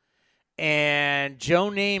pool, and Joe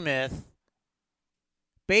Namath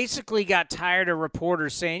basically got tired of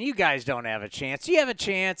reporters saying, you guys don't have a chance. You have a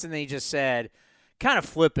chance, and then he just said, kind of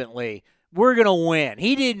flippantly, we're going to win.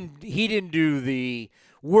 He didn't do the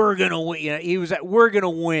we're going to win. He was at we're going to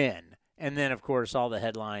win. And then, of course, all the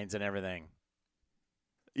headlines and everything.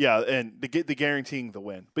 Yeah, and the guaranteeing the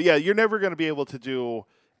win. But, yeah, you're never going to be able to do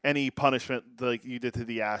any punishment like you did to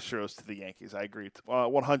the Astros, to the Yankees. I agree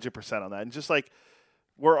 100% on that. And just like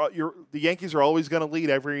the Yankees are always going to lead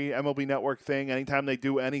every MLB Network thing anytime they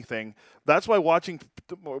do anything. That's why watching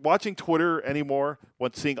Twitter anymore,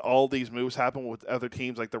 when seeing all these moves happen with other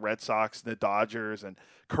teams like the Red Sox and the Dodgers and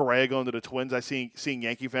Correa going to the Twins, seeing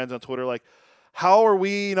Yankee fans on Twitter like, how are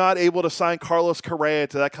we not able to sign Carlos Correa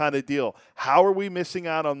to that kind of deal? How are we missing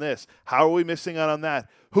out on this? How are we missing out on that?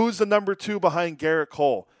 Who's the number 2 behind Garrett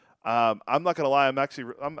Cole? I'm not going to lie. I'm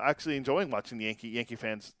actually enjoying watching the Yankee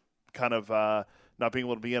fans kind of not being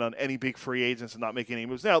able to be in on any big free agents and not making any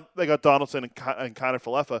moves. Now they got Donaldson and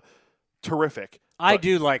Kiner-Falefa. Terrific. I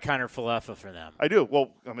do like Kiner-Falefa for them. I do.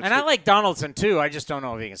 Well, I like Donaldson too. I just don't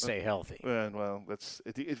know if he can stay healthy. Well, as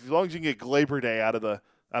long as you can get Glaber Day out of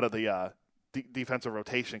the defensive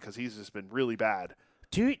rotation, because he's just been really bad.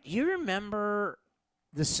 Do you remember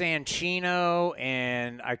the Sanchino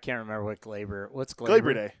and I can't remember what Glaber? What's Glaber?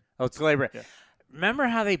 Glaber Day. Oh, it's Glaber. Yeah. Remember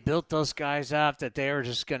how they built those guys up, that they were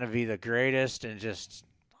just going to be the greatest, and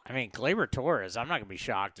Glaber Torres, I'm not going to be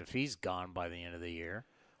shocked if he's gone by the end of the year.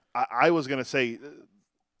 I was going to say,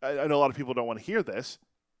 I know a lot of people don't want to hear this,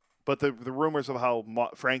 but the rumors of how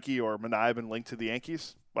Frankie or Manaea have been linked to the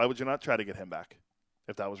Yankees, why would you not try to get him back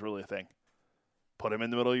if that was really a thing? Put him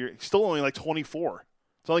in the middle of your – he's still only like 24.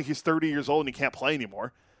 It's not like he's 30 years old and he can't play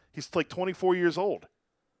anymore. He's like 24 years old.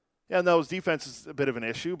 Yeah, no, his defense is a bit of an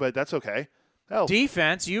issue, but that's okay. Hell,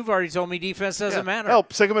 defense? You've already told me defense doesn't matter. Hell,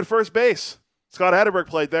 stick him at first base. Scott Hatterberg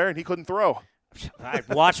played there, and he couldn't throw. I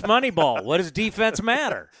watched Moneyball. What does defense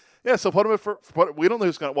matter? Yeah, so put him at we don't know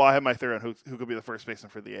who's going to – well, I have my theory on who could be the first baseman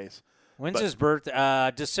for the A's. When's his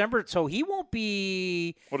birthday? December. So he won't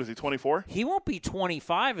be – what is he, 24? He won't be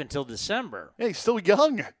 25 until December. Yeah, he's still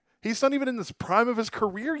young. He's not even in the prime of his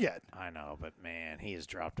career yet. I know, but, man, he has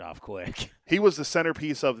dropped off quick. He was the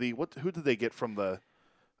centerpiece of the – who did they get from the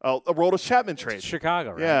Aroldis Chapman trade? It's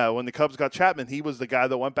Chicago, right? Yeah, when the Cubs got Chapman, he was the guy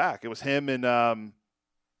that went back. It was him and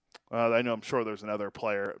I know, I'm sure there's another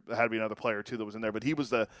player. There had to be another player, too, that was in there. But he was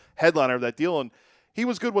the headliner of that deal, and he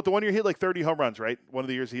was good. With the one year, he hit like 30 home runs, right? One of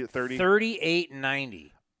the years he hit 30.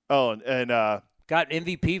 38-90. Oh, and got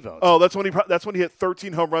MVP votes. Oh, that's when he hit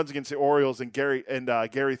 13 home runs against the Orioles, and Gary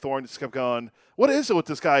Thorne just kept going, what is it with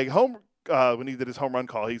this guy? When he did his home run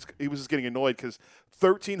call, he was just getting annoyed because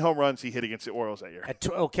 13 home runs he hit against the Orioles that year.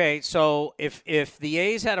 Okay, so if the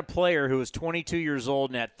A's had a player who was 22 years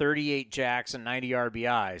old and had 38 jacks and 90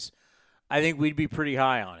 RBIs, I think we'd be pretty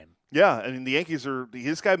high on him. Yeah, I mean, the Yankees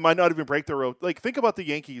this guy might not even break the road. Like, think about the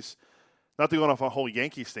Yankees, not to go off a whole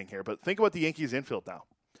Yankees thing here, but think about the Yankees infield now.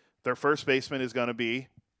 Their first baseman is going to be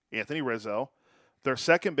Anthony Rizzo. Their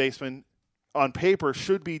second baseman, on paper,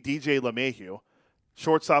 should be DJ LeMahieu.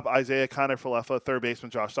 Shortstop, Isaiah Kiner-Falefa. Third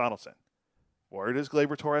baseman, Josh Donaldson. Where does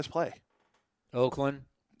Glaber Torres play? Oakland.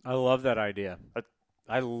 I love that idea.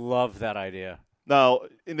 I love that idea. Now,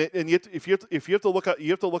 and if you have to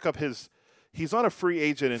look up his. He's not a free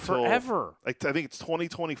agent until forever. I think it's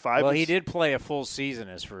 2025. Well, he did play a full season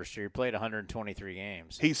his first year. He played 123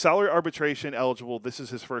 games. He's salary arbitration eligible. This is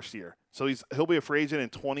his first year, so he'll be a free agent in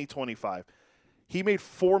 2025. He made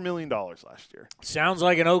 $4 million last year. Sounds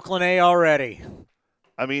like an Oakland A already.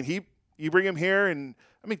 I mean, you bring him here, and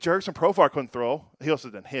I mean, Jurickson Profar couldn't throw. He also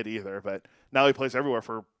didn't hit either, but now he plays everywhere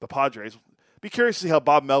for the Padres. Be curious to see how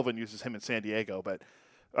Bob Melvin uses him in San Diego, but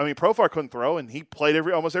I mean, Profar couldn't throw, and he played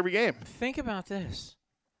almost every game. Think about this.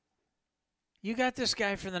 You got this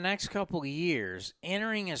guy for the next couple of years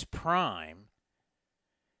entering his prime,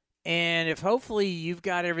 And if hopefully you've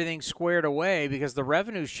got everything squared away, because the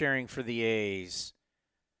revenue sharing for the A's,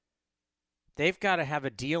 they've got to have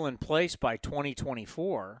a deal in place by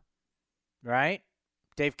 2024, right?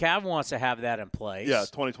 Dave Cav wants to have that in place. Yeah,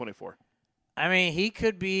 2024. I mean, he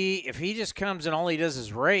could be, if he just comes and all he does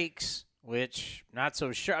is rakes, which not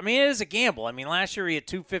so sure. I mean, it is a gamble. I mean, last year he had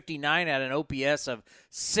 259 at an OPS of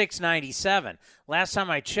 697. Last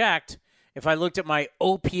time I checked, if I looked at my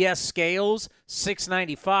OPS scales,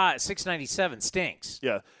 697 stinks.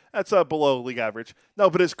 Yeah, that's below league average. No,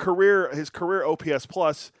 but his career OPS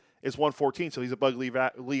plus is 114, so he's above league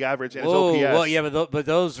average, and his OPS. Well, yeah, but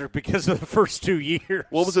those are because of the first 2 years.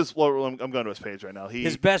 What was his? Well, I'm going to his page right now.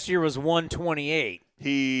 His best year was 128.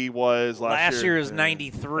 He was last year was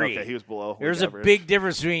 93. Okay, he was below. There's a big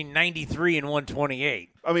difference between 93 and 128.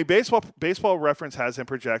 I mean, Baseball Reference has him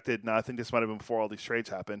projected, and I think this might have been before all these trades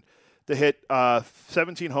happened, to hit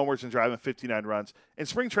 17 homers and drive in 59 runs. In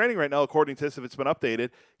spring training right now, according to this, if it's been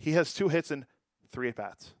updated, he has 2 hits and 3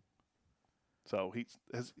 at-bats. So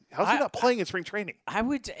how's he not playing in spring training? I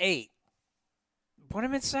would 8. Put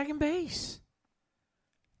him at second base.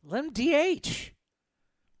 Let him DH.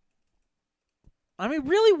 I mean,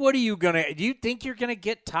 really, what are you going to – do you think you're going to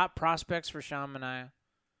get top prospects for Sean Manaea?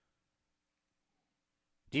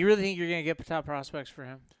 Do you really think you're going to get top prospects for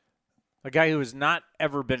him? A guy who has not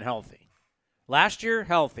ever been healthy. Last year,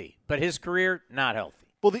 healthy, but his career, not healthy.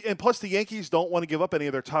 Well, and plus the Yankees don't want to give up any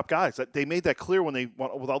of their top guys. They made that clear when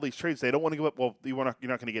with all these trades. They don't want to give up. Well, you're not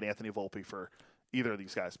going to get Anthony Volpe for either of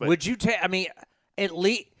these guys. But would you take? I mean, at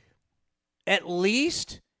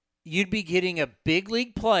least you'd be getting a big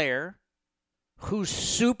league player who's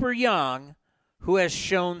super young, who has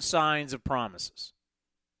shown signs of promises,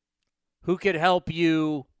 who could help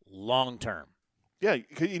you long term. Yeah,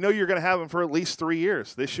 you know you're going to have him for at least 3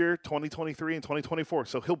 years. This year, 2023, and 2024.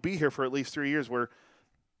 So he'll be here for at least 3 years.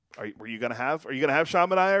 Are you going to have Sean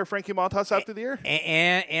Manaea or Frankie Montas after the year?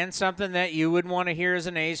 And something that you wouldn't want to hear as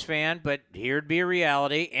an A's fan, but here'd be a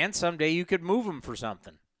reality, and someday you could move him for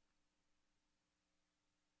something.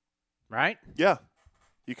 Right? Yeah.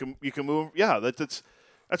 You can move him. Yeah, that's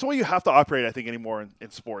the way you have to operate, I think, anymore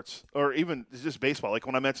in sports, or even just baseball. Like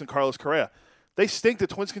when I mentioned Carlos Correa, they stink. The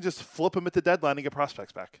Twins can just flip him at the deadline and get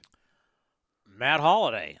prospects back. Matt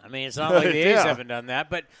Holliday. I mean, it's not like the A's haven't done that,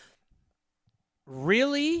 but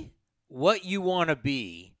really what you want to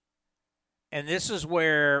be, and this is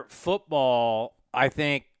where football, I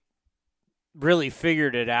think, really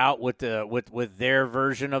figured it out with their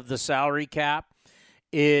version of the salary cap,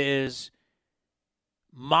 is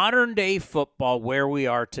modern day football where we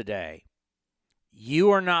are today. You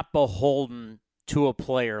are not beholden to a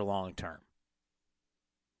player long term.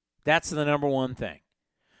 That's the number one thing.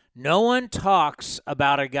 No one talks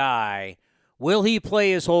about a guy, will he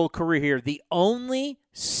play his whole career here? The only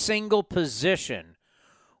single position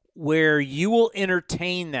where you will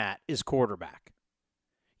entertain that is quarterback.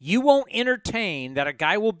 You won't entertain that a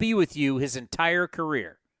guy will be with you his entire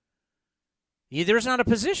career. There's not a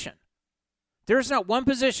position. There's not one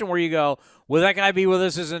position where you go, will that guy be with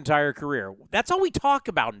us his entire career? That's all we talk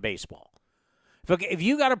about in baseball. If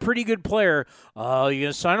you got a pretty good player, you're going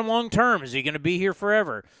to sign him long term. Is he going to be here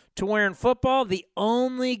forever? To where in football, the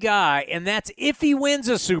only guy, and that's if he wins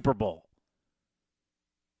a Super Bowl.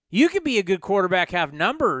 You could be a good quarterback, have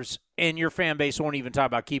numbers, and your fan base won't even talk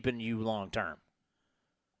about keeping you long term.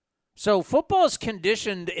 So football has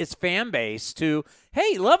conditioned its fan base to,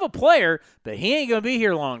 hey, love a player, but he ain't going to be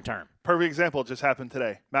here long term. Perfect example just happened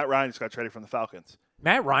today. Matt Ryan just got traded from the Falcons.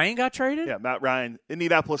 Matt Ryan got traded? Yeah, Matt Ryan.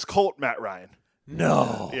 Indianapolis Colt Matt Ryan.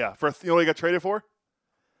 No. Yeah, you know what he got traded for?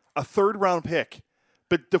 A 3rd-round pick.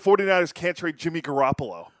 But the 49ers can't trade Jimmy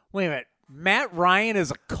Garoppolo. Wait a minute. Matt Ryan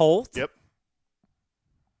is a Colt? Yep.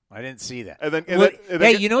 I didn't see that. And then,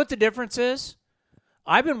 you know what the difference is?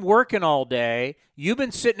 I've been working all day. You've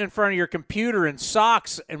been sitting in front of your computer in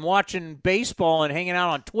socks and watching baseball and hanging out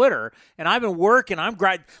on Twitter. And I've been working.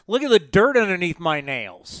 Look at the dirt underneath my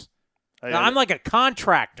nails. I'm like a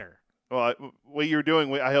contractor. Well, what you were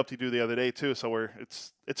doing, I helped you do the other day too. So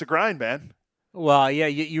it's a grind, man. Well, yeah,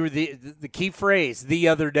 you were the key phrase, the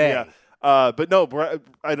other day. Yeah, but no,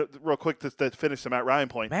 real quick to finish the Matt Ryan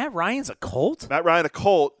point. Matt Ryan's a Colt? Matt Ryan a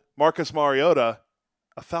Colt. Marcus Mariota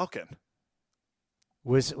a Falcon.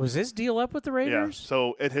 Was his deal up with the Raiders? Yeah.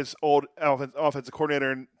 So his old offensive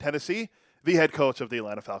coordinator in Tennessee, the head coach of the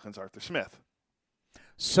Atlanta Falcons, Arthur Smith.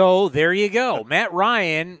 So there you go. Matt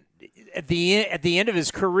Ryan, at the end of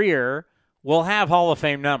his career, will have Hall of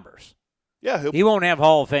Fame numbers. Yeah, he won't have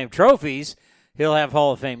Hall of Fame trophies. He'll have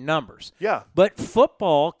Hall of Fame numbers. Yeah. But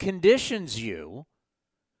football conditions you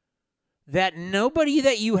that nobody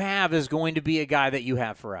that you have is going to be a guy that you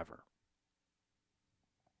have forever.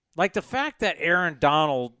 Like the fact that Aaron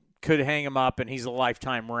Donald could hang him up and he's a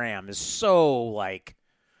lifetime Ram is so like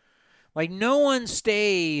no one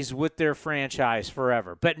stays with their franchise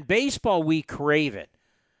forever. But in baseball, we crave it.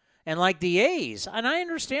 And like the A's, and I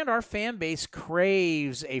understand our fan base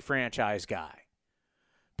craves a franchise guy.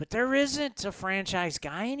 But there isn't a franchise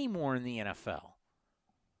guy anymore in the NFL.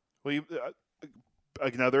 Well,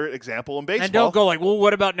 another example in baseball. And don't go like, well,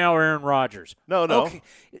 what about now Aaron Rodgers? No. Okay.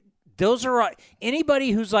 Those are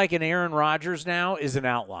anybody who's like an Aaron Rodgers now is an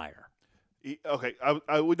outlier. Okay,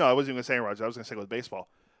 I wasn't even going to say Aaron Rodgers. I was going to say with baseball.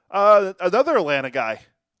 Another Atlanta guy,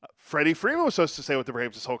 Freddie Freeman, was supposed to stay with the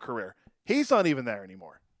Braves his whole career. He's not even there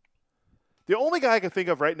anymore. The only guy I can think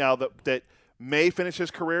of right now that may finish his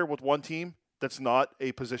career with one team that's not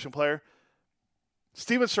a position player,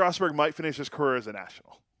 Steven Strasburg might finish his career as a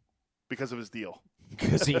National because of his deal.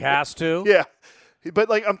 Because he has to. Yeah, but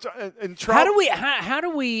like how do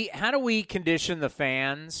we condition the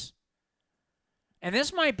fans? And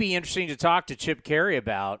this might be interesting to talk to Chip Caray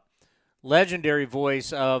about, legendary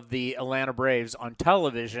voice of the Atlanta Braves on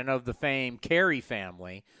television of the famed Caray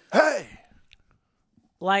family. Hey,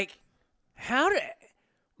 like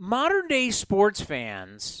modern day sports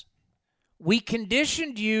fans? We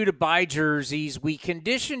conditioned you to buy jerseys. We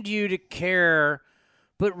conditioned you to care,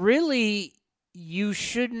 but really, you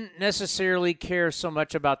shouldn't necessarily care so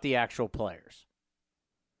much about the actual players.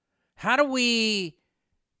 How do we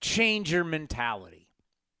change your mentality?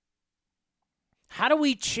 How do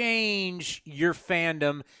we change your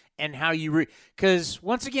fandom and how you because,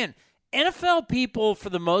 once again, NFL people, for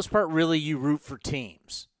the most part, really you root for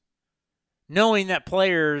teams. Knowing that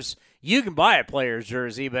players, you can buy a player's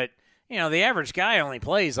jersey, but the average guy only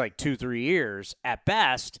plays like 2-3 years at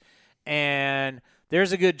best, and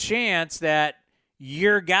there's a good chance that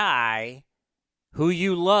your guy who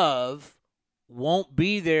you love won't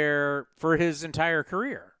be there for his entire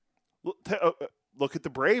career. Look at the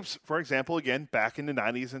Braves, for example, again, back in the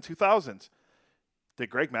 90s and 2000s. Did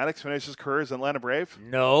Greg Maddux finish his career as an Atlanta Brave?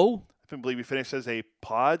 No. I believe he finished as a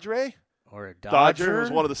Padre. Or a Dodger. It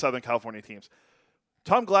was one of the Southern California teams.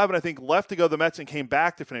 Tom Glavine, I think, left to go to the Mets and came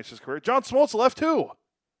back to finish his career. John Smoltz left too.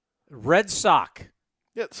 Red Sox.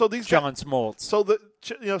 Yeah, so these John Smoltz. So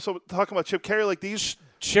talking about Chip Caray, like these,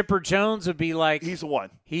 Chipper Jones would be like, he's the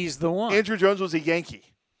one. He's the one. Andrew Jones was a Yankee.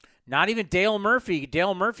 Not even Dale Murphy.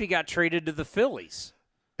 Dale Murphy got traded to the Phillies.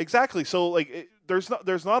 Exactly. So like, there's not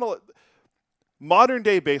a modern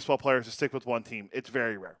day baseball players to stick with one team. It's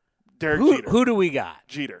very rare. Derek Jeter. Who do we got?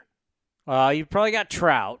 Jeter. You probably got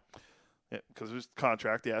Trout. Yeah, because of his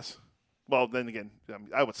contract, yes. Well, then again,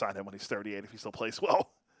 I would sign him when he's 38 if he still plays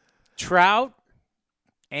well. Trout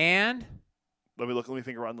and? Let me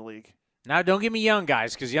think around the league. Now, don't give me young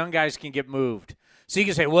guys because young guys can get moved. So you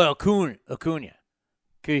can say, well, Acuna.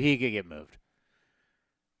 He could get moved.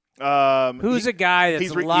 Who's a guy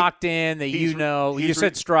that's locked in that you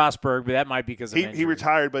said Strasburg, but that might be because of injury. He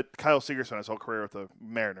retired, but Kyle Seager spent his whole career with the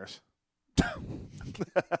Mariners.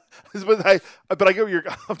 but I get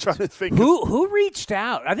what I'm trying to think. Who reached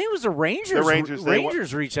out? I think it was the Rangers. The Rangers.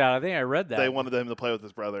 Rangers reached out. I think I read that. They wanted him to play with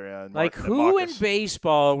his brother. And like who in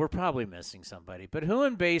baseball? We're probably missing somebody, but who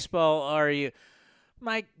in baseball are you?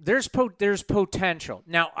 Mike, there's potential.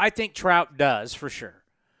 Now I think Trout does for sure.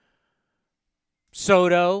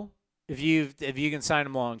 Soto, if you can sign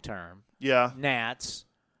him long term. Yeah. Nats.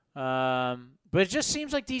 But it just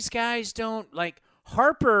seems like these guys don't like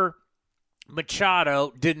Harper.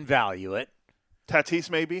 Machado didn't value it. Tatis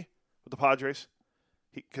maybe with the Padres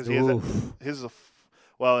because he has his is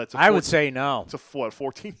it's. I would say no. It's a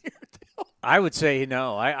 14-year deal. I would say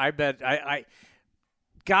no. I bet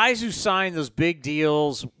guys who sign those big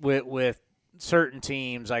deals with certain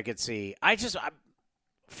teams, I could see. I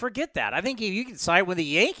forget that. I think you can sign with the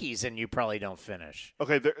Yankees and you probably don't finish.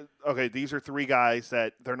 Okay. These are three guys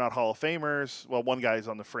that they're not Hall of Famers. Well, one guy's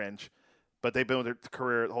on the fringe, but they've been with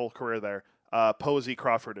their whole career there. Posey,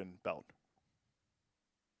 Crawford, and Belt.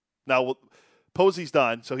 Now, Posey's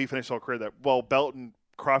done, so he finished his whole career there. Will Belt and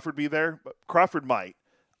Crawford be there? Crawford might.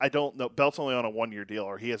 I don't know. Belt's only on a 1-year deal,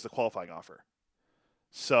 or he has the qualifying offer.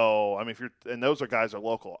 So, I mean, and those guys are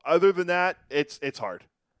local. Other than that, it's hard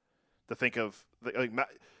to think of. Like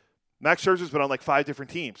Max Scherzer's been on like 5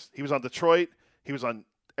 different teams. He was on Detroit. He was on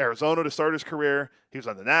Arizona to start his career. He was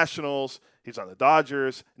on the Nationals. He was on the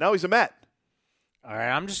Dodgers. Now he's a Met. All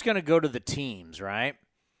right, I'm just going to go to the teams, right?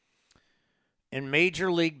 In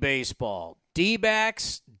Major League Baseball,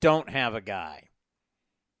 D-backs don't have a guy.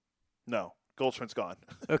 No, Goldschmidt's gone.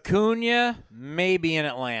 Acuna, maybe in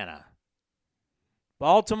Atlanta.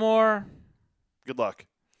 Baltimore. Good luck.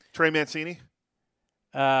 Trey Mancini?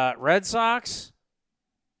 Red Sox?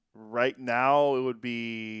 Right now, it would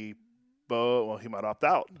be well, he might opt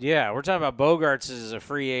out. Yeah, we're talking about Bogarts as a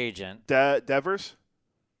free agent. Devers?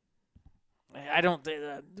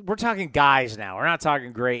 We're talking guys now. We're not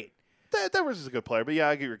talking great. Devers is a good player, but yeah,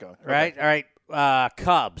 I get where you're going. Right? Okay. All right.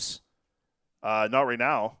 Cubs. Not right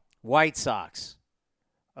now. White Sox.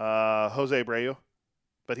 Jose Abreu.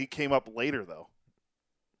 But he came up later, though.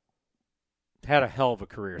 Had a hell of a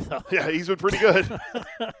career, though. Yeah, he's been pretty good.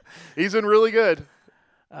 He's been really good.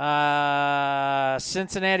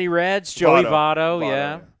 Cincinnati Reds, Joey Votto,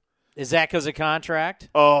 yeah. Is that because of contract?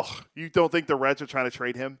 Oh, you don't think the Reds are trying to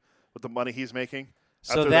trade him with the money he's making?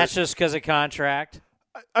 So that's just because of contract?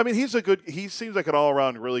 I mean, he seems like an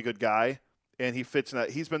all-around really good guy, and he fits in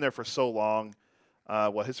that. He's been there for so long.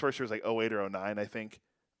 His first year was like 08 or 09, I think.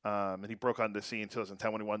 And he broke onto the scene in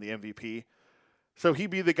 2010 when he won the MVP. So he'd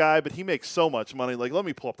be the guy, but he makes so much money. Like, let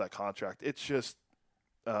me pull up that contract. It's just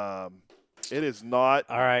it is not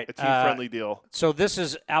a team-friendly deal. So this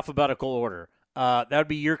is alphabetical order. That would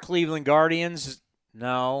be your Cleveland Guardians.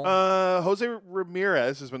 No. Jose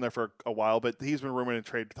Ramirez has been there for a while, but he's been rumored in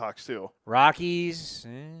trade talks too. Rockies.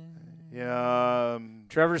 Yeah.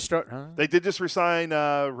 Trevor Story. Huh? They did just resign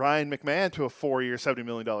Ryan McMahon to a 4-year, $70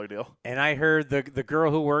 million deal. And I heard the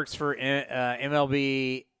girl who works for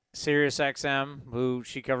MLB Sirius XM, who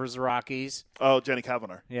she covers the Rockies. Oh, Jenny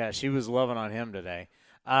Kavanagh. Yeah, she was loving on him today.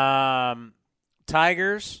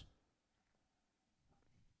 Tigers.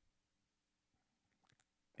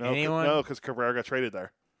 Anyone? No, because Cabrera got traded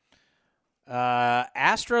there.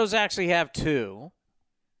 Astros actually have 2.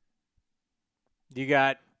 You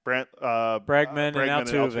got Bregman and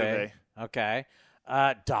Altuve. Okay.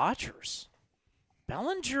 Dodgers.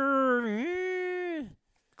 Bellinger.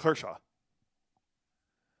 Kershaw.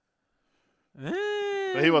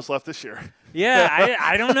 But he must left this year. Yeah,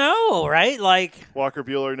 I don't know, right? Like Walker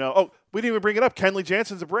Buehler, no. Oh, we didn't even bring it up. Kenley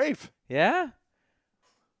Jansen's a Brave. Yeah.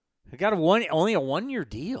 He got only a 1-year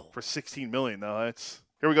deal for $16 million. Though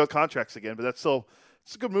here we go, contracts again. But it's a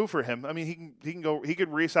good move for him. I mean, he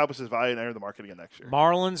could reestablish his value and enter the market again next year.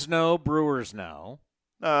 Marlins no, Brewers no.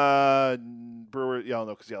 Brewer, yeah, no,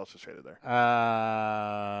 because Yelich was traded there.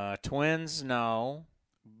 Twins no.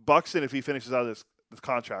 Buxton, if he finishes out this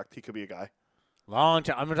contract, he could be a guy. Long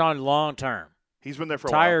term. I'm talking long term. He's been there for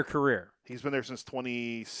entire a while. Career. He's been there since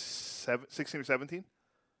 2016 or 17.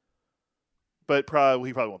 But he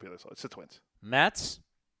probably won't be there. So it's the Twins. Mets.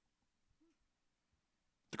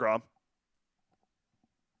 DeGrom.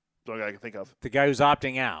 The only guy I can think of. The guy who's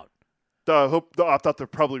opting out. The opt-out to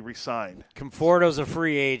probably resign. Conforto's a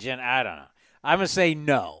free agent. I don't know. I'm going to say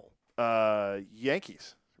no.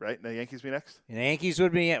 Yankees, right? No, Yankees be next? The Yankees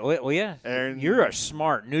would be – well, yeah. You're a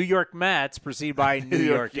smart. New York Mets preceded by New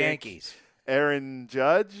York Yankees. Aaron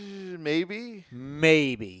Judge, maybe?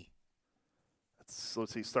 Maybe.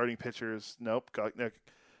 Let's see. Starting pitchers, nope. No,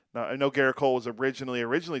 I know Garrett Cole was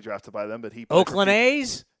originally drafted by them, but he – Oakland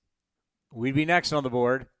A's? We'd be next on the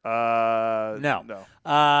board.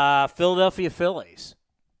 No. Philadelphia Phillies.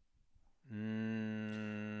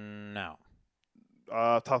 No.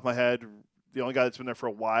 Top of my head, the only guy that's been there for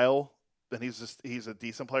a while, and he's a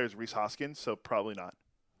decent player, is Rhys Hoskins, so probably not.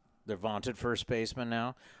 They're vaunted first baseman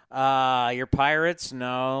now. Your Pirates,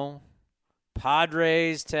 no.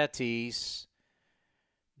 Padres, Tatis.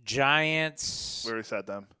 Giants. We already said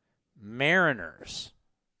them. Mariners.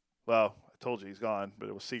 Well, I told you he's gone, but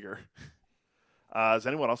it was Seager. Is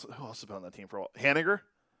anyone else? Who else has been on that team for a while? Haniger?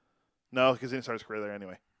 No, because he didn't start his career there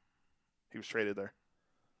anyway. He was traded there.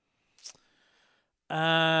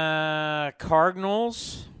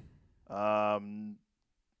 Cardinals. Matt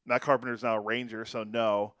Carpenter's now a Ranger, so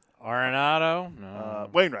no. Arenado? No.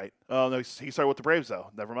 Wainwright. Oh, no, he started with the Braves,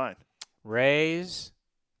 though. Never mind. Rays?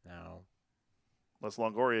 No. Unless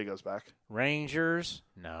Longoria goes back. Rangers?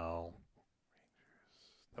 No.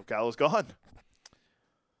 Gallo's gone.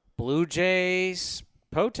 Blue Jays?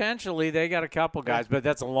 Potentially. They got a couple guys, but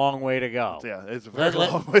that's a long way to go. Yeah, it's a very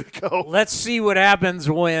long way to go. Let's see what happens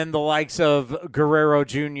when the likes of Guerrero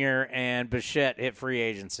Jr. and Bichette hit free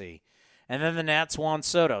agency. And then the Nats, Juan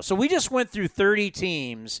Soto. So we just went through 30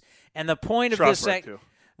 teams, and the point of the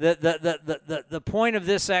point of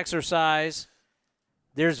this exercise,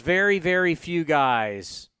 there's very, very few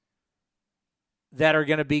guys that are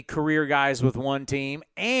going to be career guys with one team,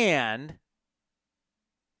 and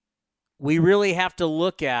we really have to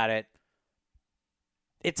look at it.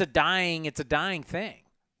 It's a dying thing,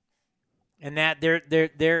 and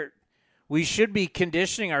that we should be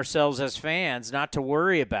conditioning ourselves as fans not to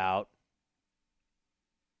worry about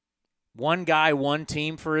one guy, one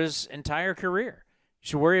team for his entire career. You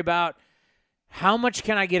should worry about how much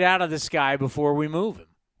can I get out of this guy before we move him?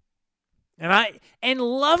 And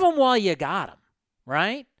love him while you got him,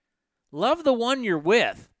 right? Love the one you're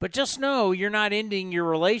with, but just know you're not ending your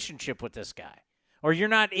relationship with this guy. Or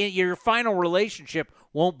your final relationship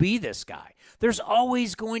won't be this guy. There's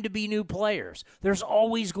always going to be new players. There's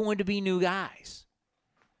always going to be new guys.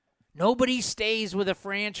 Nobody stays with a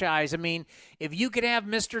franchise. I mean, if you could have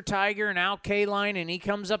Mr. Tiger and Al Kaline and he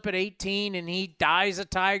comes up at 18 and he dies a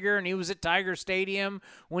Tiger and he was at Tiger Stadium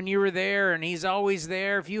when you were there and he's always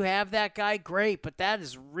there, if you have that guy, great, but that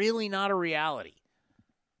is really not a reality.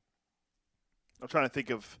 I'm trying to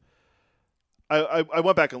think of I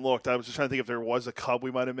went back and looked. I was just trying to think if there was a Cub we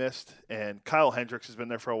might have missed, and Kyle Hendricks has been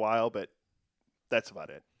there for a while, but that's about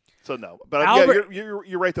it. So no, but you're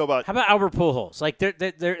right though about. How about Albert Pujols? Like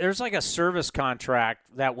there's like a service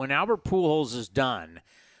contract that when Albert Pujols is done,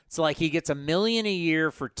 it's like he gets $1 million a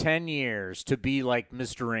year for 10 years to be like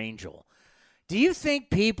Mr. Angel. Do you think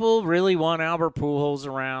people really want Albert Pujols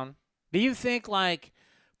around? Do you think like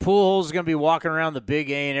Pujols is going to be walking around the Big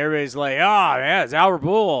A and everybody's like, oh yeah, it's Albert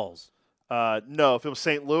Pujols? No, if it was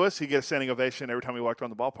St. Louis, he'd get a standing ovation every time he walked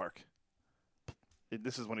around the ballpark.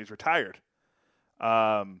 This is when he's retired.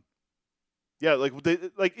 Yeah,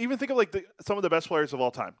 like even think of some of the best players of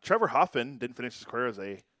all time. Trevor Hoffman didn't finish his career as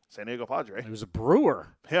a San Diego Padre. He was a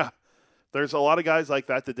Brewer. Yeah, there's a lot of guys like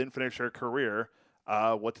that didn't finish their career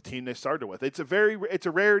with the team they started with. It's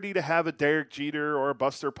a rarity to have a Derek Jeter or a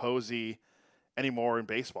Buster Posey anymore in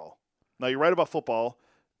baseball. Now you're right about football.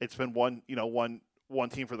 It's been one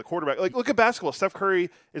team for the quarterback. Like look at basketball. Steph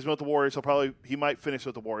Curry has been with the Warriors. He might finish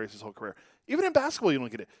with the Warriors his whole career. Even in basketball, you don't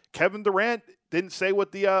get it. Kevin Durant didn't stay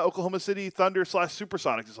with the Oklahoma City Thunder /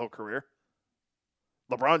 Supersonics his whole career.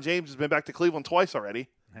 LeBron James has been back to Cleveland twice already.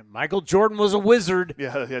 And Michael Jordan was a wizard.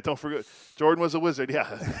 Yeah. Don't forget, Jordan was a wizard.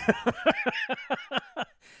 Yeah.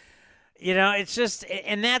 It's just,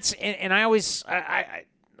 and that's, and I always, I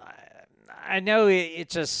know it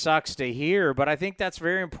just sucks to hear, but I think that's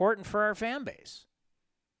very important for our fan base.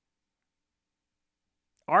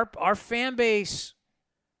 Our fan base,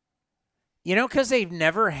 because they've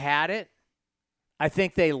never had it, I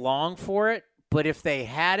think they long for it, but if they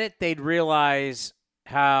had it, they'd realize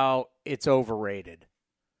how it's overrated.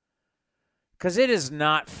 Because it is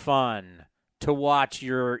not fun to watch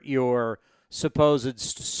your supposed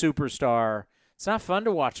superstar. It's not fun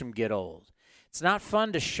to watch him get old. It's not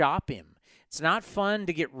fun to shop him. It's not fun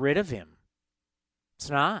to get rid of him. It's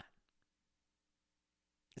not.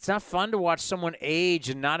 It's not fun to watch someone age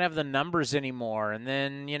and not have the numbers anymore. And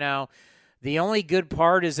then, the only good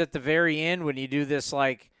part is at the very end when you do this,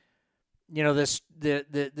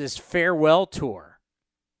 this farewell tour.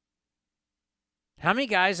 How many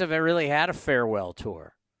guys have really had a farewell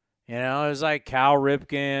tour? It was like Cal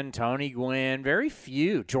Ripken, Tony Gwynn, very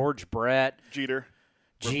few. George Brett. Jeter.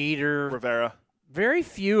 Rivera. Very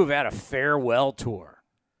few have had a farewell tour.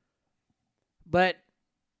 But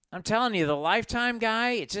I'm telling you, the Lifetime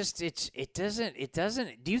guy, it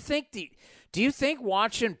doesn't. Do you think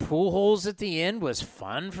watching Pujols at the end was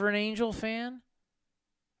fun for an Angel fan?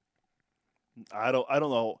 I don't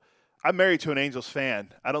know. I'm married to an Angels fan.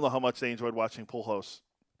 I don't know how much they enjoyed watching Pujols,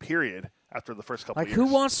 period, after the first couple of years. Who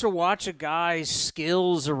wants to watch a guy's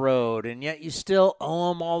skills erode, and yet you still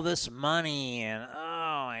owe him all this money, and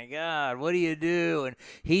oh, my God, what do you do? And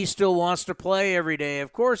he still wants to play every day.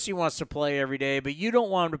 Of course he wants to play every day, but you don't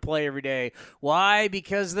want him to play every day. Why?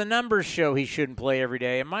 Because the numbers show he shouldn't play every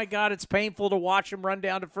day. And, my God, it's painful to watch him run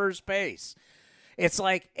down to first base. It's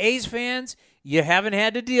like, A's fans, you haven't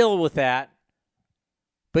had to deal with that.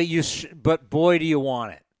 But boy, do you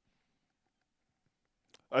want it.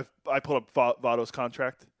 I pulled up Votto's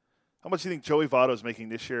contract. How much do you think Joey Votto is making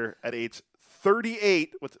this year at age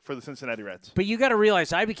 38 for the Cincinnati Reds? But you got to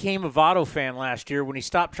realize, I became a Votto fan last year when he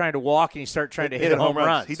stopped trying to walk and he started trying to hit home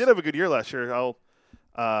runs. He did have a good year last year.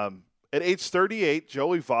 At age 38,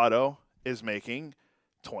 Joey Votto is making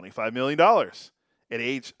 $25 million. At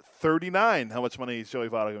age 39, how much money is Joey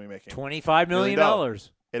Votto going to be making? $25 million.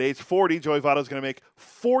 At age 40, Joey Votto is going to make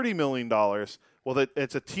 $40 million. Well,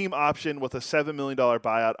 it's a team option with a $7 million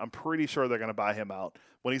buyout. I'm pretty sure they're going to buy him out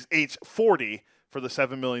when he's age 40 for the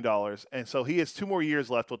 $7 million. And so he has 2 more years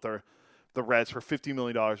left with the Reds for $50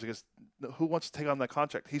 million because who wants to take on that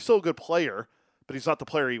contract? He's still a good player, but he's not the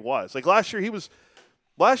player he was. Like last year, he was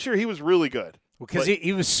really good. Because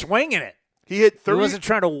he was swinging it. He hit 30. He wasn't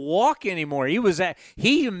trying to walk anymore. He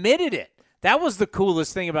admitted it. That was the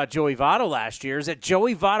coolest thing about Joey Votto last year is that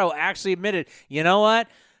Joey Votto actually admitted, you know what?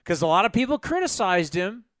 Because a lot of people criticized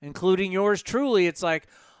him, including yours truly. It's like,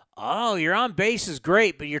 oh, your on base is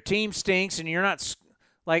great, but your team stinks and you're not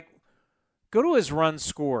 – like, Go to his runs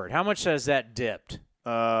scored. How much has that dipped?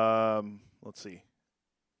 Let's see.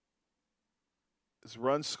 His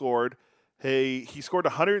runs scored. He scored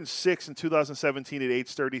 106 in 2017 at age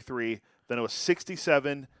 33. Then it was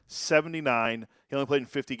 67, 79. He only played in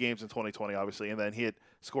 50 games in 2020, obviously. And then he had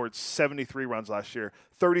scored 73 runs last year.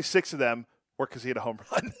 36 of them were because he had a home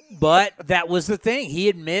run. But that was the thing. He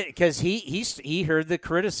admitted, because he heard the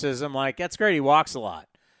criticism, like, that's great, he walks a lot.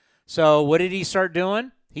 So what did he start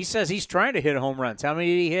doing? He says he's trying to hit home runs. How many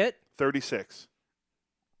did he hit? 36.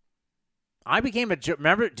 I became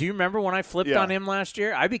do you remember when I flipped on him last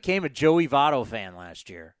year? I became a Joey Votto fan last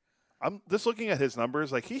year. I'm just looking at his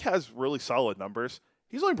numbers. Like, he has really solid numbers.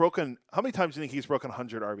 He's only broken – how many times do you think he's broken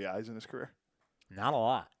 100 RBIs in his career? Not a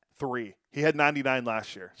lot. 3. He had 99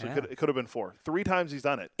 last year, so it could have been 4. 3 times he's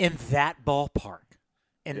done it. In that ballpark,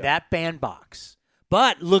 in that bandbox.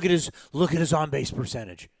 But look at his on-base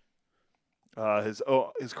percentage. His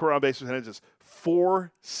career on-base percentage is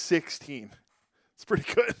 .416. It's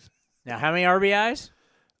pretty good. Now, how many RBIs?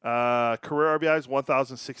 Career RBIs,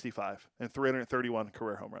 1,065, and 331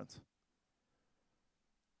 career home runs.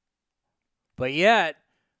 But yet,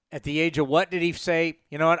 at the age of what did he say,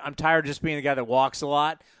 you know what, I'm tired of just being a guy that walks a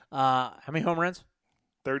lot. How many home runs?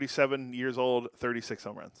 37 years old, 36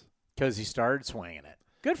 home runs. Because he started swinging it.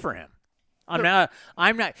 Good for him. I'm not.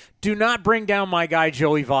 Do not bring down my guy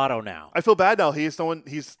Joey Votto now. I feel bad now. He's no one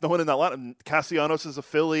in that lineup. Castellanos is a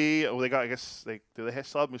Philly. They got. I guess they still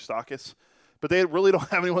have Moustakas, but they really don't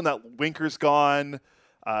have anyone. That Winker's gone.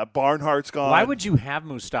 Barnhart's gone. Why would you have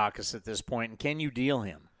Moustakas at this point? And can you deal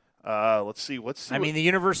him? Let's see. I mean, the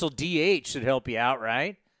universal DH should help you out,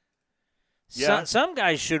 right? Yeah. Some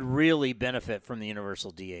guys should really benefit from the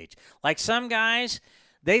universal DH. Like some guys.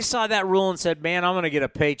 They saw that rule and said, "Man, I'm going to get a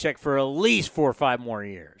paycheck for at least 4 or 5 more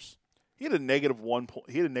years." He had a -1.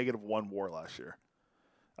 He had a -1 WAR last year.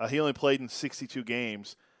 He only played in 62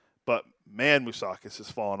 games, but man, Moustakas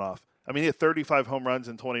has fallen off. I mean, he had 35 home runs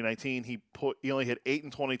in 2019. He only hit 8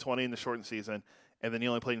 in 2020 in the shortened season, and then he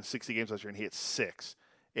only played in 60 games last year, and he hit 6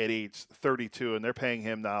 at age 32. And they're paying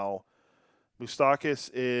him now.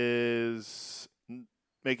 Moustakas is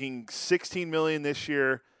making $16 million this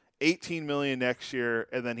year. $18 million next year,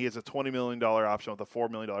 and then he has a $20 million option with a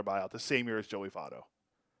 $4 million buyout the same year as Joey Votto.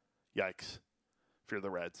 Yikes. If you're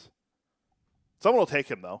the Reds. Someone will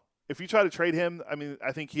take him, though. If you try to trade him, I mean,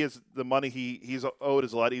 I think he has the money he's owed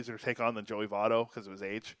is a lot easier to take on than Joey Votto because of his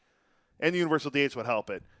age. And the universal DH would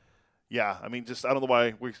help it. Yeah, I mean, just I don't know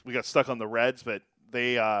why we got stuck on the Reds, but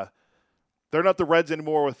they're not the Reds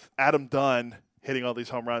anymore with Adam Dunn hitting all these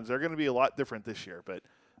home runs. They're going to be a lot different this year, but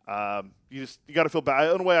you got to feel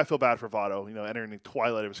bad. In a way, I feel bad for Votto. Entering the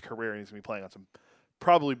twilight of his career, and he's going to be playing on some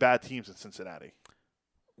probably bad teams in Cincinnati.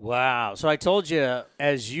 Wow. So I told you,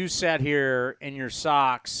 as you sat here in your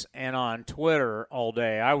socks and on Twitter all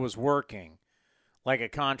day, I was working like a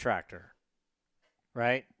contractor,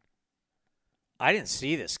 right? I didn't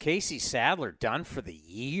see this. Casey Sadler done for the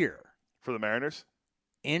year. For the Mariners?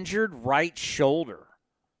 Injured right shoulder.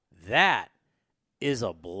 That is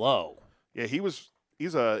a blow. Yeah, he was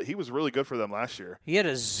really good for them last year. He had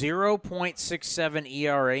a 0.67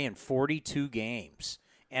 ERA in 42 games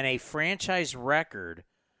and a franchise record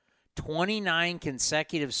 29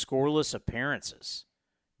 consecutive scoreless appearances.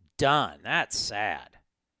 Done. That's sad.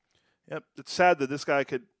 Yep, it's sad that this guy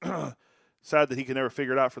sad that he could never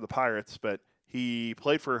figure it out for the Pirates, but he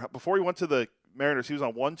played before he went to the Mariners, he was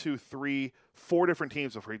on 4 different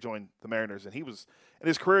teams before he joined the Mariners, and he was in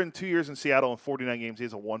his career in 2 years in Seattle in 49 games, he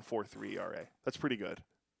has a 1.43 ERA. That's pretty good.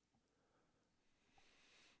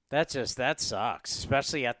 That sucks,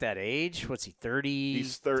 especially at that age. What's he, 30?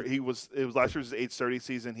 It was last year's age 30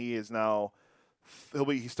 season. He is now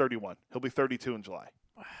he's 31. He'll be 32 in July.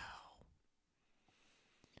 Wow.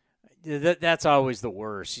 That's always the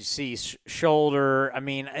worst. You see shoulder. I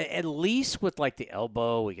mean, at least with like the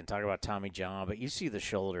elbow, we can talk about Tommy John, but you see the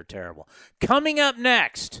shoulder, terrible. Coming up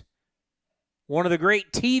next, one of the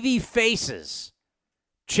great TV faces,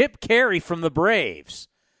 Chip Caray from the Braves.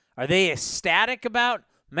 Are they ecstatic about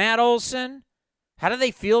Matt Olson? How do they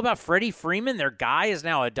feel about Freddie Freeman? Their guy is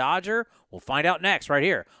now a Dodger. We'll find out next right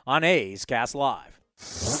here on A's Cast Live.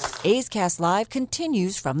 A's Cast Live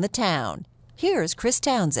continues from the town. Here's Chris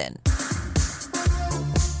Townsend.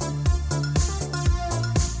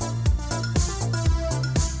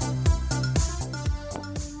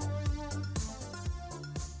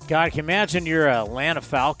 God, can you imagine you're an Atlanta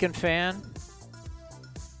Falcon fan?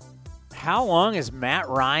 How long has Matt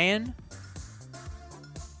Ryan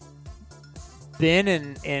been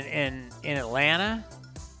in Atlanta?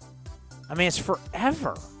 I mean, it's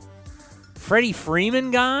forever. Freddie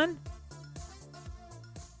Freeman gone?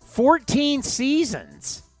 14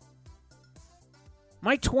 seasons.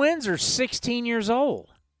 My twins are 16 years old.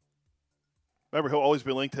 Remember, he'll always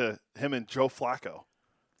be linked to him and Joe Flacco.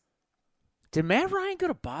 Did Matt Ryan go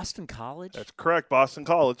to Boston College? That's correct, Boston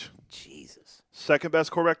College. Jesus. Second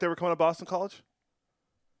best quarterback to ever come out of Boston College?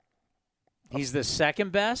 He's the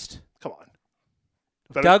second best? Come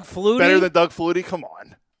on. Doug Flutie? Better than Doug Flutie? Come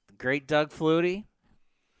on. The great Doug Flutie.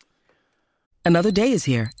 Another day is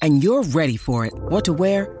here, and you're ready for it. What to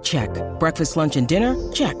wear? Check. Breakfast, lunch, and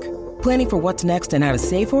dinner? Check. Planning for what's next and how to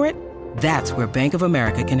save for it? That's where Bank of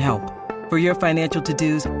America can help. For your financial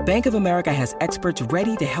to-dos, Bank of America has experts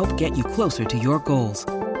ready to help get you closer to your goals.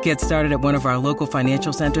 Get started at one of our local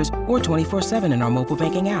financial centers or 24/7 in our mobile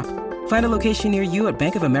banking app. Find a location near you at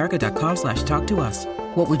bankofamerica.com/talktous.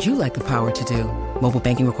 What would you like the power to do? Mobile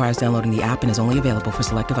banking requires downloading the app and is only available for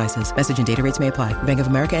select devices. Message and data rates may apply. Bank of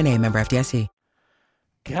America N.A., member FDIC.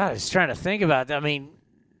 God, I was trying to think about that. I mean,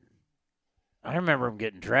 I remember him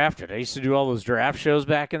getting drafted. I used to do all those draft shows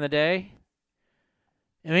back in the day.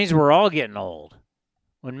 It means we're all getting old.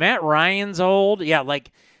 When Matt Ryan's old, yeah,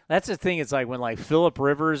 like that's the thing. It's like when like Phillip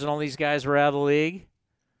Rivers and all these guys were out of the league.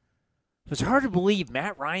 It's hard to believe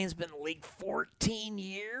Matt Ryan's been in the league 14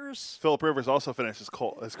 years. Phillip Rivers also finished his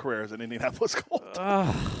career as an Indianapolis Colt.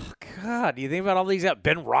 Oh, God. Do you think about all these guys?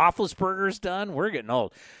 Ben Roethlisberger's done. We're getting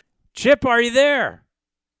old. Chip, are you there?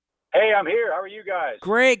 Hey, I'm here. How are you guys?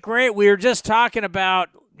 Great, great. We were just talking about,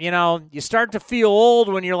 you start to feel old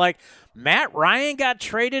when you're like, Matt Ryan got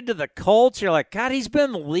traded to the Colts. You're like, God, he's been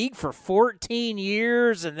in the league for 14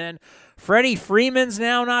 years. And then Freddie Freeman's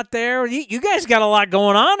now not there. You guys got a lot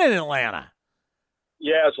going on in Atlanta.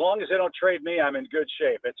 Yeah, as long as they don't trade me, I'm in good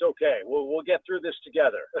shape. It's okay. We'll get through this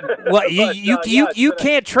together. Well, you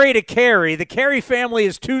can't trade a Carey. The Carey family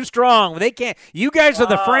is too strong. They can't. You guys are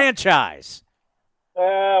the franchise.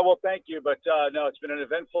 Well, thank you. But, no, it's been an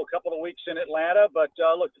eventful couple of weeks in Atlanta. But,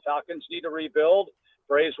 look, the Falcons need to rebuild.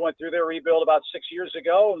 Braves went through their rebuild about 6 years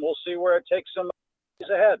ago, and we'll see where it takes them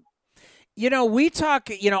ahead. We talk,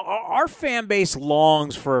 our fan base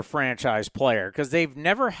longs for a franchise player because they've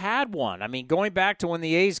never had one. I mean, going back to when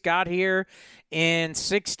the A's got here in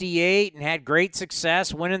 68 and had great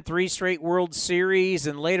success, winning 3 straight World Series,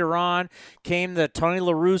 and later on came the Tony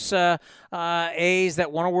La Russa A's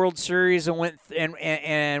that won a World Series and went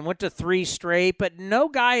to 3 straight. But no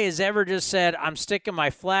guy has ever just said, I'm sticking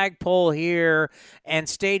my flagpole here and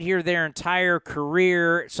stayed here their entire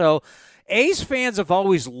career. So A's fans have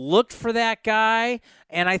always looked for that guy,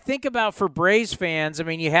 and I think about for Braves fans, I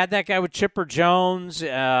mean, you had that guy with Chipper Jones.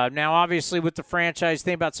 Now, obviously, with the franchise,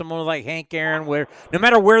 think about someone like Hank Aaron, where no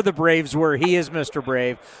matter where the Braves were, he is Mr.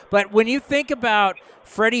 Brave. But when you think about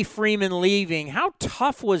Freddie Freeman leaving, how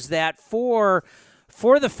tough was that for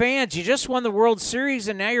the fans? You just won the World Series,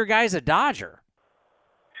 and now your guy's a Dodger.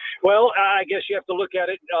 Well, I guess you have to look at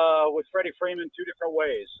it with Freddie Freeman 2 different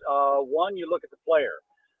ways. One, you look at the player.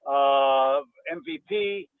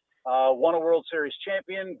 MVP, won a World Series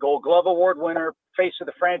champion, Gold Glove Award winner, face of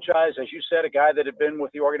the franchise, as you said, a guy that had been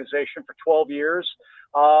with the organization for 12 years.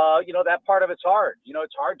 That part of it's hard.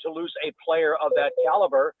 It's hard to lose a player of that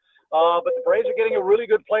caliber, but the Braves are getting a really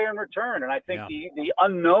good player in return. And I think the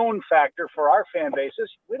unknown factor for our fan base is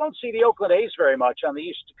we don't see the Oakland A's very much on the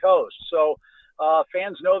East Coast. So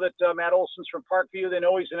fans know that Matt Olson's from Parkview. They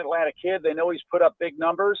know he's an Atlanta kid. They know he's put up big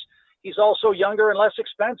numbers. He's also younger and less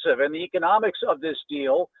expensive, and the economics of this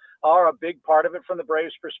deal are a big part of it from the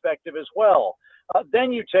Braves' perspective as well.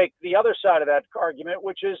 Then you take the other side of that argument,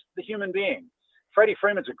 which is the human being. Freddie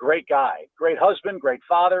Freeman's a great guy, great husband, great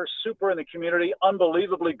father, super in the community,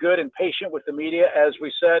 unbelievably good and patient with the media, as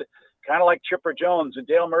we said, kind of like Chipper Jones and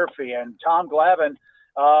Dale Murphy and Tom Glavine,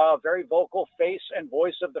 very vocal face and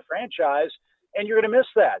voice of the franchise, and you're going to miss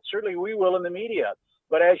that. Certainly we will in the media.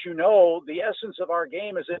 But as you know, the essence of our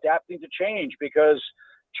game is adapting to change because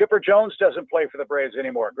Chipper Jones doesn't play for the Braves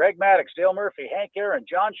anymore. Greg Maddux, Dale Murphy, Hank Aaron,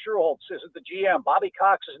 John Schuerholz isn't the GM. Bobby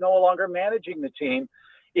Cox is no longer managing the team.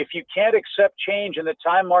 If you can't accept change and the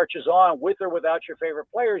time marches on with or without your favorite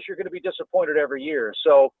players, you're going to be disappointed every year.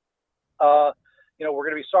 So, we're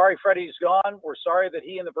going to be sorry Freddie's gone. We're sorry that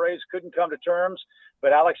he and the Braves couldn't come to terms.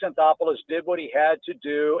 But Alex Anthopoulos did what he had to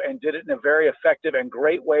do and did it in a very effective and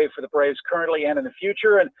great way for the Braves currently and in the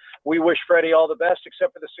future. And we wish Freddie all the best,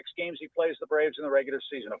 except for the 6 games he plays the Braves in the regular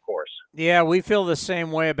season, of course. Yeah, we feel the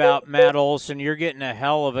same way about Matt Olson. You're getting a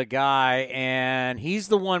hell of a guy, and he's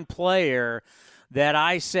the one player that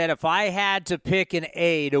I said if I had to pick an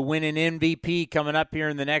A to win an MVP coming up here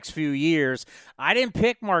in the next few years, I didn't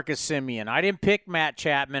pick Marcus Semien. I didn't pick Matt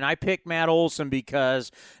Chapman. I picked Matt Olson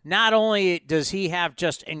because not only does he have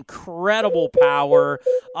just incredible power,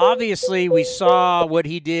 obviously we saw what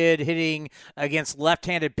he did hitting against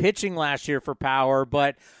left-handed pitching last year for power,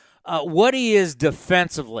 but what he is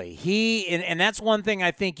defensively. And that's one thing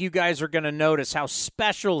I think you guys are going to notice, how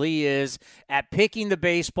special he is at picking the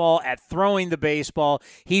baseball, at throwing the baseball.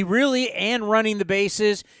 He really, and running the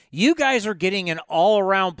bases. You guys are getting an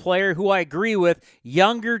all-around player who I agree with,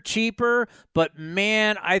 younger, cheaper, but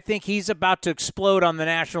man, I think he's about to explode on the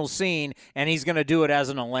national scene, and he's going to do it as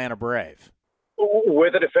an Atlanta Brave.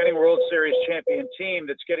 With a defending World Series champion team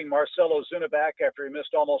that's getting Marcell Ozuna back after he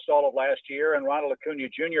missed almost all of last year, and Ronald Acuna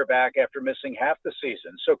Jr. back after missing half the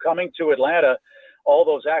season. So coming to Atlanta, all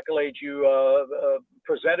those accolades you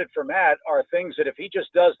presented for Matt are things that if he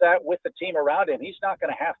just does that with the team around him, he's not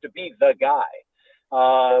going to have to be the guy.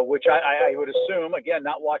 Which I would assume, again,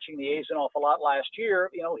 not watching the A's an awful lot last year,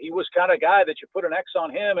 he was kind of a guy that you put an X on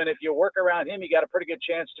him, and if you work around him, you got a pretty good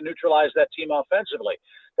chance to neutralize that team offensively.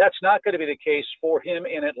 That's not going to be the case for him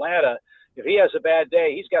in Atlanta. If he has a bad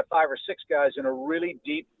day, he's got 5 or 6 guys in a really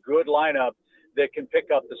deep, good lineup that can pick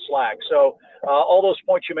up the slack. So all those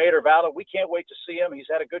points you made are valid. We can't wait to see him. He's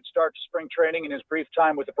had a good start to spring training in his brief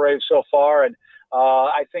time with the Braves so far, and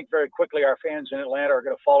I think very quickly our fans in Atlanta are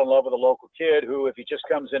going to fall in love with a local kid who, if he just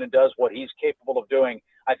comes in and does what he's capable of doing,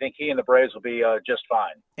 I think he and the Braves will be just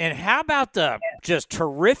fine. And how about the just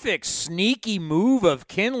terrific, sneaky move of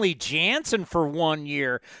Kenley Jansen for 1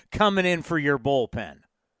 year coming in for your bullpen?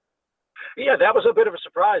 Yeah, that was a bit of a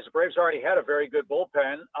surprise. The Braves already had a very good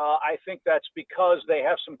bullpen. I think that's because they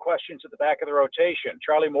have some questions at the back of the rotation.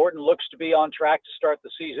 Charlie Morton looks to be on track to start the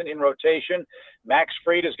season in rotation. Max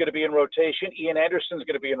Fried is going to be in rotation. Ian Anderson is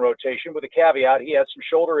going to be in rotation, with a caveat. He had some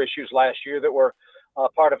shoulder issues last year that were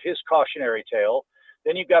part of his cautionary tale.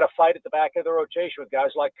 Then you've got a fight at the back of the rotation with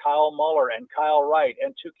guys like Kyle Muller and Kyle Wright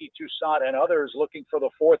and Touki Toussaint and others looking for the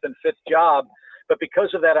 4th and 5th job. But because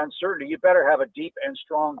of that uncertainty, you better have a deep and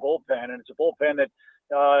strong bullpen. And it's a bullpen that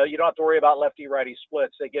you don't have to worry about lefty-righty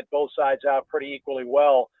splits. They get both sides out pretty equally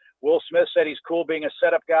well. Will Smith said he's cool being a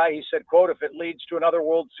setup guy. He said, quote, if it leads to another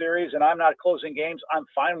World Series and I'm not closing games, I'm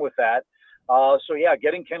fine with that. So, yeah,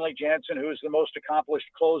 getting Kenley Jansen, who is the most accomplished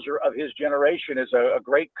closer of his generation, is a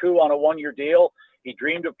great coup on a 1-year deal. He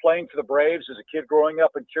dreamed of playing for the Braves as a kid growing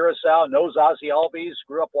up in Curacao, knows Ozzie Albies,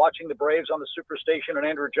 grew up watching the Braves on the Superstation and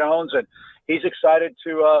Andrew Jones, and he's excited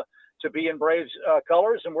to be in Braves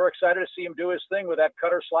colors, and we're excited to see him do his thing with that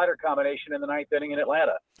cutter-slider combination in the 9th inning in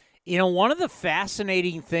Atlanta. One of the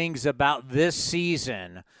fascinating things about this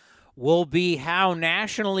season will be how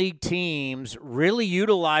National League teams really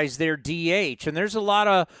utilize their DH. And there's a lot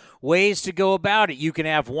of ways to go about it. You can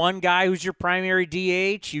have one guy who's your primary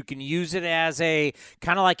DH. You can use it as a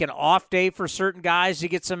kind of like an off day for certain guys to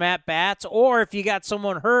get some at-bats. Or if you got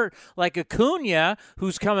someone hurt like Acuna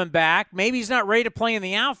who's coming back, maybe he's not ready to play in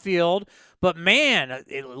the outfield, but, man,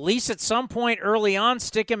 at least at some point early on,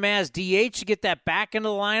 stick him as DH to get that back into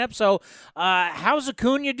the lineup. So how's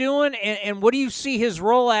Acuna doing, and what do you see his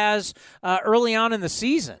role as early on in the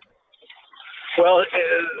season? Well,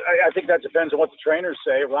 I think that depends on what the trainers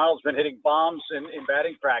say. Ronald's been hitting bombs in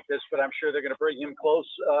batting practice, but I'm sure they're going to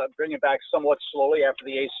bring him back somewhat slowly after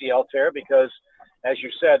the ACL tear because, as you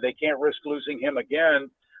said, they can't risk losing him again.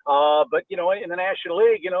 But, in the National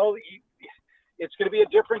League, it's going to be a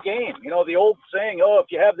different game. The old saying, if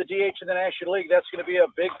you have the DH in the National League, that's going to be a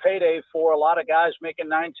big payday for a lot of guys making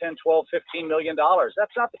 $9, $10, $12, $15 million.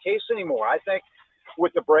 That's not the case anymore. I think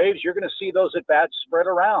with the Braves, you're going to see those at-bats spread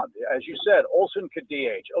around. As you said, Olson could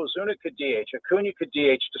DH, Ozuna could DH, Acuna could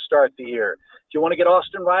DH to start the year. If you want to get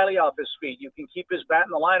Austin Riley off his feet, you can keep his bat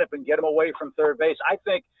in the lineup and get him away from third base. I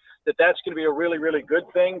think that's going to be a really, really good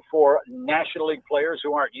thing for National League players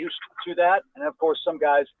who aren't used to that. And, of course, some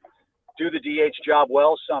guys do the DH job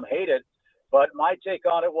well, some hate it. But my take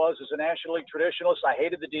on it was, as a National League traditionalist, I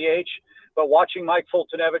hated the DH. But watching Mike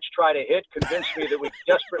Fultonevich try to hit convinced me that we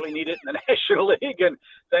desperately need it in the National League, and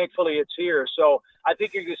thankfully it's here. So I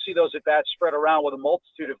think you're going to see those at-bats spread around with a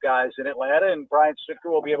multitude of guys in Atlanta, and Brian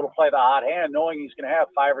Snitker will be able to play the hot hand, knowing he's going to have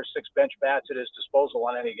 5 or 6 bench bats at his disposal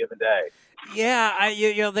on any given day.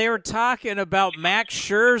 Yeah, they were talking about Max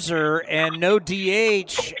Scherzer and no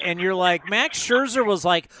DH, and you're like, Max Scherzer was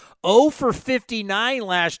like 0 for 59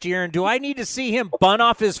 last year, and do I need to see him bunt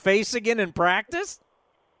off his face again in practice?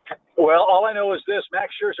 Well, all I know is this.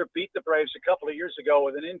 Max Scherzer beat the Braves a couple of years ago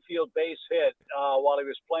with an infield base hit while he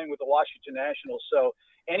was playing with the Washington Nationals. So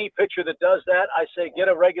any pitcher that does that, I say get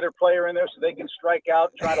a regular player in there so they can strike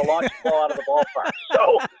out and try to launch the ball out of the ballpark.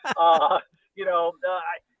 So,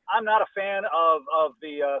 I'm not a fan of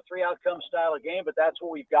the three-outcome style of game, but that's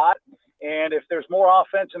what we've got. And if there's more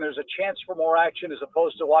offense and there's a chance for more action as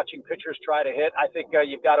opposed to watching pitchers try to hit, I think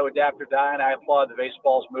you've got to adapt or die, and I applaud the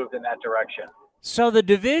baseball's moved in that direction. So the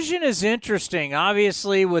division is interesting,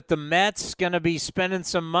 obviously, with the Mets going to be spending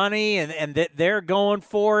some money and they're going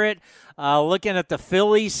for it, looking at the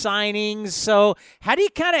Phillies signings. So how do you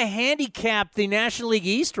kind of handicap the National League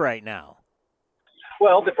East right now?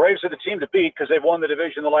 Well, the Braves are the team to beat because they've won the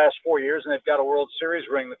division the last 4 years, and they've got a World Series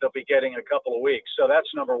ring that they'll be getting in a couple of weeks. So that's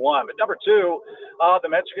number one. But number two, the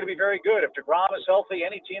Mets are going to be very good. If DeGrom is healthy,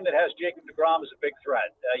 any team that has Jacob DeGrom is a big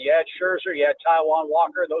threat. You had Scherzer, you had Taijuan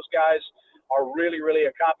Walker. Those guys are really, really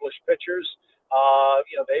accomplished pitchers.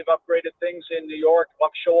 They've upgraded things in New York.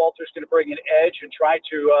 Buck Showalter's going to bring an edge and try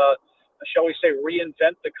to, shall we say,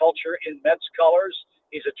 reinvent the culture in Mets colors.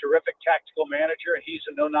 He's a terrific tactical manager, and he's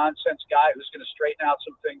a no-nonsense guy who's going to straighten out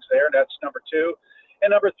some things there. That's number two.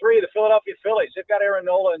 And number three, the Philadelphia Phillies. They've got Aaron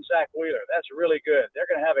Nola and Zach Wheeler. That's really good.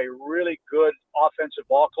 They're going to have a really good offensive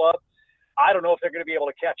ball club. I don't know if they're going to be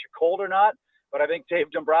able to catch a cold or not, but I think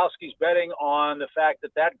Dave Dombrowski's betting on the fact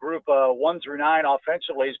that group 1 through 9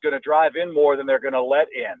 offensively is going to drive in more than they're going to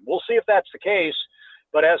let in. We'll see if that's the case.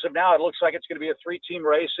 But as of now, it looks like it's going to be a 3-team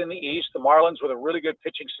race in the East. The Marlins, with a really good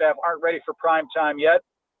pitching staff, aren't ready for prime time yet.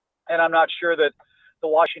 And I'm not sure that the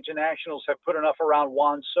Washington Nationals have put enough around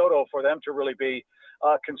Juan Soto for them to really be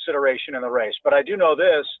consideration in the race. But I do know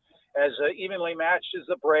this, as evenly matched as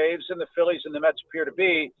the Braves and the Phillies and the Mets appear to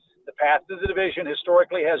be, the path to the division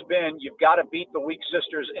historically has been you've got to beat the weak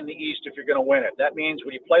sisters in the East if you're going to win it. That means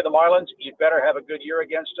when you play the Marlins, you better have a good year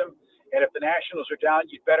against them. And if the Nationals are down,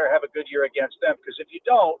 you'd better have a good year against them, because if you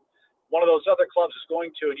don't, one of those other clubs is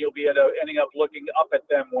going to, and you'll be ending up looking up at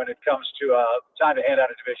them when it comes to time to hand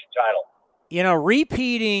out a division title.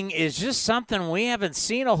 Repeating is just something we haven't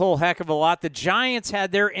seen a whole heck of a lot. The Giants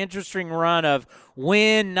had their interesting run of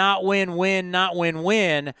win, not win, win, not win,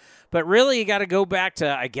 win. But really, you got to go back to,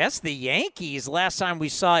 I guess, the Yankees last time we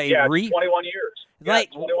saw a 21 years.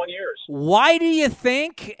 21 years. Why do you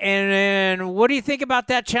think, and what do you think about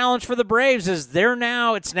that challenge for the Braves? It's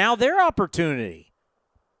now their opportunity.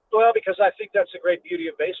 Well, because I think that's the great beauty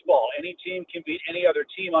of baseball. Any team can beat any other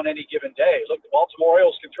team on any given day. Look, the Baltimore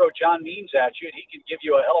Orioles can throw John Means at you, and he can give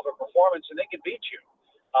you a hell of a performance, and they can beat you.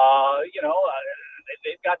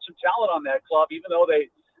 They've got some talent on that club, even though they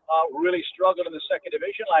really struggled in the second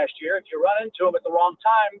division last year. If you run into them at the wrong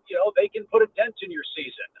time, they can put a dent in your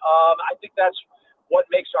season. I think that's what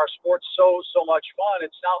makes our sport so much fun.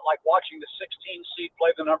 It's not like watching the 16 seed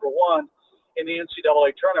play the number one in the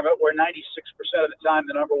NCAA tournament where 96% of the time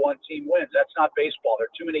the number one team wins. That's not baseball. There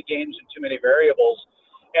are too many games and too many variables.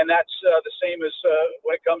 And that's the same as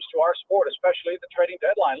when it comes to our sport, especially at the trading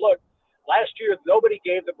deadline. Look, last year, nobody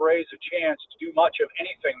gave the Braves a chance to do much of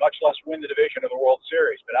anything, much less win the division of the World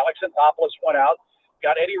Series. But Alex Anthopoulos went out,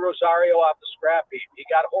 got Eddie Rosario off the scrap heap. He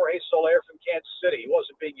got Jorge Soler from Kansas City. He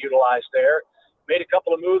wasn't being utilized there. Made a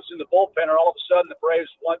couple of moves in the bullpen, and all of a sudden the Braves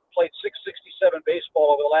played .667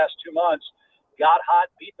 baseball over the last 2 months, got hot,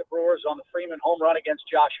 beat the Brewers on the Freeman home run against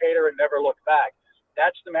Josh Hader, and never looked back.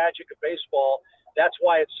 That's the magic of baseball. That's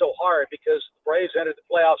why it's so hard, because the Braves entered the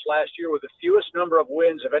playoffs last year with the fewest number of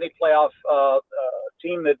wins of any playoff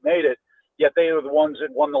team that made it, yet they were the ones that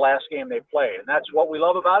won the last game they played. And that's what we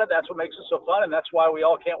love about it. That's what makes it so fun, and that's why we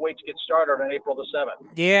all can't wait to get started on April the 7th.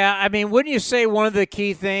 Yeah, I mean, wouldn't you say one of the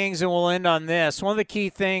key things, and we'll end on this, one of the key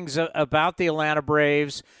things about the Atlanta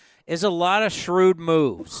Braves is a lot of shrewd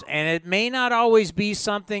moves. And it may not always be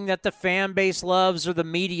something that the fan base loves or the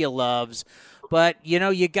media loves, but,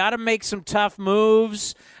 you got to make some tough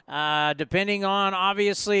moves depending on,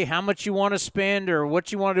 obviously, how much you want to spend or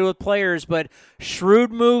what you want to do with players. But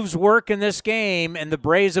shrewd moves work in this game, and the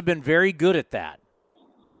Braves have been very good at that.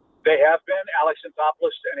 They have been. Alex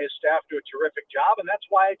Anthopoulos and his staff do a terrific job, and that's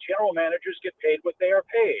why general managers get paid what they are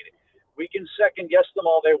paid. We can second-guess them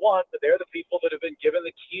all they want, but they're the people that have been given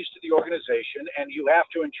the keys to the organization, and you have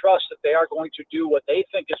to entrust that they are going to do what they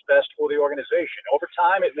think is best for the organization. Over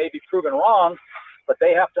time, it may be proven wrong, but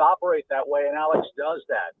they have to operate that way, and Alex does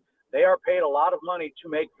that. They are paid a lot of money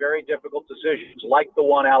to make very difficult decisions, like the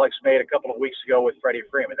one Alex made a couple of weeks ago with Freddie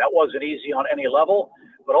Freeman. That wasn't easy on any level,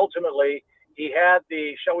 but ultimately he had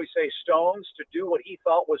the, shall we say, stones to do what he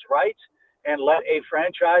thought was right and let a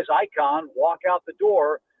franchise icon walk out the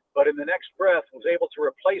door, but in the next breath was able to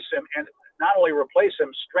replace him, and not only replace him,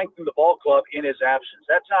 strengthen the ball club in his absence.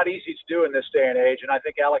 That's not easy to do in this day and age, and I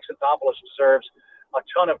think Alex Anthopoulos deserves a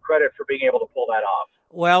ton of credit for being able to pull that off.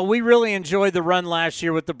 Well, we really enjoyed the run last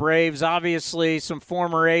year with the Braves. Obviously, some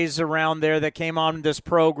former A's around there that came on this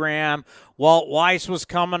program. Walt Weiss was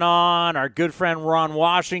coming on, our good friend Ron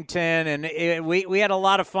Washington, and we had a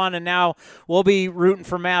lot of fun. And now we'll be rooting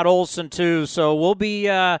for Matt Olson too. So we'll be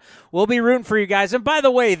rooting for you guys. And by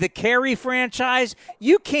the way, the Carey franchise,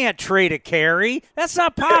 you can't trade a Carey. That's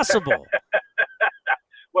not possible.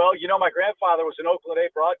 Well, my grandfather was an Oakland A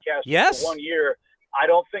broadcaster for 1 year. I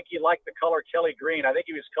don't think he liked the color Kelly green. I think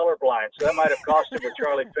he was colorblind, so that might have cost him with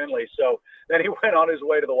Charlie Finley. So then he went on his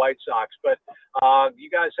way to the White Sox. But you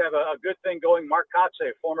guys have a good thing going. Mark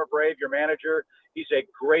Kotze, former Brave, your manager, he's a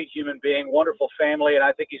great human being, wonderful family, and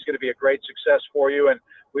I think he's going to be a great success for you. And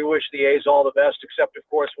we wish the A's all the best, except, of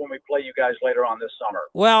course, when we play you guys later on this summer.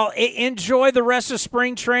 Well, enjoy the rest of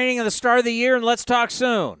spring training and the start of the year, and let's talk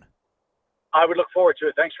soon. I would look forward to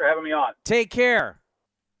it. Thanks for having me on. Take care.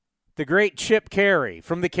 The great Chip Caray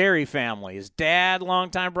from the Caray family. His dad,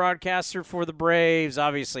 longtime broadcaster for the Braves.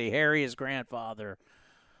 Obviously, Harry, his grandfather,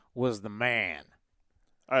 was the man.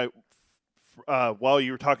 All right. While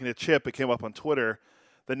you were talking to Chip, it came up on Twitter.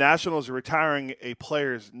 The Nationals are retiring a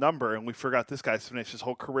player's number, and we forgot this guy's finished his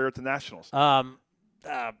whole career at the Nationals.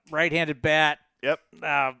 Right-handed bat. Yep.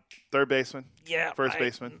 Third baseman. Yeah. First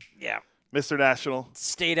baseman. Yeah. Mr. National.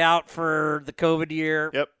 Stayed out for the COVID year.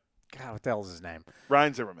 Yep. God, what the hell is his name?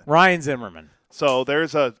 Ryan Zimmerman. Ryan Zimmerman. So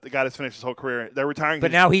there's the guy that's finished his whole career. They're retiring.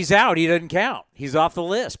 But now he's out. He doesn't count. He's off the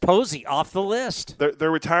list. Posey off the list. They're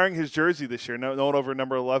retiring his jersey this year. No one over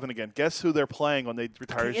number 11 again. Guess who they're playing when they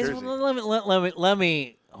retire his jersey? Let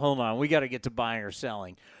me hold on. We got to get to buying or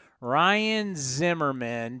selling. Ryan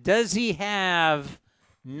Zimmerman. Does he have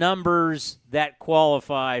numbers that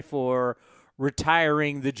qualify for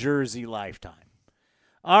retiring the jersey lifetime?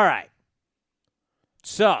 All right.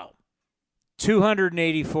 So,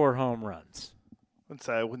 284 home runs.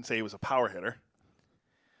 I wouldn't say he was a power hitter.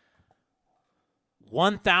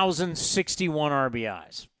 1,061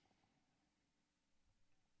 RBIs.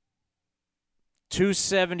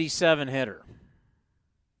 277 hitter.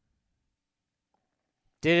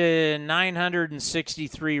 Did a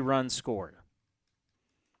 963 runs scored.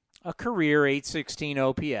 A career 816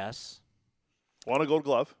 OPS. Won a Gold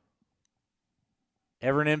Glove.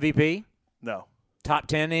 Ever an MVP? No. Top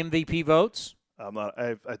 10 MVP votes? I'm not.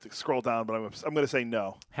 I have to scroll down, but I'm going to say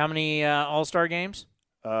no. How many All-Star games?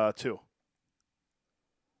 2.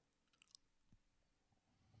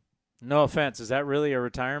 No offense. Is that really a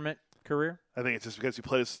retirement career? I think it's just because he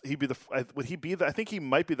played. I think he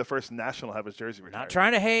might be the first National to have his jersey retired. Not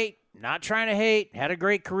trying to hate. Had a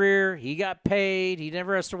great career. He got paid. He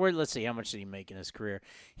never has to worry. Let's see, how much did he make in his career?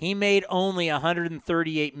 He made only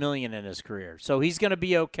 $138 million in his career, so he's going to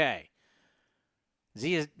be okay.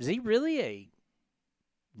 Is he really a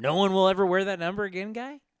no one will ever wear that number again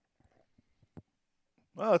guy?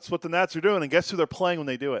 Well, that's what the Nats are doing, and guess who they're playing when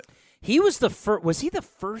they do it? He was the first. Was he the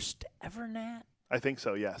first ever Nat? I think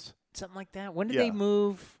so. Yes. Something like that. When did they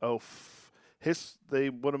move? They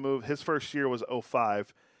would have moved. His first year was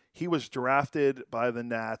 2005. He was drafted by the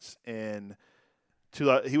Nats in.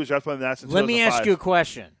 He was drafted by the Nats in 2005. Let me ask you a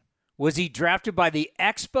question. Was he drafted by the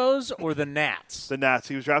Expos or the Nats? The Nats.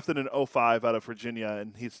 He was drafted in 2005 out of Virginia,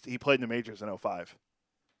 and he played in the majors in 2005.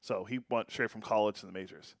 So he went straight from college to the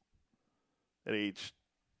majors at age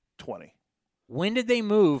 20. When did they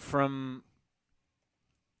move from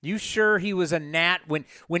 – you sure he was a Nat?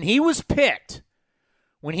 When he was picked,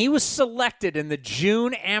 when he was selected in the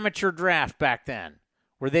June amateur draft back then,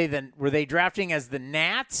 were they drafting as the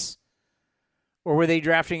Nats or were they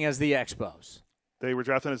drafting as the Expos? They were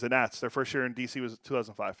drafted as the Nats. Their first year in D.C. was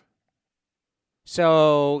 2005.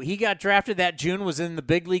 So he got drafted that June, was in the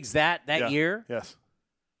big leagues that year? Yes.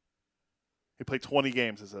 He played 20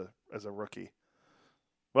 games as a rookie.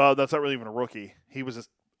 Well, that's not really even a rookie. He was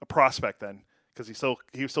a prospect then because he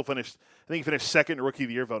still finished. I think he finished second in Rookie of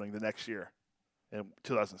the Year voting the next year in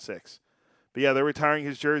 2006. But yeah, they're retiring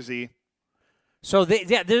his jersey. So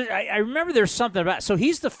I remember there's something about. So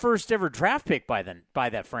he's the first ever draft pick by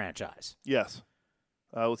that franchise. Yes.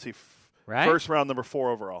 Let's see. Right? First round, number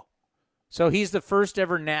 4 overall. So he's the first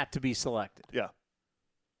ever Nat to be selected. Yeah.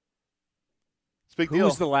 It's a big deal. Who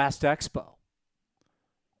was the last Expo?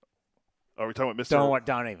 Are we talking about Mr.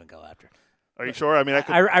 Don't even go after it. Are you sure? I mean,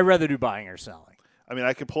 I'd rather do buying or selling. I mean,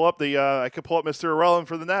 I could pull up Mr. Irrelevant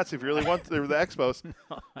for the Nats if you really want the Expos. No,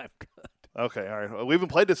 I'm good. Okay, all right. Well, we haven't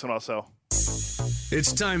played this one also.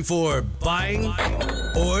 It's time for Buying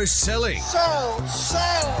or Selling. Sell.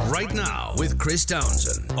 Right now with Chris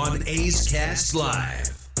Townsend on A's Cast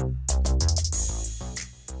Live.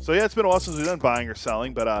 So, yeah, it's been a while since we've done buying or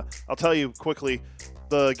selling, but I'll tell you quickly,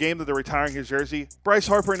 the game that they're retiring his jersey, Bryce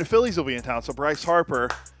Harper and the Phillies will be in town. So Bryce Harper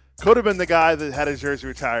could have been the guy that had his jersey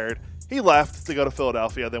retired. He left to go to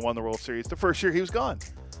Philadelphia. They won the World Series. The first year he was gone.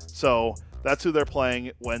 So that's who they're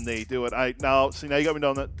playing when they do it. Now you got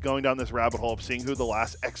me going down this rabbit hole of seeing who the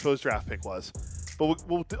last Expos draft pick was. But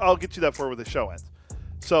I'll get you that before the show ends.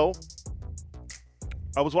 So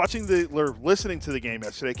I was listening to the game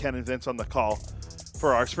yesterday, Ken and Vince on the call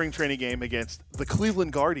for our spring training game against the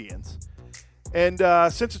Cleveland Guardians. And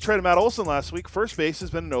since the trade of Matt Olson last week, first base has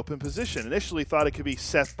been an open position. Initially thought it could be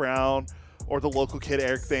Seth Brown or the local kid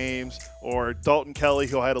Eric Thames or Dalton Kelly,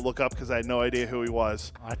 who I had to look up because I had no idea who he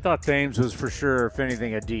was. I thought Thames was for sure, if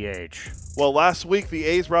anything, a DH. Well, last week the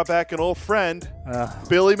A's brought back an old friend,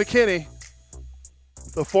 Billy McKinney,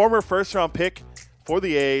 the former first-round pick for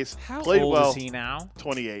the A's. How played old well, is he now?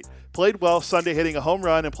 28. Played well Sunday, hitting a home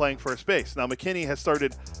run and playing first base. Now, McKinney has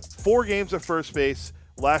started 4 games at first base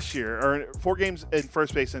last year, or 4 games in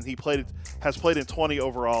first base, and has played in 20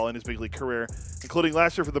 overall in his big league career, including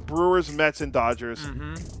last year for the Brewers, Mets, and Dodgers.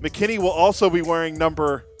 Mm-hmm. McKinney will also be wearing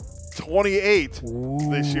number 28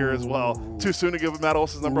 this year as well. Too soon to give Matt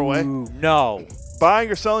Olson's number away? No. Buying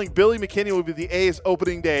or selling, Billy McKinney will be the A's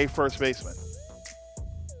opening day first baseman.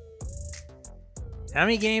 How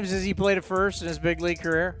many games has he played at first in his big league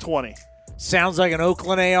career? 20. Sounds like an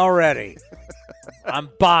Oakland A already. I'm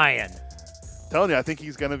buying. Telling you, I think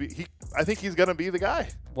he's gonna be the guy.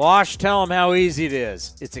 Wash, tell him how easy it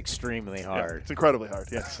is. It's extremely hard. Yeah, it's incredibly hard.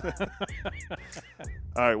 Yes.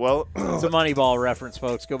 All right. Well, it's a Moneyball reference,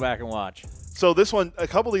 folks. Go back and watch. So this one, a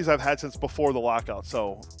couple of these I've had since before the lockout.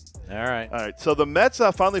 So. All right. So the Mets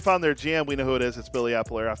finally found their GM. We know who it is. It's Billy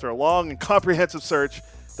Epler. After a long and comprehensive search,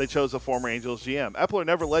 they chose a former Angels GM. Epler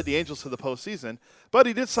never led the Angels to the postseason, but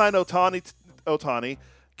he did sign Ohtani,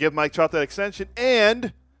 give Mike Trout that extension,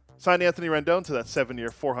 and signed Anthony Rendon to that 7-year,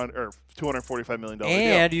 $245 million deal.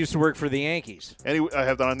 And used to work for the Yankees. And I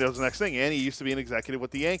have done the next thing. And he used to be an executive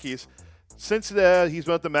with the Yankees. Since he's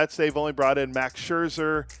been with the Mets, they've only brought in Max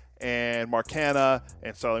Scherzer and Mark Canha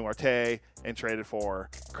and Starling Marte and traded for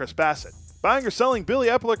Chris Bassett. Buying or selling, Billy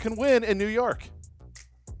Epler can win in New York.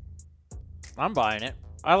 I'm buying it.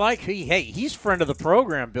 I like he's friend of the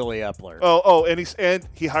program, Billy Epler. Oh, and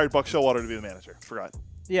he hired Buck Showalter to be the manager. Forgot.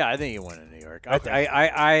 Yeah, I think he won in New York. Okay.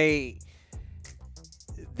 I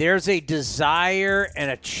there's a desire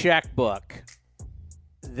and a checkbook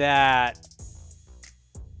that,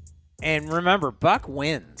 and remember, Buck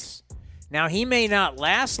wins. Now he may not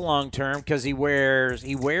last long term because he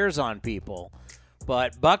wears on people,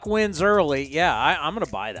 but Buck wins early. Yeah, I'm going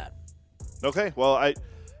to buy that. Okay, well I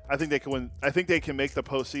think they can win. I think they can make the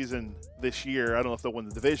postseason this year. I don't know if they'll win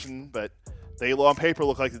the division, but they on paper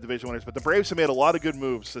look like the division winners. But the Braves have made a lot of good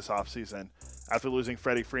moves this offseason after losing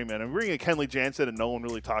Freddie Freeman. And bringing in Kenley Jansen and no one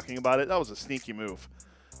really talking about it, that was a sneaky move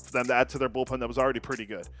for them to add to their bullpen that was already pretty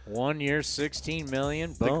good. 1 year, $16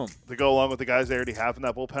 million, boom. To go along with the guys they already have in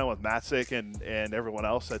that bullpen with Matzik and everyone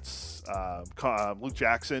else. That's Luke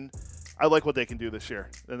Jackson. I like what they can do this year.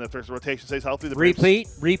 And if there's a rotation stays healthy, the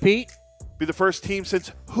Braves repeat. Be the first team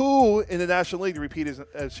since who in the National League to repeat as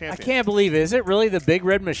champion? I can't believe it. Is it really the Big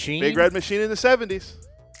Red Machine? Big Red Machine in the 70s.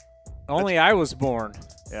 Only I was born.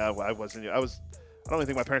 Yeah, I wasn't. I don't even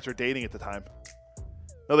think my parents were dating at the time.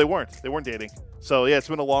 No, they weren't. They weren't dating. So, yeah, it's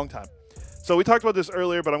been a long time. So we talked about this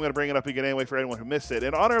earlier, but I'm going to bring it up again anyway for anyone who missed it.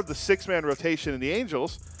 In honor of the 6-man rotation in the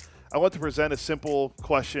Angels, I want to present a simple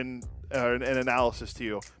question and analysis to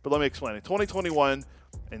you. But let me explain it. 2021 –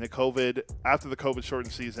 and after the COVID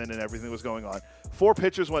shortened season and everything was going on, 4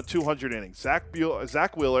 pitchers went 200 innings. Zach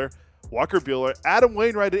Wheeler, Walker Buehler, Adam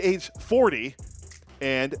Wainwright at age 40,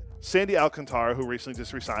 and Sandy Alcantara, who recently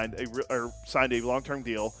just signed a long-term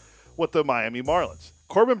deal with the Miami Marlins.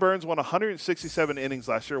 Corbin Burns won 167 innings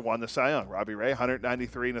last year, won the Cy Young. Robbie Ray,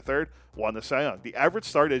 193 and a third, won the Cy Young. The average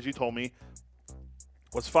start, as you told me,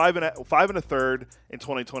 was 5 and a third in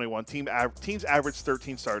 2021. Teams averaged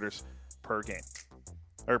 13 starters per game.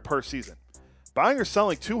 Or per season. Buying or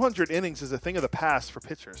selling 200 innings is a thing of the past for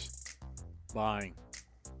pitchers. Buying.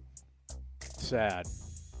 Sad.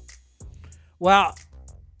 Well,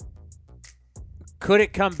 could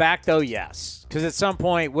it come back, though? Yes. Because at some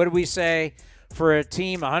point, what did we say? For a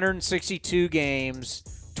team, 162 games,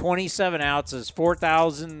 27 outs is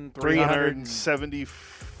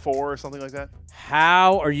 4,374 or something like that.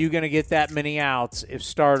 How are you going to get that many outs if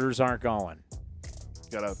starters aren't going?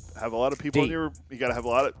 You got to have a lot of people you got to have a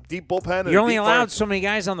lot of deep bullpen. You're only allowed so many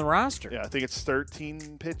guys on the roster. Yeah, I think it's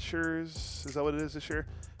 13 pitchers. Is that what it is this year?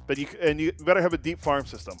 But you better have a deep farm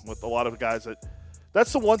system with a lot of guys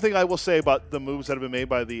that's the one thing I will say about the moves that have been made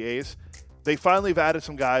by the A's. they finally have added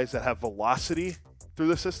some guys that have velocity through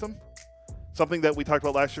the system. Something that we talked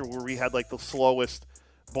about last year where we had like the slowest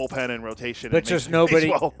bullpen and rotation. But just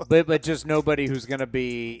nobody but just nobody who's going to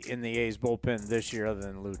be in the A's bullpen this year other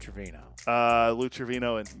than Lou Trevino. Lou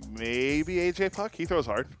Trevino and maybe AJ Puck. He throws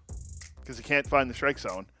hard because he can't find the strike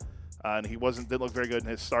zone. And he didn't look very good in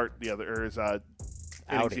his start his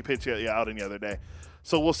innings he pitched outing the other day.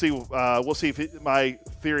 So we'll see. We'll see if my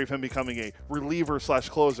theory of him becoming a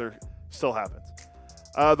reliever/closer still happens.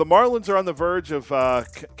 The Marlins are on the verge of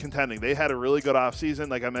contending. They had a really good offseason.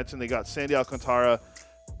 Like I mentioned, they got Sandy Alcantara,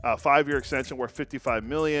 a 5-year extension worth $55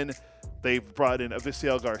 million. They've brought in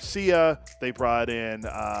Avisail Garcia. They brought in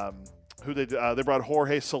they brought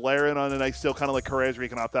Jorge Soler in on a nice deal, kind of like Correa, where he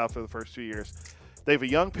can opt out for the first 2 years. They have a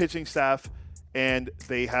young pitching staff, and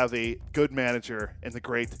they have a good manager in the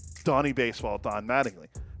great Donnie Baseball, Don Mattingly.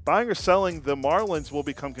 Buying or selling, the Marlins will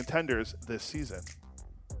become contenders this season.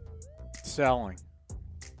 Selling.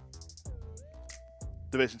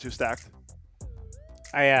 Division 2 stacked?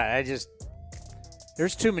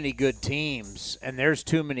 There's too many good teams, and there's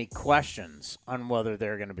too many questions on whether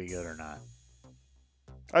they're going to be good or not.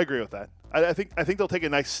 I agree with that. I think they'll take a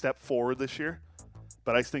nice step forward this year,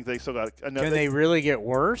 but I think they still got enough. Can they really get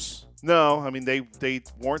worse? No, I mean they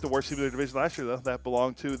weren't the worst team in their division last year though. That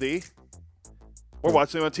belonged to we're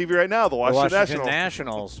watching them on TV right now, the Washington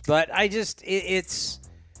Nationals. But it's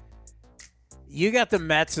you got the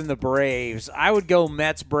Mets and the Braves. I would go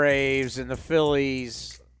Mets, Braves, and the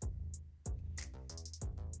Phillies.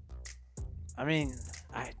 I mean,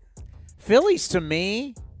 Phillies to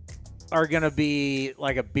me are going to be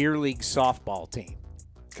like a beer league softball team.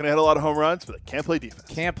 Can hit a lot of home runs, but they can't play defense.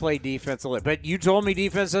 Can't play defense a little. But you told me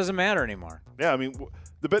defense doesn't matter anymore. Yeah, I mean,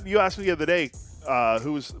 you asked me the other day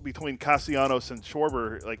who's between Castellanos and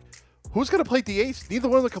Schwarber, like, who's going to play DH? Neither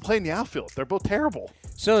one of them can play in the outfield. They're both terrible.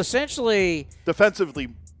 So essentially, defensively,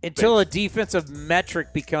 until a defensive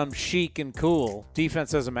metric becomes chic and cool,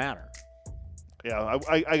 defense doesn't matter. Yeah,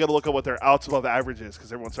 I got to look at what their outs above average is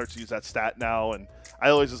because everyone starts to use that stat now, and I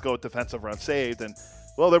always just go with defensive runs saved. And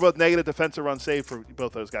well, they're both negative defensive runs saved for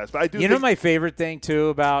both those guys. But I do. You know, my favorite thing too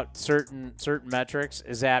about certain metrics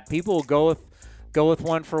is that people will go with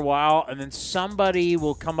one for a while, and then somebody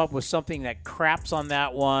will come up with something that craps on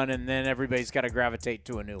that one, and then everybody's got to gravitate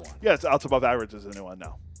to a new one. Yeah, it's outs above average is a new one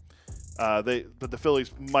now. But the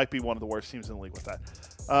Phillies might be one of the worst teams in the league with that.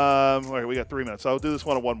 All right, we got 3 minutes. So I'll do this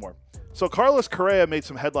one more. So Carlos Correa made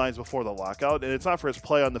some headlines before the lockout, and it's not for his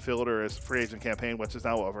play on the field or his free agent campaign, which is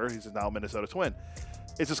now over. He's now a Minnesota Twin.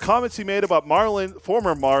 It's his comments he made about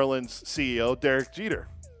former Marlins CEO Derek Jeter.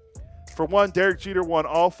 For one, Derek Jeter won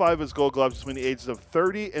all 5 of his Gold Gloves between the ages of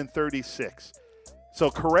 30 and 36. So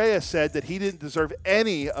Correa said that he didn't deserve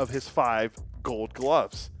any of his 5 Gold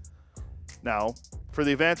Gloves. Now, for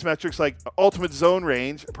the advanced metrics like ultimate zone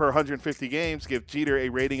range per 150 games, give Jeter a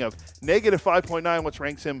rating of negative 5.9, which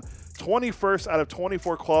ranks him 21st out of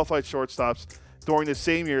 24 qualified shortstops during the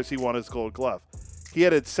same year as he won his Gold Glove. He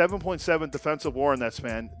had a 7.7 defensive WAR in that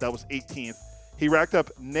span. That was 18th. He racked up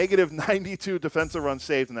negative 92 defensive runs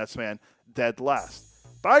saved in that span, dead last.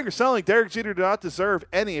 Buying or selling, Derek Jeter did not deserve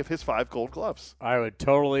any of his 5 Gold Gloves. I would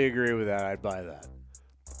totally agree with that. I'd buy that.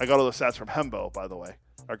 I got all the stats from Hembo, by the way.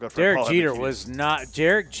 Our good friend Derek Paul Jeter Hembo. was not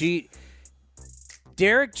Derek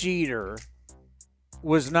Jeter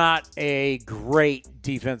was not a great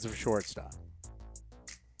defensive shortstop,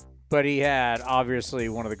 but he had obviously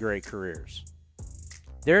one of the great careers.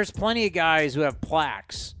 There's plenty of guys who have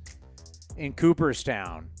plaques in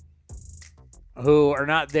Cooperstown who are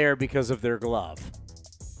not there because of their glove.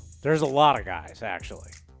 There's a lot of guys,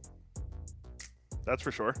 actually. That's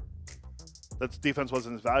for sure. That defense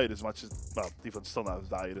wasn't as valued as much as, well, defense still not as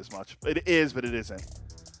valued as much. It is, but it isn't.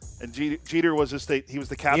 And Jeter was he was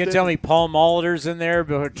the captain. You can tell me Paul Molitor's in there,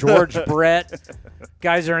 but George Brett.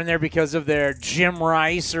 Guys are in there because of their, Jim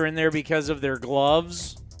Rice are in there because of their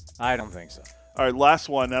gloves. I don't think so. All right, last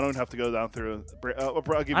one. I don't have to go down through.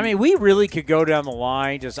 We really could go down the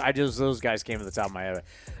line. Those guys came to the top of my head.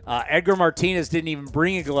 Edgar Martinez didn't even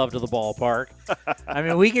bring a glove to the ballpark. I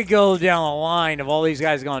mean, we could go down the line of all these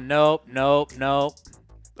guys going, nope.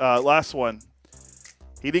 Last one.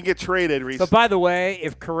 He didn't get traded recently. But by the way,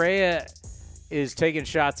 if Correa is taking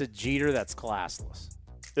shots at Jeter, that's classless.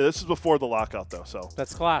 Yeah, this is before the lockout, though. So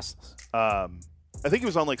that's classless. I think he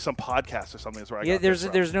was on like some podcast or something. That's where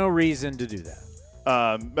there's no reason to do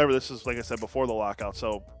that. Remember, this is, like I said, before the lockout.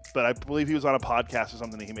 But I believe he was on a podcast or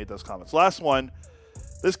something that he made those comments. Last one.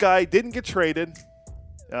 This guy didn't get traded.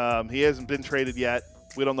 He hasn't been traded yet.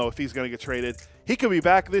 We don't know if he's going to get traded. He could be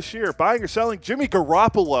back this year. Buying or selling, Jimmy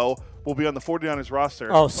Garoppolo will be on the 49ers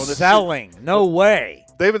roster. Oh, selling. No way.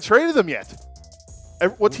 They haven't traded them yet.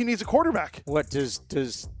 What team needs a quarterback? What did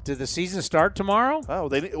the season start tomorrow? Oh,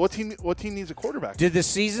 what team needs a quarterback? Did the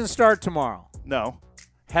season start tomorrow? No.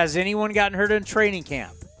 Has anyone gotten hurt in training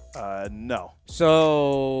camp? No.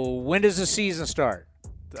 So when does the season start?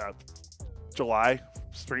 July.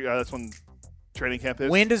 That's when training camp is.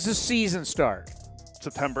 When does the season start?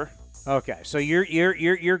 September. Okay, so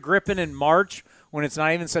you're gripping in March when it's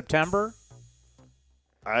not even September.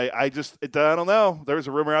 I don't know. There was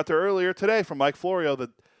a rumor out there earlier today from Mike Florio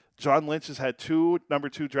that John Lynch has had 2 number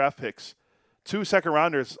 2 draft picks, 2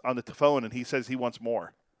 second-rounders on the phone, and he says he wants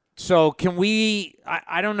more. So can we –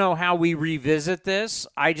 I don't know how we revisit this.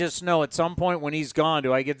 I just know at some point when he's gone,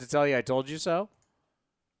 do I get to tell you I told you so?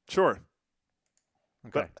 Sure.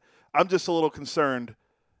 Okay. But I'm just a little concerned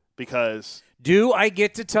because – do I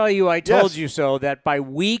get to tell you I told you so that by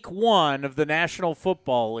week 1 of the National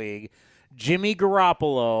Football League – Jimmy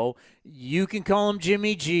Garoppolo, you can call him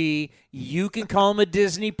Jimmy G, you can call him a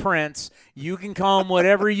Disney prince, you can call him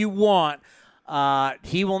whatever you want.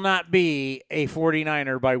 He will not be a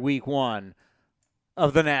 49er by week 1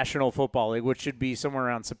 of the National Football League, which should be somewhere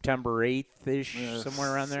around September 8th-ish,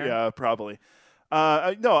 somewhere around there. Yeah, probably.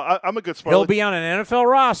 No, I'm a good spoiler. He'll be on an NFL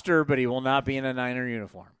roster, but he will not be in a Niner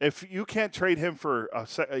uniform. If you can't trade him for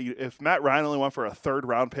if Matt Ryan only went for a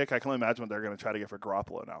 3rd-round pick, I can only imagine what they're going to try to get for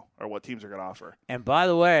Garoppolo now, or what teams are going to offer. And by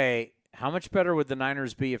the way, how much better would the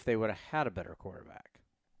Niners be if they would have had a better quarterback?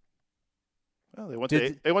 Well, they went to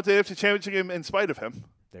the AFC Championship game in spite of him.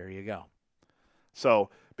 There you go. So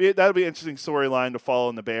that'll be an interesting storyline to follow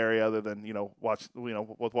in the Bay Area, other than watch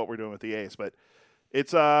with what we're doing with the A's, but.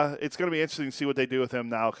 It's going to be interesting to see what they do with him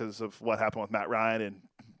now because of what happened with Matt Ryan and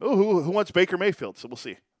who wants Baker Mayfield. So we'll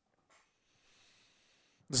see.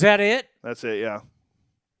 Is that it? That's it. Yeah.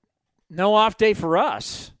 No off day for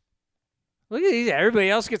us. Look at these. Everybody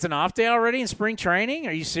else gets an off day already in spring training.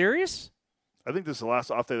 Are you serious? I think this is the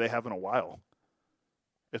last off day they have in a while.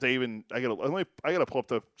 If they even, I gotta pull up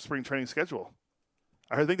the spring training schedule.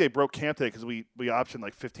 I think they broke camp today because we optioned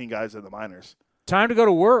like 15 guys in the minors. Time to go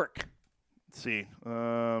to work. Let's see.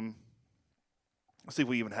 Let's see if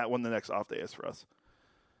we even have when the next off day is for us.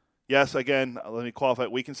 Yes, again, let me qualify.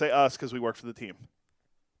 We can say us because we work for the team.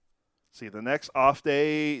 See, the next off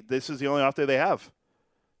day, this is the only off day they have.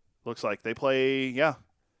 Looks like they play,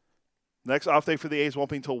 Next off day for the A's won't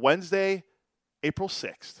be until Wednesday, April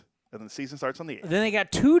 6th. And then the season starts on the 8th. Then they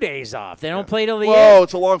got 2 days off. They don't play till the 8th. Whoa,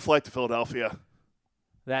 it's a long flight to Philadelphia.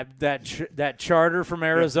 That charter from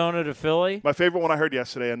Arizona to Philly? My favorite one I heard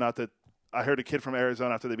yesterday, and not that I heard a kid from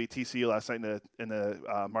Arizona after they beat TCU last night in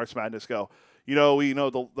the March Madness go,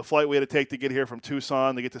 the flight we had to take to get here from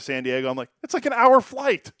Tucson to get to San Diego. I'm like, it's like an hour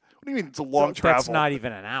flight. What do you mean it's a long travel? That's not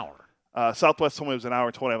even an hour. Southwest told me it was an hour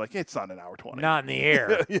 20. I'm like, it's not an hour 20. Not in the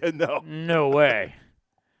air. No. No way.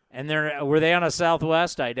 And were they on a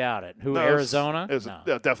Southwest? I doubt it. Arizona? It was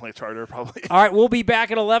definitely a charter, probably. All right, we'll be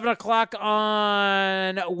back at 11 o'clock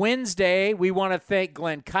on Wednesday. We want to thank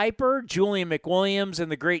Glenn Kuiper, Julian McWilliams,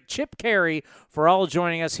 and the great Chip Carey for all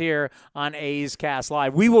joining us here on A's Cast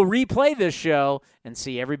Live. We will replay this show and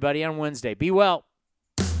see everybody on Wednesday. Be well.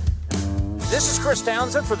 This is Chris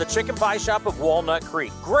Townsend for the Chicken Pie Shop of Walnut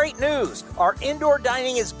Creek. Great news! Our indoor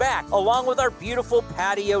dining is back, along with our beautiful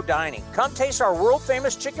patio dining. Come taste our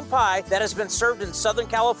world-famous chicken pie that has been served in Southern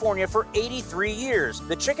California for 83 years.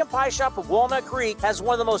 The Chicken Pie Shop of Walnut Creek has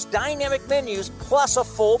one of the most dynamic menus, plus a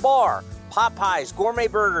full bar. Pot pies, gourmet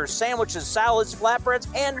burgers, sandwiches, salads, flatbreads,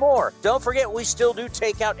 and more. Don't forget, we still do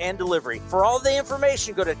takeout and delivery. For all the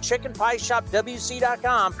information, go to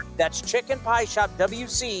chickenpieshopwc.com. That's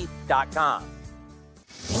chickenpieshopwc.com.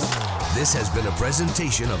 This has been a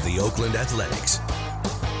presentation of the Oakland Athletics.